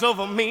comes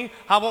over me,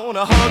 I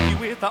wanna hug you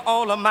with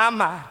all of my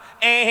might.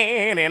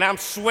 And I'm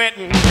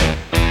sweating,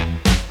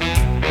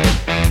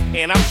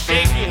 and I'm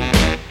shaking.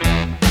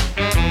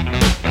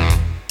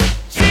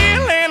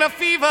 Chill and a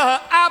fever,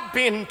 I've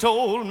been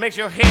told, makes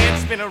your head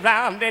spin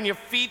around and your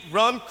feet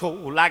run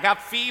cold. I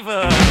got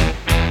fever,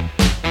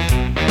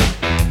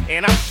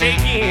 and I'm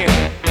shaking.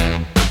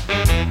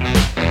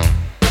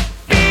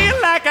 Feel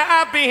like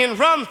I've been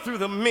run through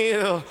the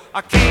mill.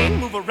 I can't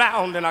move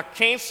around and I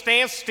can't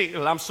stand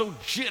still. I'm so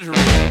jittery,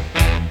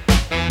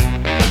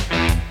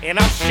 and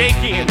I'm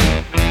shaking.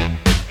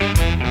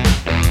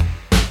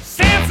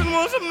 Samson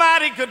was a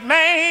mighty good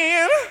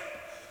man,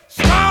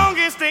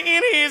 strongest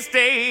in his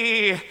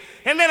day.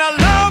 And then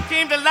along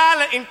came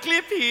Delilah and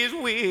clipped his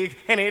wig,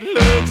 and it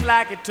looks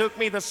like it took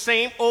me the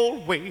same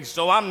old way.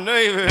 So I'm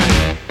nervous,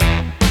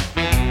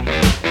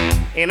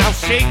 and I'm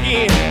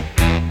shaking.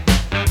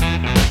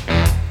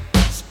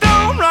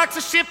 Storm rocks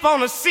a ship on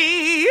the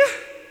sea,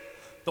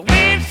 the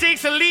wind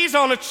shakes the leaves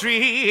on a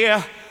tree.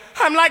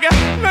 I'm like a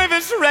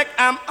nervous wreck,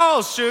 I'm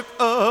all shook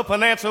up,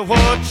 and that's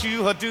what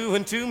you are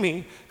doing to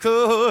me.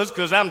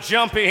 Cause I'm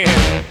jumping,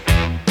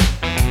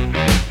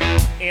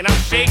 and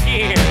I'm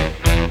shaking,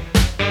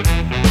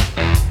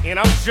 and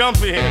I'm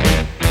jumping,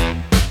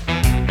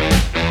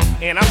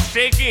 and I'm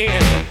shaking.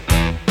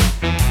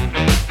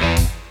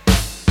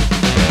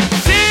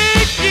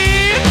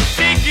 Shaking,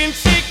 shaking,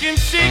 shaking,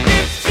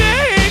 shaking,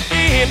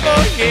 shaking,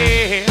 oh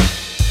yeah,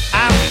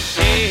 I'm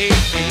shaking.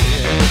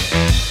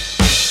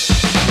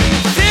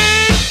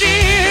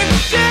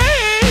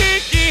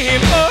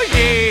 Shaking, oh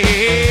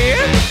yeah,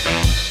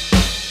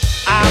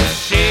 I'm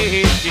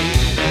shaking.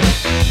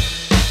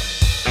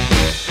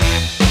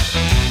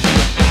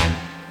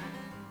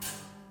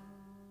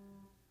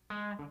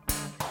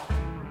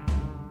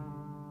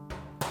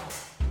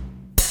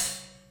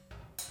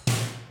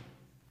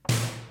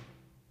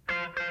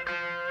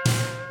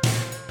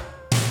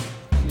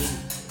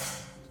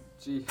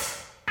 Gee.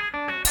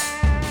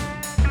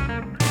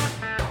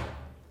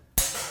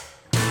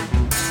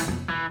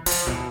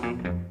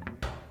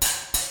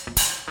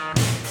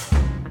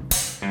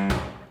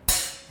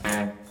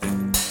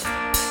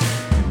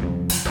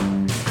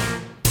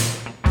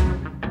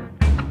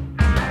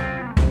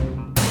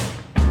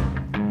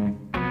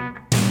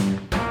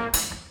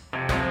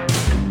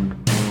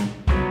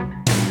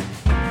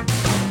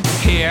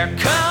 Here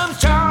comes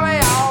Charlie,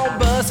 all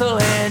bustle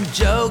and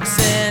jokes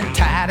and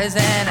tatties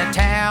and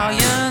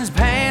Italian's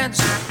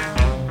pants.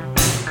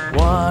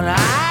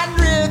 One-eyed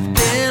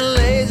drifting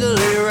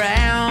lazily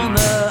round,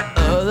 the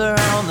other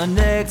on the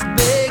next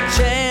big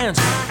chance.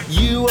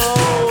 You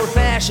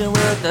old-fashioned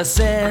with a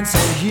sense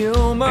of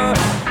humor,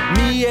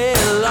 me a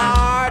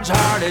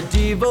large-hearted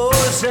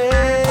divorcee.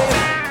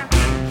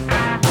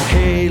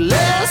 Hey,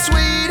 little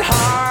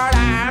sweetheart,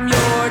 I'm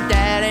your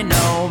daddy,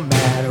 no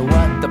matter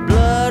what the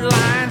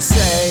bloodlines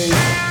say.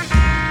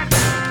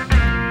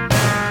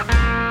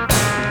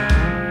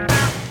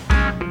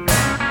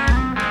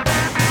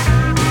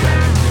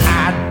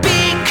 I'd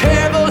be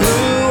careful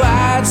who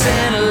I'd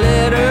send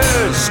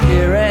letters,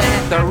 staring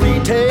at the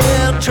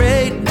retail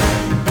trade.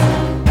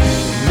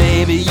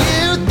 Maybe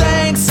you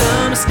think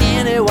some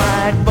skinny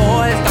white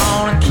boy's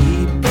gonna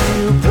keep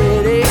you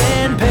pretty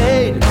and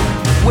paid.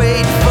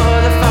 Wait for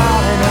the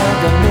falling of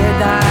the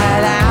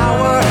midnight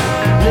hour,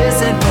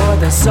 listen for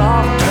the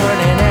soft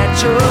turning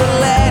at your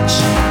latch.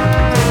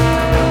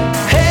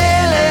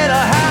 Hey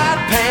little hot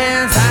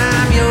pants,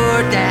 I'm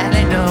your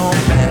daddy, no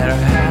matter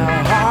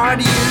how hard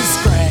you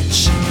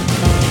scratch.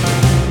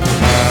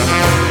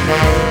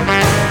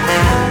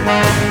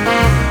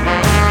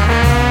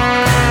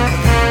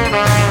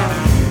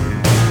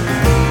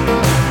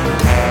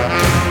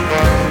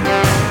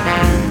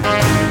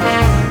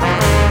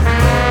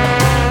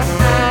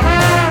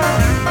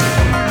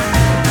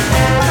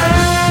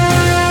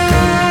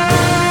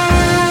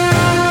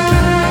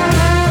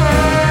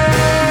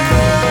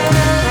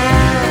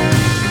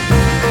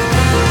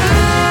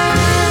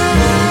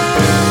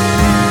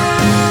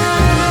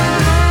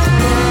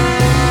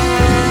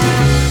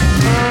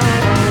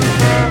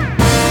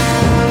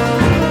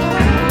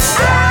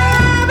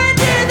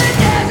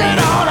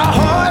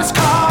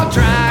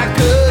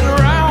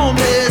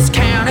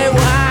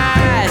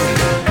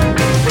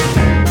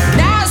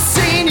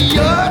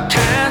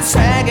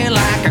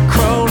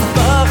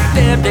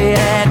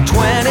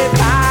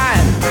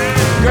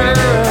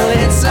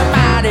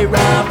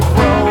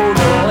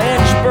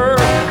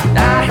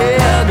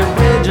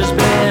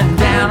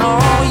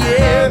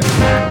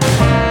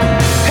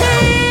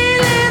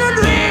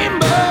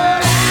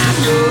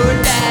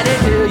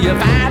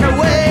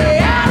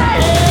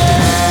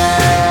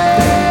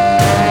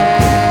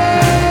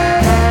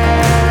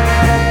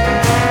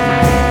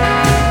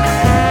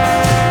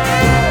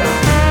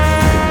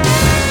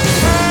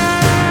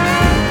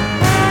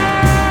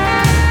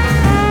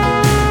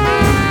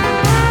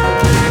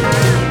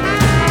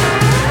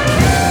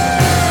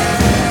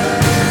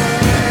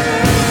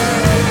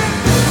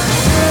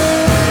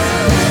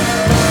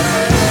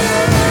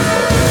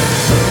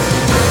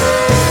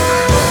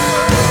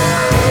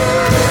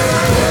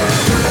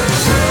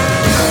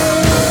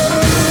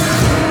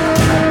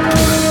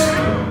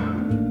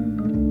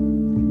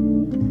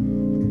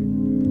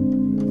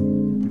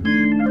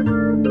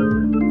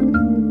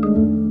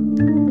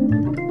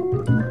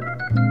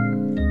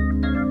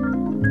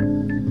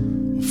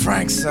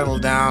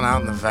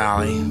 out in the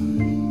valley,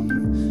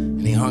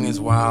 and he hung his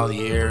wild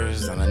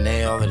years on a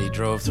nail that he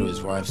drove through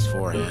his wife's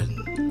forehead.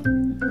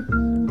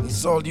 He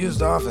sold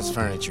used office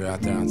furniture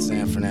out there on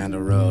San Fernando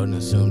Road and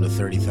assumed a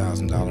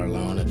 $30,000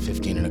 loan at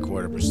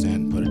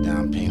 15.25%, put a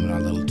down payment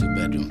on a little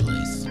two-bedroom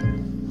place.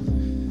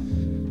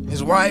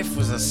 His wife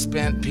was a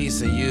spent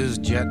piece of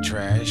used jet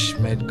trash,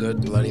 made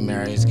good Bloody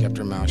Marys, kept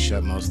her mouth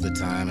shut most of the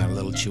time, had a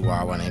little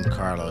chihuahua named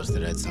Carlos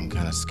that had some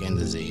kind of skin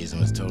disease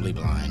and was totally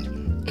blind.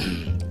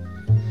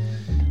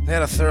 They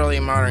had a thoroughly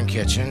modern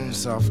kitchen,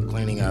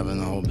 self-cleaning oven,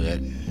 the whole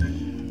bit.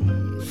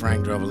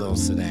 Frank drove a little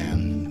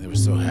sedan. They were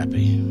so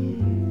happy.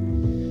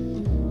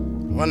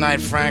 One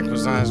night, Frank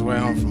was on his way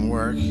home from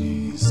work.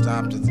 He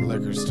stopped at the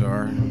liquor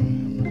store,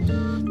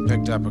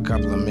 picked up a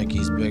couple of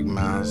Mickey's Big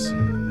Mouths,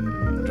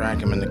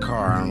 drank them in the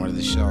car on the way to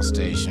the Shell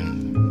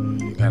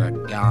station. Got a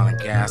gallon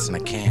of gas in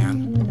a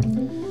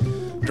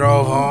can.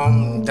 Drove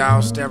home,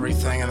 doused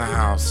everything in the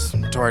house,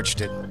 torched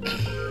it.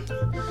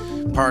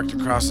 Parked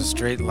across the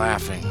street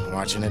laughing,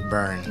 watching it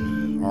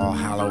burn. All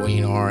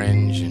Halloween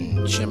orange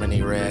and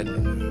chimney red.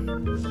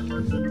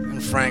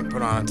 And Frank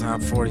put on a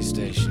top 40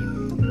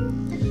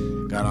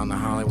 station. Got on the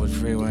Hollywood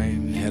freeway,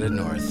 headed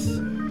north.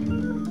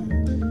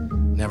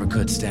 Never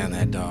could stand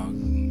that dog.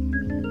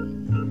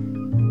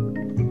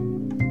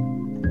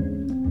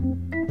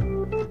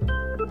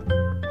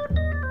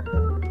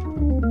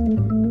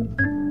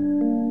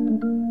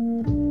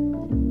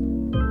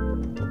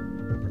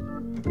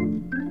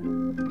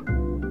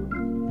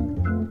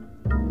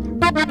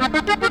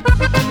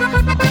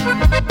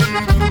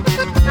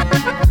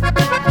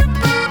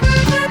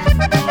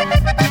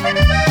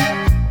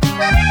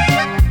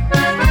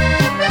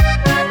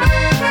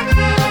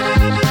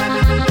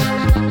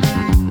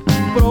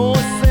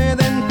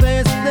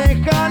 Procedentes de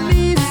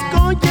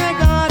Jalisco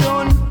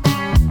llegaron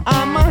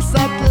a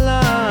Mazatlán.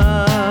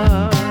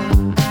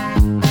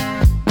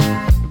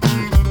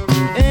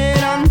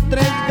 Eran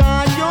tres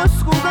gallos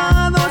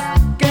jugados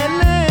que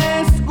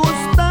les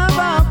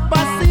gustaba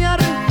pasear.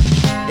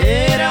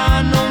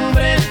 Eran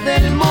hombres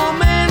del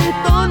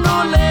momento,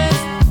 no les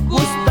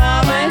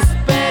gustaba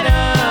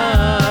esperar.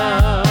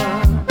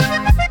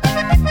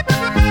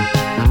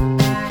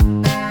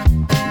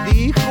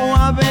 Dijo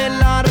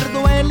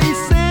Abelardo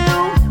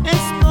Eliseo,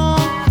 esto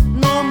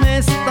no me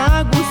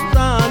está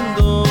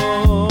gustando.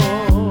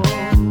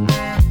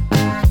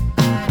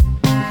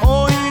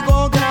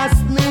 Oigo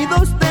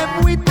graznidos de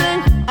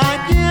buitre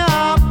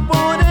allá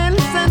por el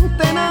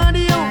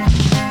Centenario.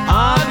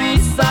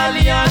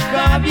 Avísale a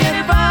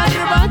Javier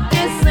Barba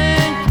que se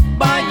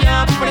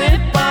vaya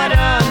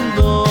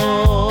preparando.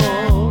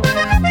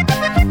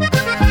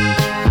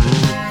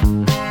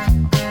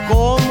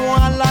 Como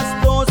a las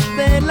 2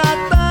 de la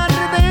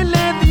tarde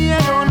le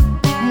dieron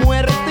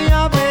muerte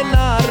a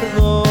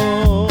Abelardo.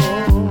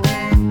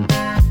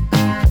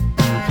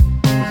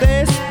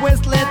 Después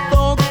le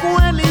tocó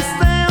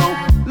Eliseo,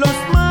 los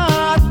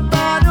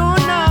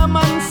mataron a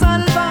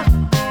mansalva.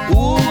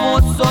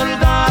 Hubo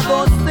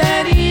soldados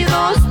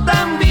heridos,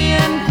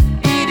 también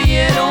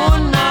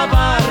hirieron a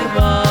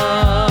Barba.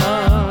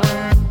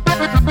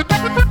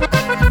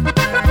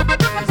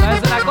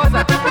 ¿Sabes una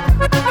cosa?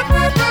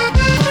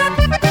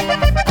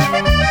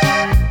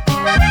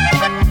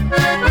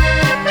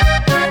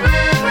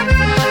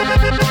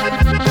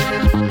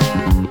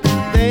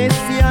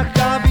 Decía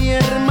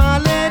Javier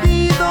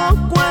malherido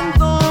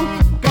cuando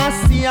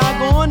casi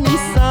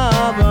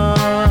agonizaba.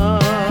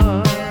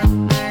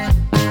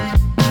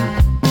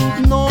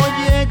 No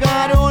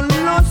llegaron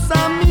los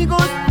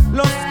amigos,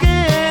 los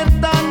que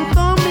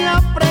tanto me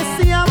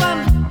apreciaban.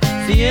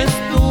 Si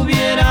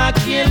estuviera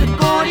aquí el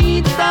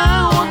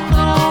Corita,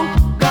 otro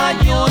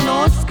gallo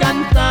nos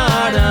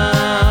cantara.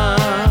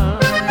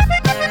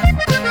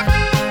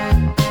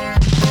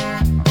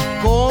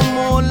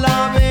 Como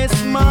la ves,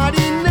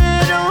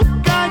 marinero,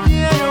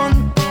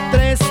 cayeron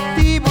 3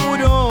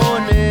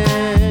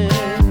 tiburones.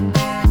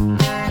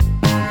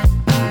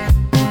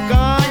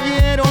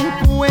 Cayeron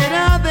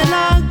fuera del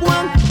agua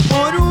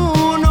por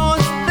unos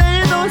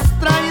dedos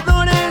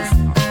traidores.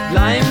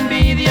 La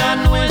envidia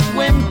no es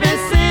buen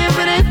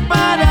pesebre para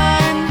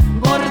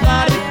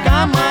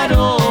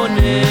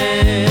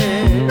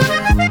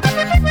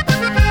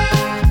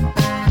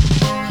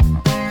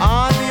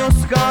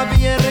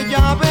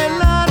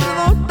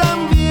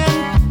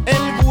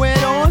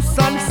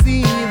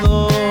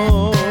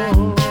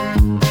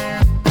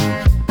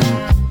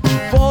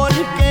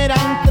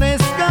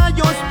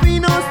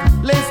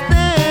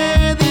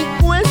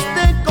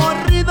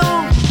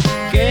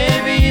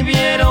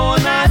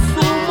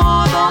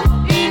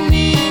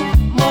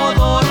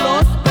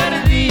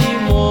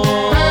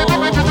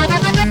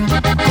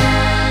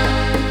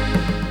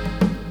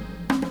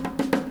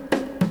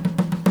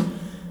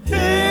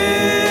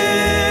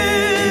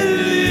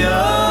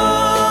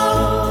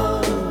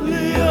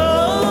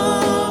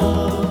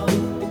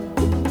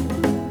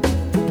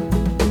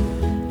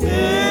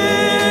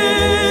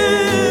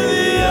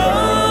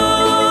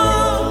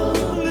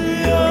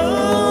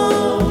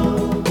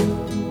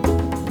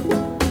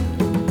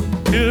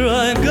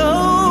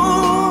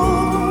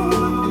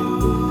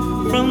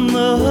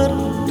the hut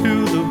to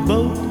the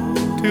boat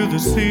to the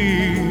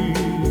sea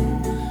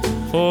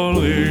for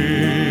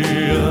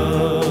Leah.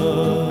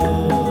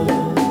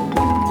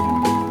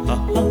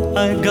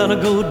 I gotta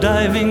go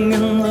diving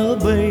in the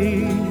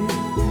bay.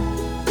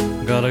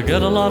 Gotta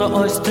get a lot of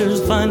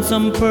oysters, find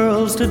some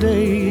pearls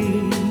today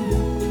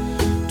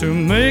to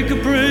make a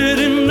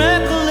pretty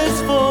necklace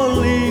for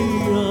Leah.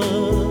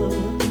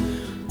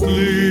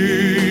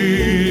 Leah.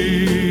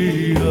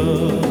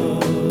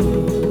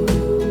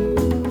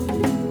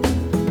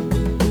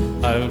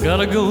 I've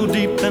gotta go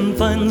deep and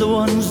find the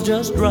ones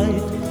just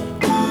right.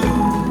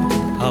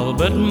 I'll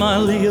bet my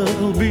Leah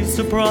will be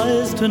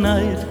surprised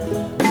tonight.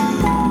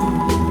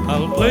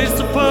 I'll place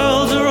the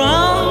pearls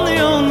around the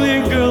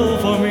only girl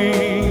for me,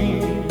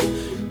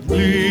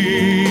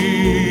 Leah.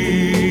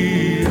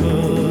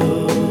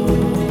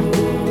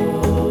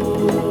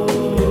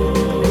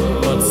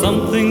 But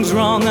something's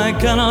wrong, I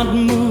cannot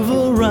move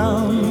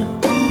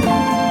around.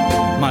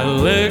 My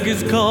leg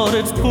is caught,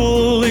 it's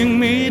pulling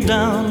me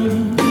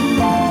down.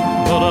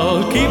 But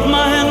I'll keep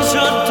my hands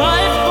shut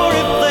tight, for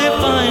if they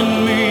find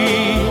me,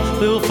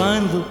 they'll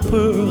find the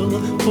pearl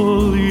for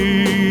Leah.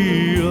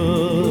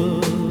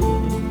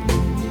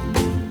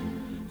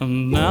 And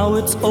now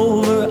it's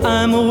over,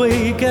 I'm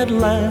awake at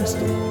last.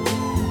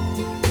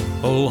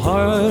 Oh,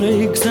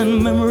 heartaches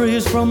and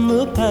memories from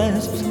the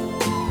past.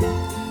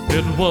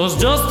 It was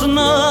just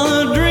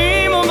another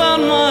dream about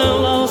my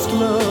lost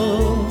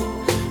love,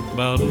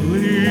 about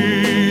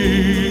Leah.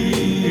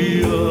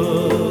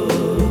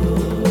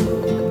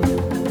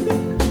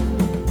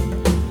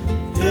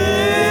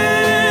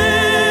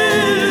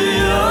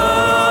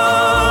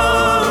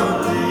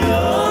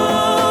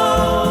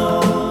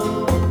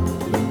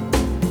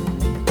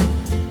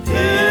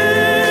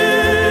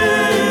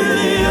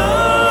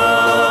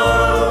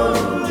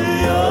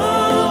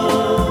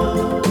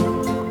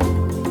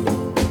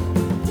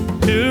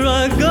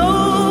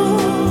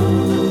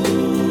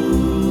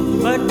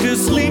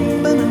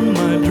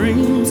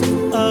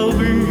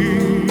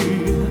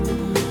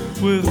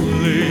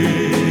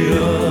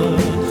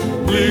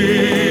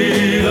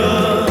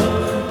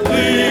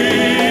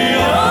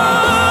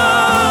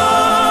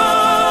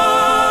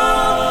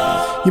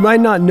 You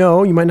might not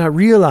know, you might not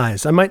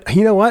realize.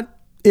 You know what?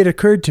 It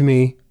occurred to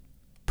me,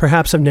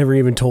 perhaps I've never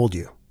even told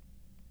you.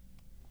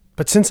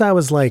 But since I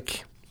was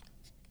like,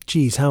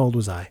 how old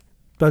was I?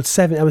 I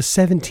was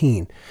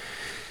 17.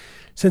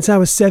 Since I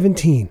was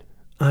 17,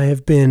 I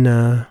have been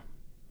a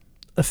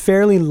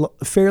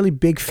fairly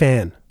big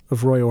fan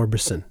of Roy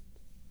Orbison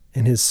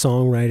and his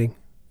songwriting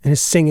and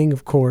his singing,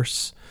 of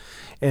course.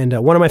 And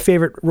one of my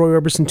favorite Roy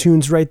Orbison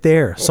tunes right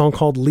there, a song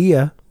called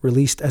Leah,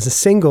 released as a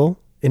single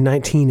in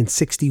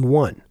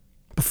 1961.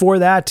 Before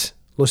that,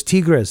 Los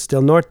Tigres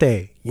del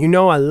Norte. You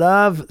know I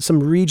love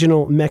some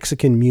regional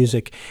Mexican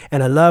music,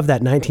 and I love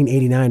that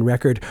 1989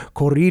 record,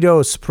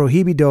 Corridos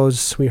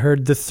Prohibidos. We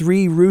heard The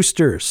Three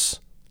Roosters,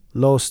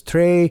 Los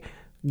Tres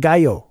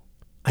Gallo,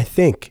 I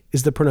think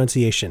is the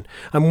pronunciation.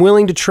 I'm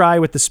willing to try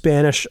with the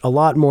Spanish a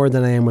lot more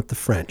than I am with the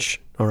French,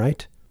 all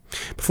right?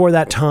 Before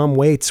that, Tom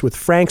Waits with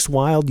Frank's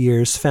Wild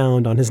Years,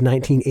 found on his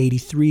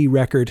 1983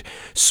 record,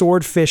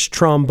 Swordfish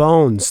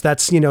Trombones.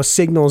 That's,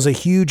 signals a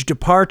huge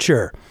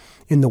departure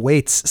in the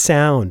Waits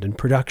sound and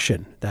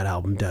production, that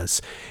album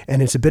does.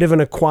 And it's a bit of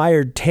an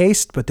acquired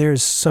taste, but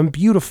there's some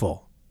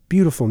beautiful,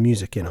 beautiful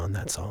music on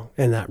that song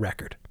and that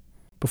record.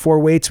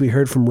 Before Waits, we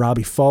heard from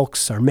Robbie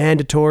Fulks, our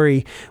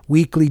mandatory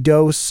weekly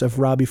dose of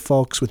Robbie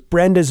Fulks with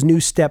Brenda's New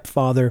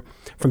Stepfather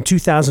from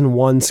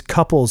 2001's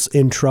Couples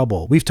in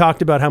Trouble. We've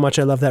talked about how much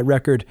I love that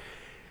record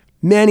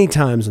many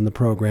times on the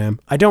program.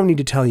 I don't need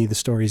to tell you the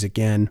stories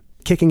again.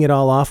 Kicking it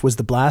all off was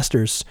the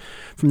Blasters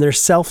from their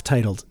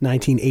self-titled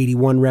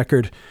 1981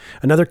 record,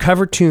 another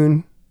cover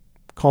tune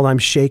called I'm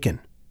Shakin'.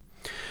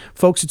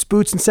 Folks, it's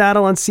Boots and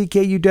Saddle on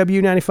CKUW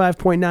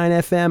 95.9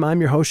 FM.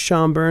 I'm your host,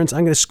 Sean Burns.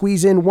 I'm going to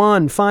squeeze in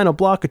one final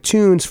block of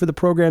tunes for the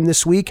program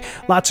this week.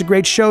 Lots of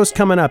great shows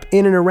coming up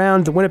in and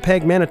around the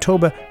Winnipeg,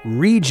 Manitoba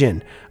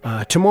region.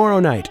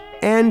 Tomorrow night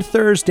and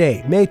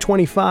Thursday, May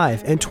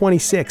 25 and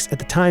 26 at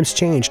the Times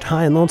Changed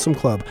High and Lonesome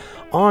Club.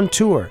 On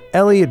tour,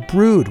 Elliot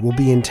Brood will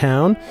be in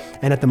town,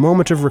 and at the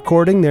moment of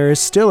recording, there is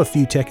still a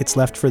few tickets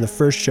left for the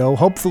first show.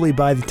 Hopefully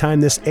by the time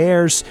this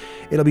airs,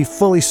 it'll be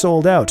fully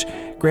sold out.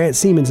 Grant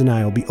Siemens and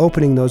I will be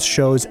opening those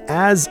shows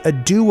as a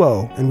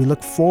duo, and we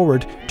look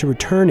forward to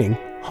returning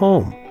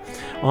home.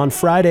 On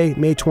Friday,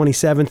 May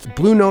 27th,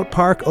 Blue Note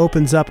Park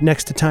opens up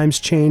next to Times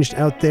Changed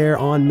out there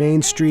on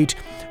Main Street.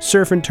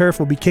 Surf and Turf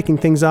will be kicking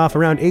things off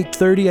around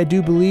 8:30, I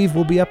do believe.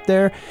 We'll be up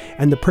there,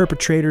 and the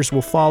Perpetrators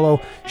will follow.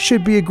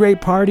 Should be a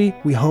great party.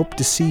 We hope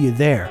to see you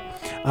there.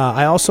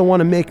 I also want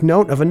to make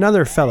note of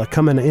another fella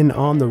coming in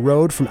on the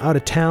road from out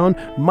of town,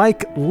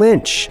 Mike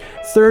Lynch.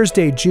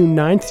 Thursday, June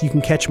 9th, you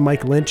can catch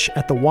Mike Lynch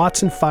at the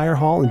Watson Fire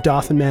Hall in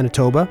Dauphin,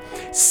 Manitoba.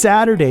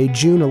 Saturday,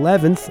 June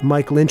 11th,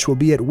 Mike Lynch will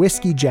be at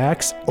Whiskey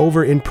Jack's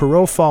over in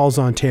Perot Falls,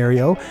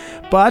 Ontario.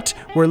 But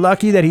we're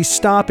lucky that he's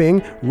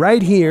stopping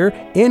right here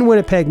in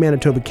Winnipeg,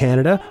 Manitoba,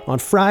 Canada on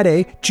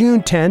Friday,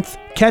 June 10th,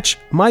 Catch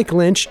Mike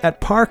Lynch at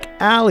Park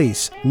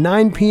Alley's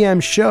 9 p.m.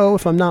 show,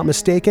 if I'm not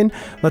mistaken.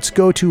 Let's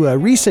go to a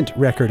recent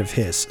record of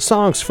his,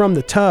 Songs from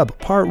the Tub,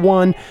 Part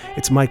 1.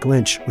 It's Mike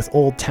Lynch with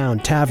Old Town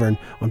Tavern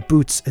on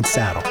Boots and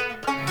Saddle.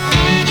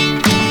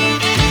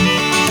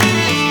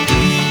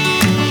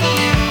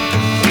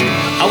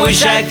 I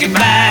wish I could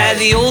buy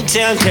the Old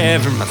Town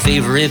Tavern, my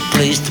favorite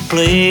place to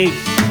play.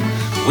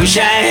 Wish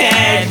I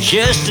had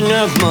just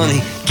enough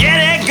money,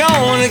 get it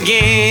going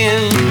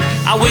again.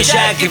 I wish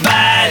I could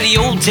buy the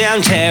Old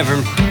Town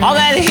Tavern, all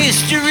that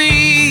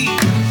history,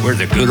 where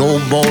the good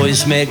old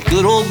boys met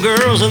good old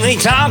girls and they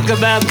talk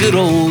about good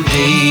old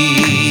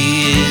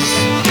days.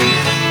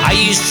 I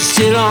used to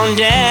sit on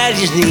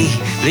Daddy's knee,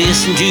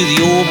 listen to the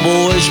old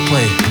boys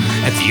play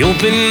at the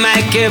open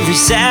mic every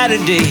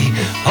Saturday.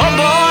 Oh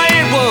boy,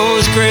 it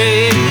was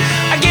great.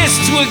 I guess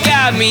it's what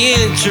got me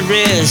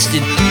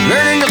interested,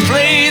 learning to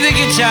play the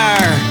guitar.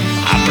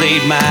 I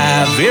played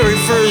my very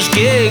first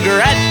gig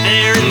right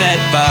there in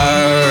that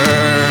bar.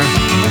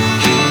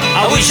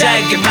 I wish I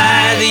could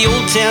buy the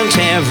Old Town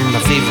Tavern, my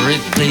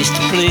favorite place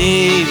to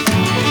play.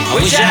 I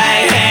wish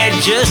I had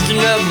just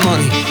enough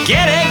money,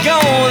 get it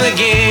going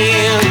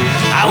again.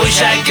 I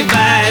wish I could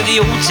buy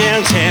the Old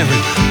Town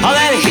Tavern, all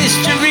that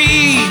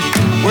history,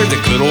 where the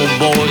good old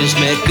boys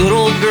met good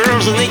old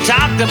girls and they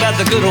talked about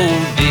the good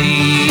old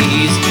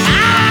days.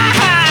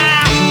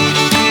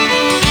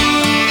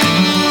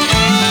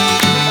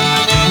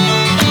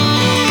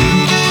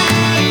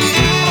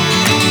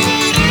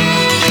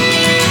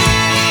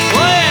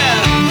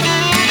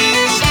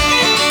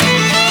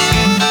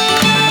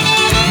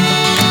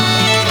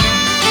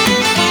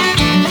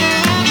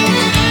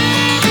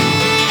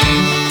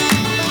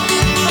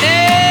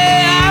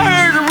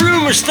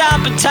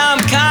 Stomping Tom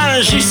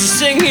Connors used to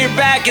sing here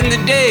back in the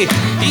day.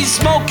 He'd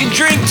smoke and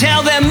drink,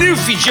 tell them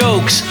Newfie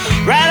jokes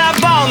right up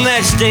on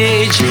that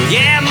stage.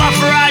 Yeah,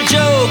 Muffin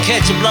Joe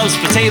catching bluffs,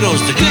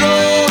 potatoes, the good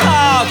old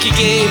hockey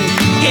game.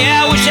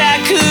 Yeah, I wish I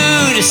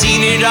could have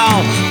seen it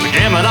all, but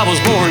damn it, I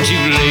was born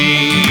too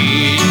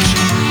late.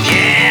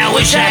 Yeah, I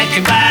wish I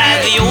could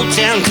buy the Old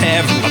Town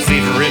Tavern, my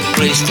favorite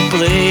place to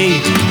play.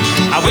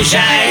 I wish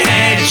I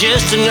had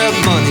just enough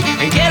money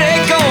and get it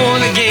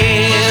going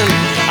again.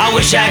 I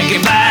wish I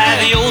could buy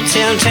the Old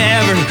Town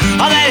Tavern,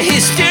 all that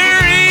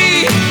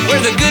history, where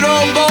the good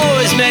old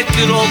boys met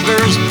good old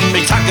girls.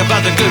 They talk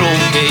about the good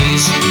old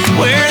days,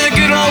 where the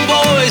good old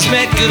boys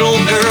met good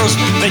old girls.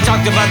 They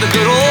talked about the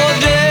good old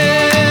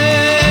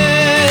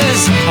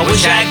days. I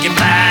wish I could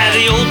buy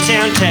the Old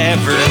Town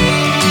Tavern.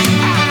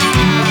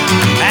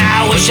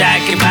 I wish I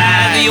could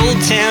buy the Old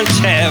Town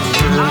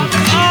Tavern.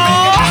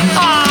 Oh,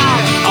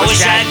 I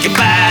wish I could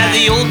buy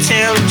the Old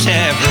Town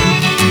Tavern.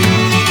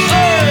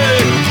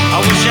 Hey, I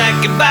wish I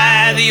could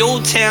buy the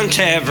Old Town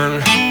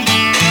Tavern.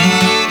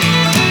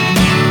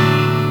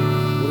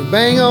 Well, he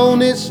bang on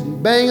this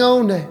and bang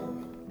on that.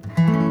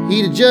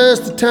 He'd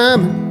adjust the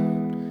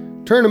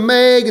timing, turn a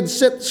mag and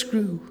set the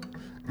screw.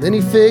 Then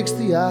he fixed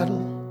the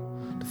idle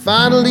to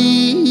finally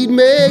he'd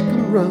make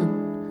them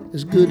run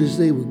as good as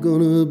they were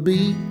gonna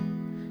be.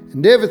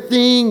 And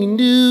everything he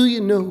knew,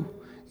 you know,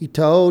 he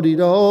taught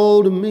it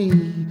all to me.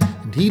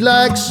 And he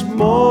liked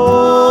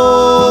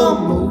small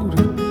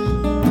motors,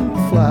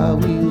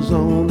 flywheels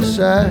on the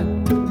side,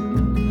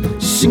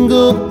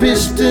 single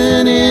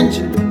piston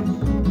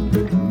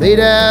engine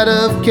made out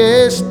of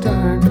cast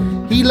iron.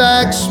 He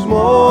liked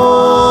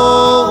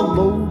small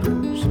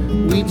motors,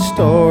 we'd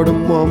start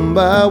them one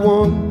by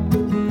one.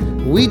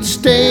 We'd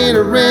stand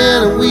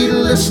around and we'd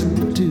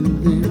listen to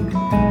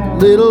them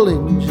little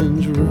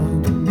engines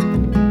run.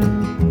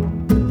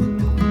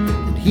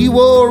 He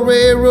wore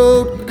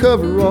railroad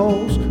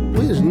coveralls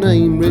with his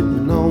name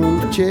written on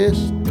the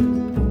chest.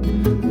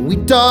 We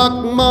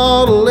talked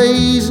Model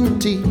A's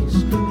and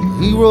T's,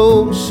 he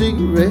rolled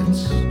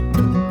cigarettes.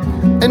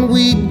 And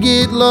we'd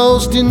get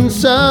lost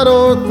inside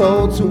our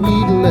thoughts and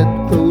we'd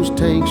let those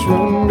tanks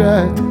run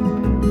dry.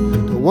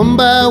 One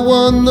by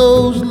one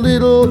those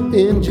little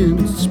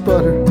engines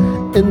sputter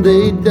and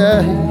they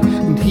die.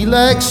 And he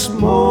liked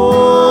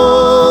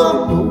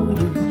small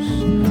motors,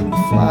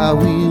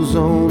 flywheels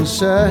on the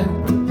side,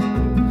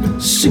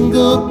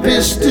 single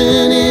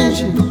piston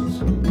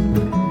engines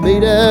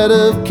made out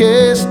of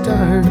cast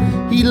iron.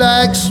 He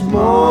liked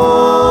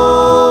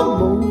small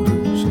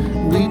motors,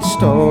 we'd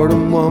start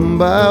them one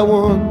by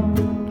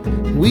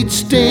one. We'd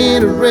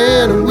stand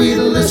around and we'd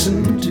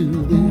listen to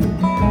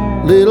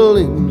them little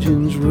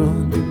engines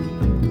run.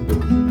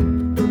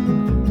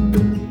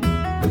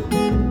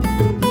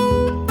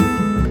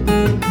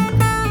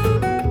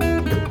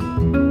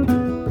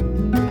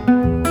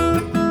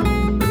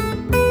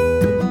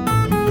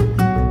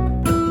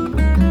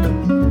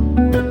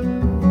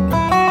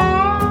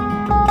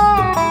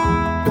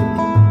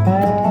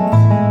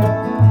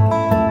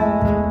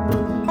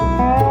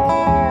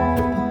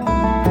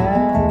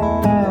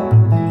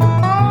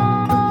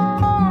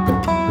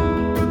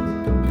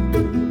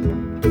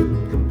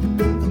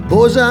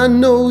 Boys, I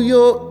know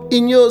you're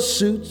in your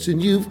suits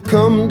and you've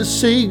come to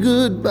say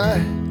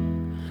goodbye.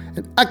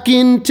 And I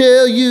can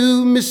tell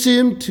you miss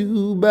him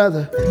too by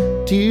the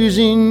tears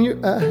in your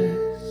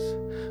eyes.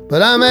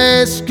 But I'm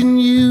asking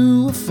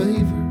you a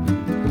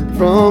favor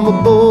from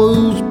a boy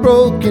who's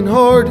broken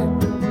hearted.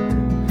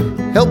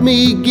 Help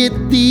me get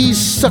these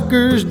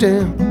suckers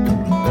down,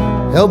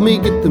 help me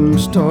get them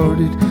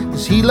started.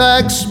 'Cause he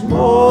likes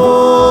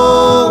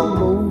small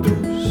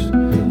motors,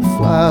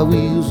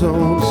 flywheels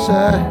on the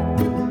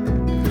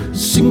side,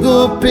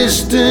 single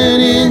piston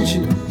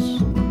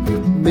engines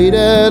made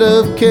out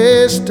of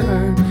cast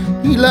iron.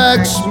 He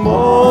likes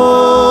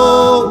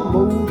small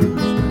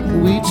motors,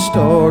 we'd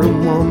start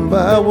them one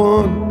by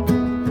one.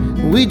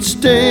 We'd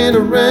stand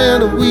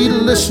around and we'd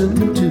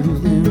listen to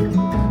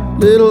them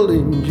little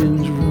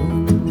engines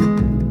run.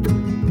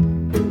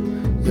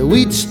 Yeah,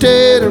 we'd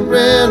stand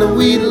around and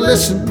we'd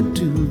listen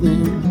to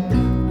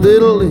them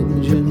little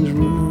engines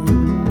run.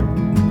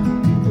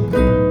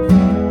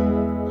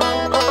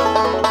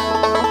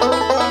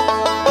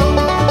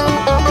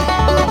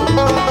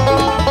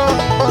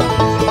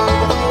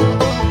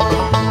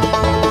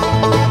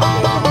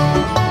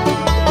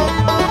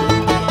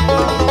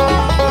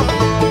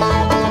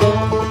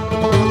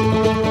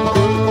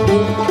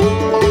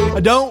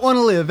 I don't wanna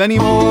live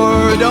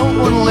anymore, I don't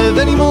wanna live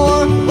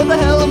anymore. What the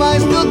hell am I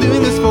still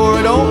doing this for?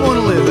 I don't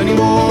wanna live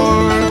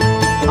anymore.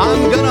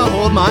 I'm gonna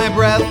hold my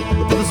breath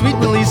till the sweet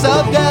release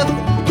of death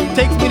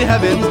takes me to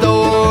heaven's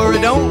door. I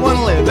don't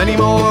wanna live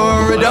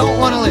anymore, I don't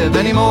wanna live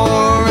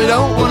anymore, I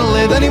don't wanna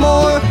live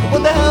anymore.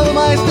 What the hell am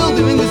I still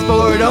doing this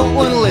for? I don't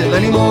wanna live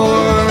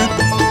anymore.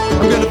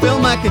 I'm gonna fill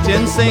my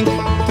kitchen sink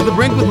to the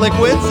brink with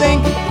liquid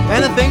zinc,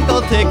 and I think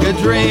I'll take a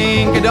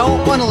drink. I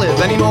don't wanna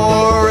live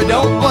anymore, I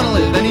don't wanna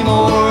live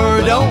anymore,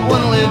 I don't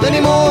wanna live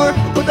anymore.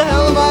 What the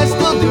hell am I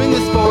still doing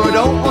this for? I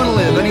don't wanna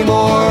live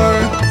anymore.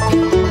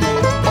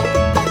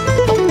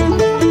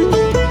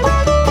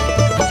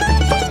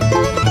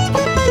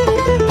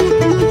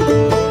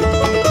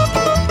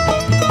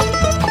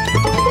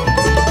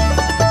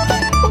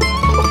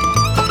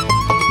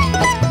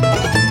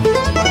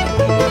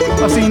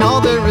 I've seen all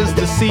there is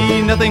to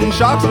see, nothing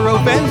shocks or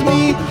offends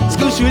me.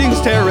 School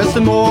shootings, terrorists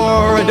and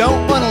more. I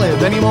don't wanna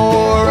live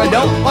anymore, I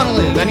don't wanna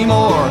live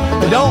anymore,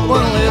 I don't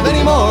wanna live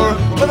anymore.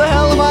 What the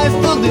hell am I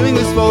still doing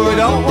this for? I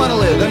don't wanna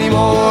live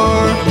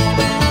anymore.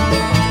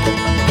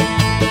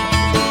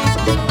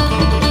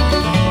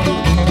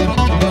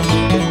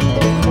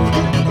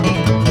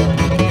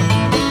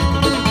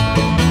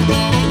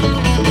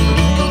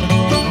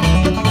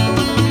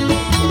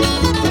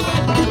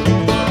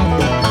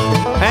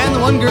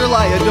 One girl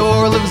I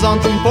adore lives on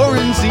some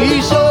foreign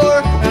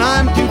seashore, and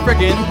I'm too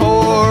frickin'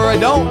 poor. I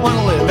don't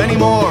wanna live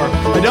anymore,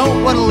 I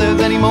don't wanna live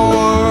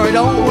anymore, I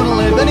don't wanna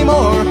live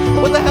anymore.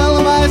 What the hell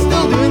am I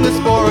still doing this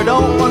for? I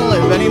don't wanna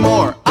live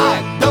anymore.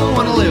 I don't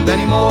wanna live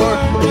anymore,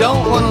 I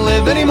don't wanna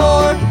live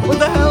anymore. What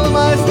the hell am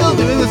I still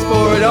doing this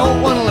for? I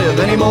don't wanna live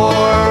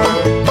anymore.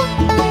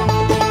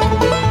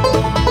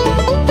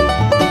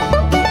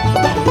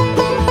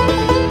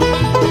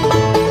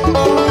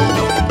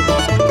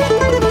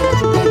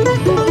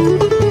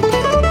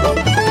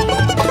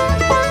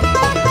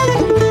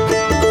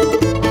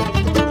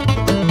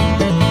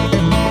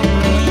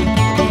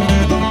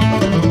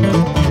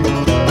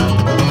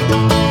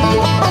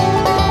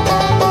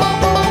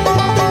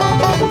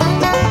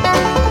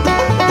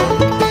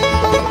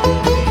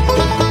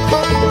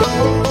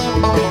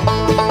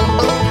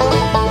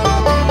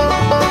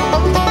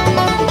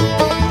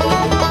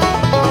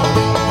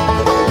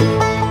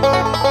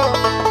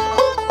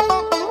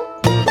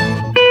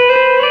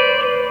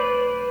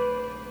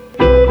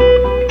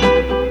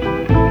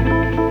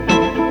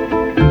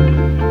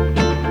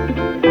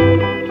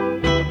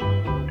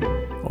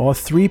 A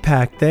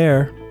three-pack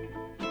there.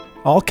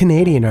 All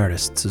Canadian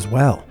artists as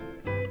well.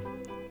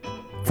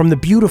 From the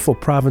beautiful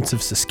province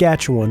of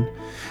Saskatchewan,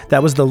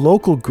 that was the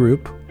local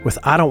group with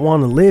I Don't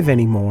Want to Live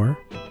Anymore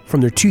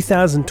from their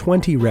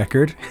 2020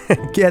 record.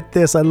 Get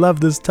this, I love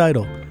this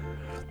title.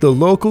 The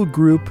local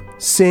group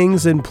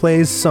sings and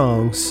plays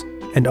songs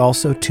and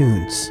also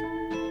tunes.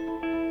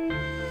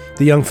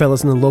 The young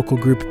fellas in the local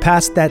group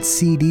passed that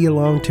CD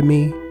along to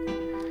me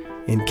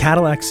in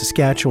Cadillac,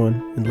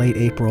 Saskatchewan in late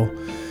April.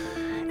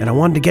 And I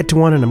wanted to get to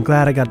one, and I'm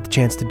glad I got the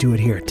chance to do it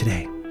here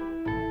today.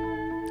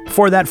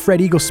 Before that,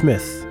 Fred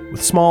Eaglesmith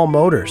with Small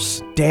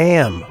Motors.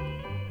 Damn,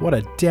 what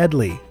a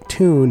deadly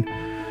tune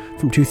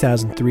from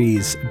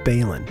 2003's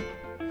Balin.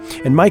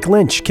 And Mike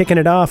Lynch kicking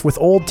it off with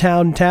Old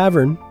Town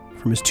Tavern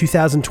from his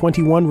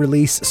 2021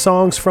 release,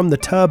 Songs from the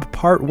Tub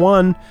Part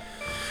 1.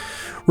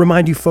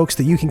 Remind you folks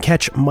that you can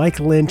catch Mike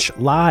Lynch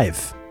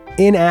live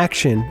in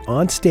action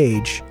on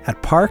stage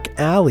at Park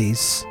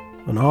Alleys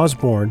on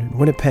Osborne in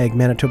Winnipeg,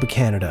 Manitoba,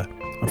 Canada,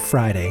 on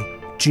Friday,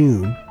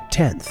 June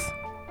 10th.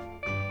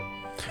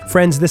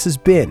 Friends, this has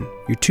been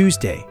your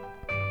Tuesday,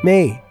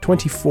 May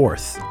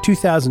 24th,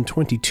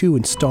 2022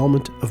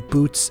 installment of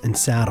Boots and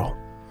Saddle,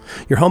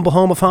 your humble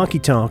home of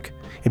honky tonk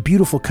and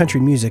beautiful country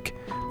music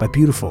by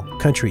beautiful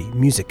country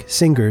music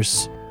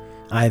singers.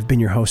 I have been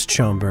your host,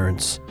 Sean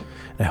Burns,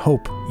 and I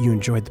hope you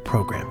enjoyed the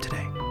program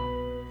today.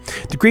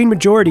 The Green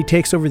Majority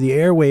takes over the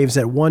airwaves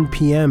at 1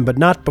 p.m., but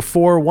not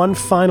before one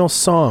final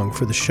song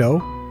for the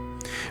show.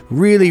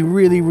 Really,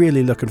 really,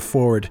 really looking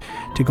forward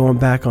to going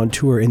back on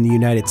tour in the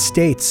United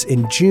States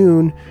in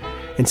June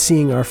and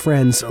seeing our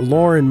friends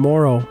Lauren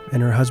Morrow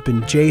and her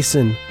husband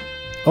Jason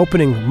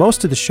opening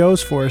most of the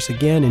shows for us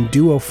again in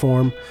duo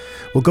form.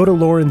 We'll go to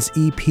Lauren's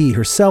EP,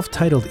 her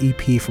self-titled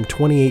EP from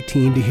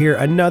 2018, to hear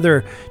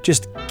another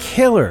just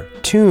killer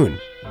tune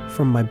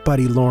from my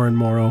buddy Lauren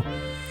Morrow.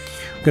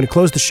 I'm going to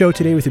close the show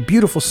today with a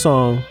beautiful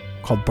song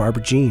called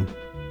Barbara Jean.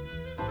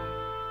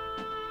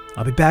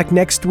 I'll be back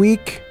next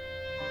week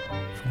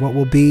for what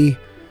will be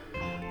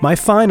my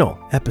final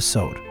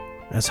episode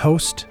as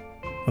host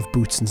of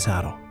Boots and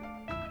Saddle.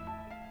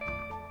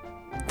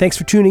 Thanks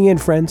for tuning in,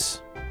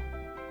 friends.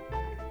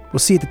 We'll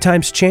see you at the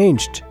Times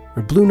Changed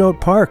or Blue Note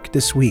Park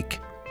this week.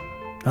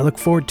 I look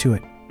forward to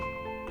it.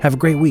 Have a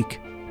great week.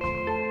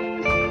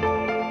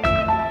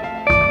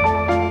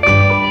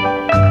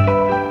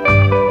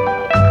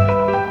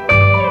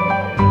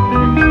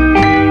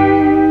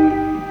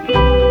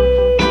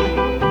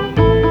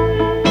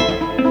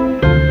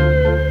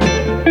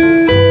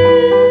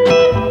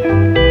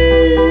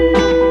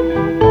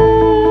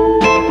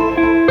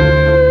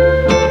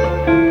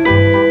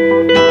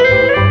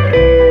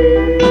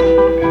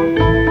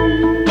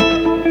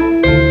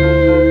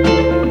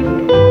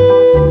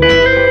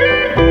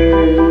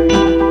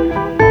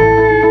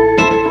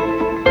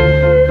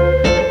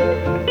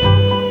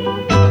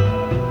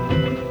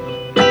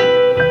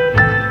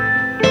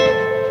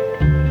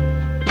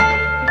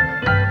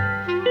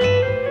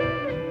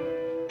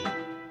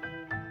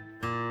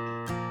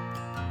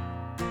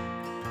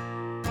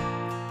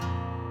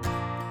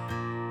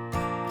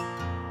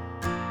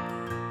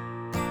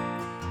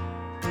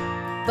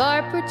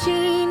 Barbara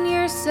Jean,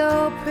 you're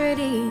so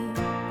pretty,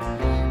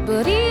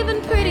 but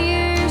even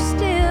prettier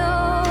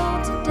still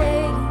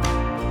today.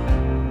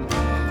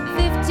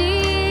 50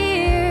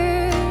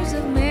 years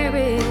of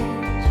marriage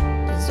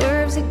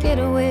deserves a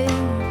getaway.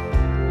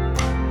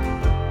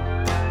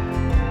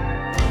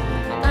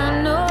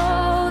 I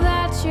know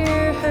that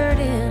you're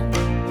hurting.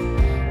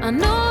 I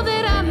know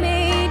that I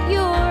made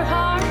your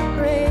heart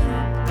break.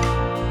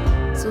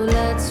 So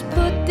let's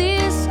put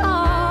this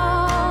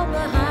all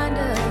behind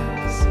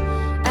us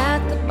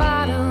at the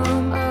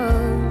bottom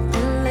of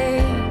the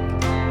lake.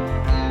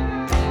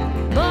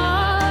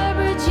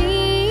 Barbara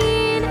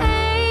Jean,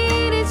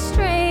 ain't it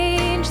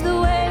strange the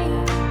way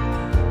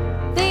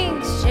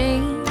things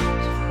change?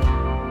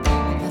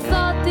 I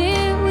thought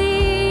that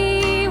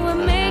we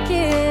would make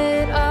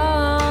it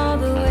all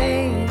the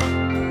way.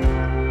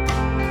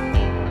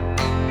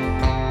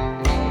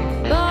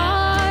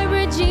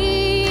 Barbara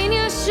Jean,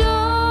 you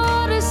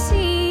should have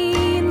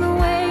seen the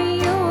way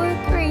your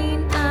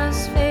green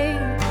eyes fade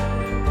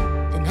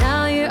and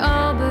how your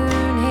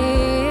auburn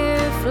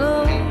hair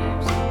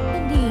flows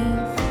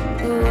beneath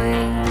the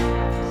waves.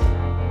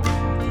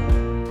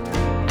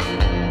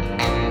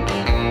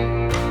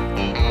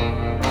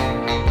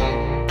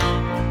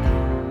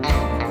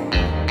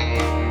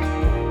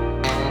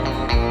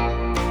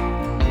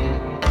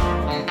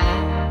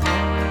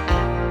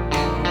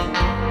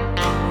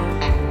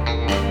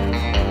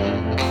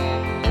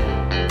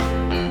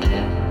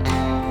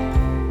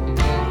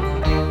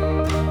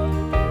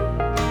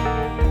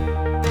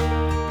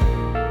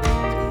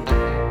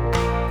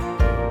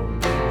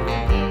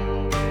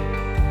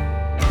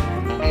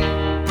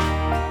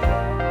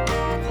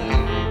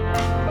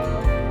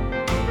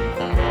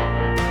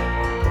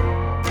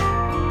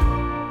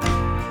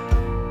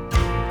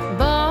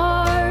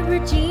 Barbara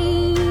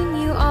Jean,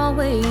 you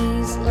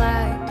always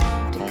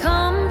liked to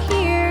come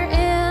here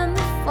in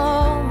the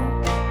fall.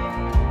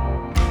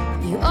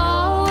 You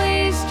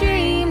always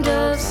dreamed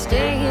of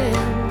staying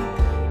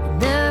and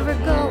never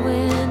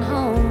going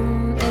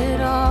home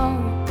at all.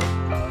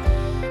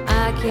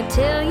 I can't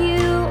tell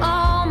you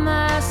all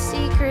my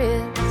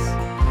secrets,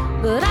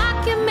 but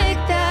I can make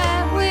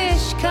that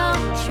wish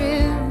come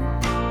true.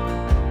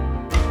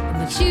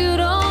 But you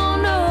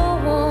don't know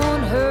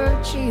won't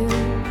hurt you,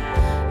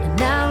 and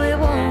now it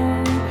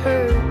won't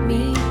hurt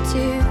me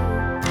too.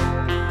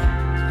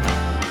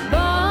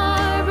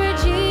 Barbara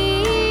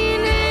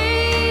Jean,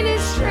 ain't it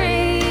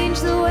strange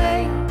the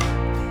way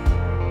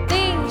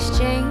things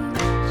change?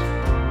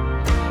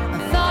 I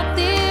thought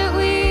that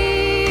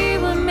we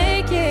would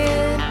make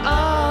it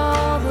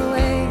all the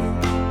way.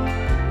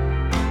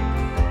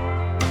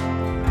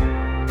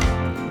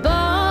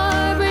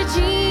 Barbara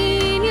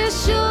Jean, you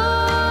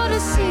should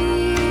have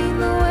seen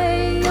the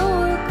way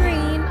your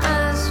green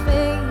eyes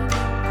fade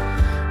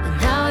and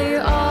how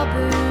your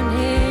auburn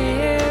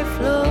hair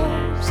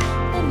flows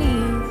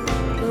beneath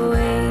the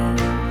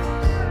waves.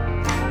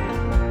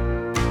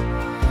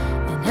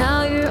 And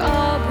how your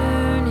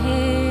auburn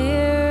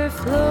hair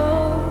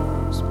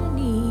flows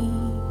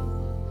beneath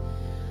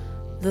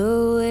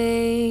the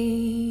waves.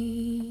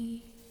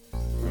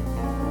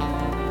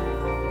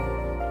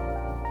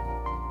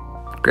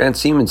 Grant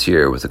Siemens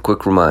here with a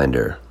quick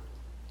reminder.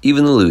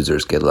 Even the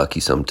losers get lucky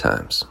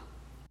sometimes.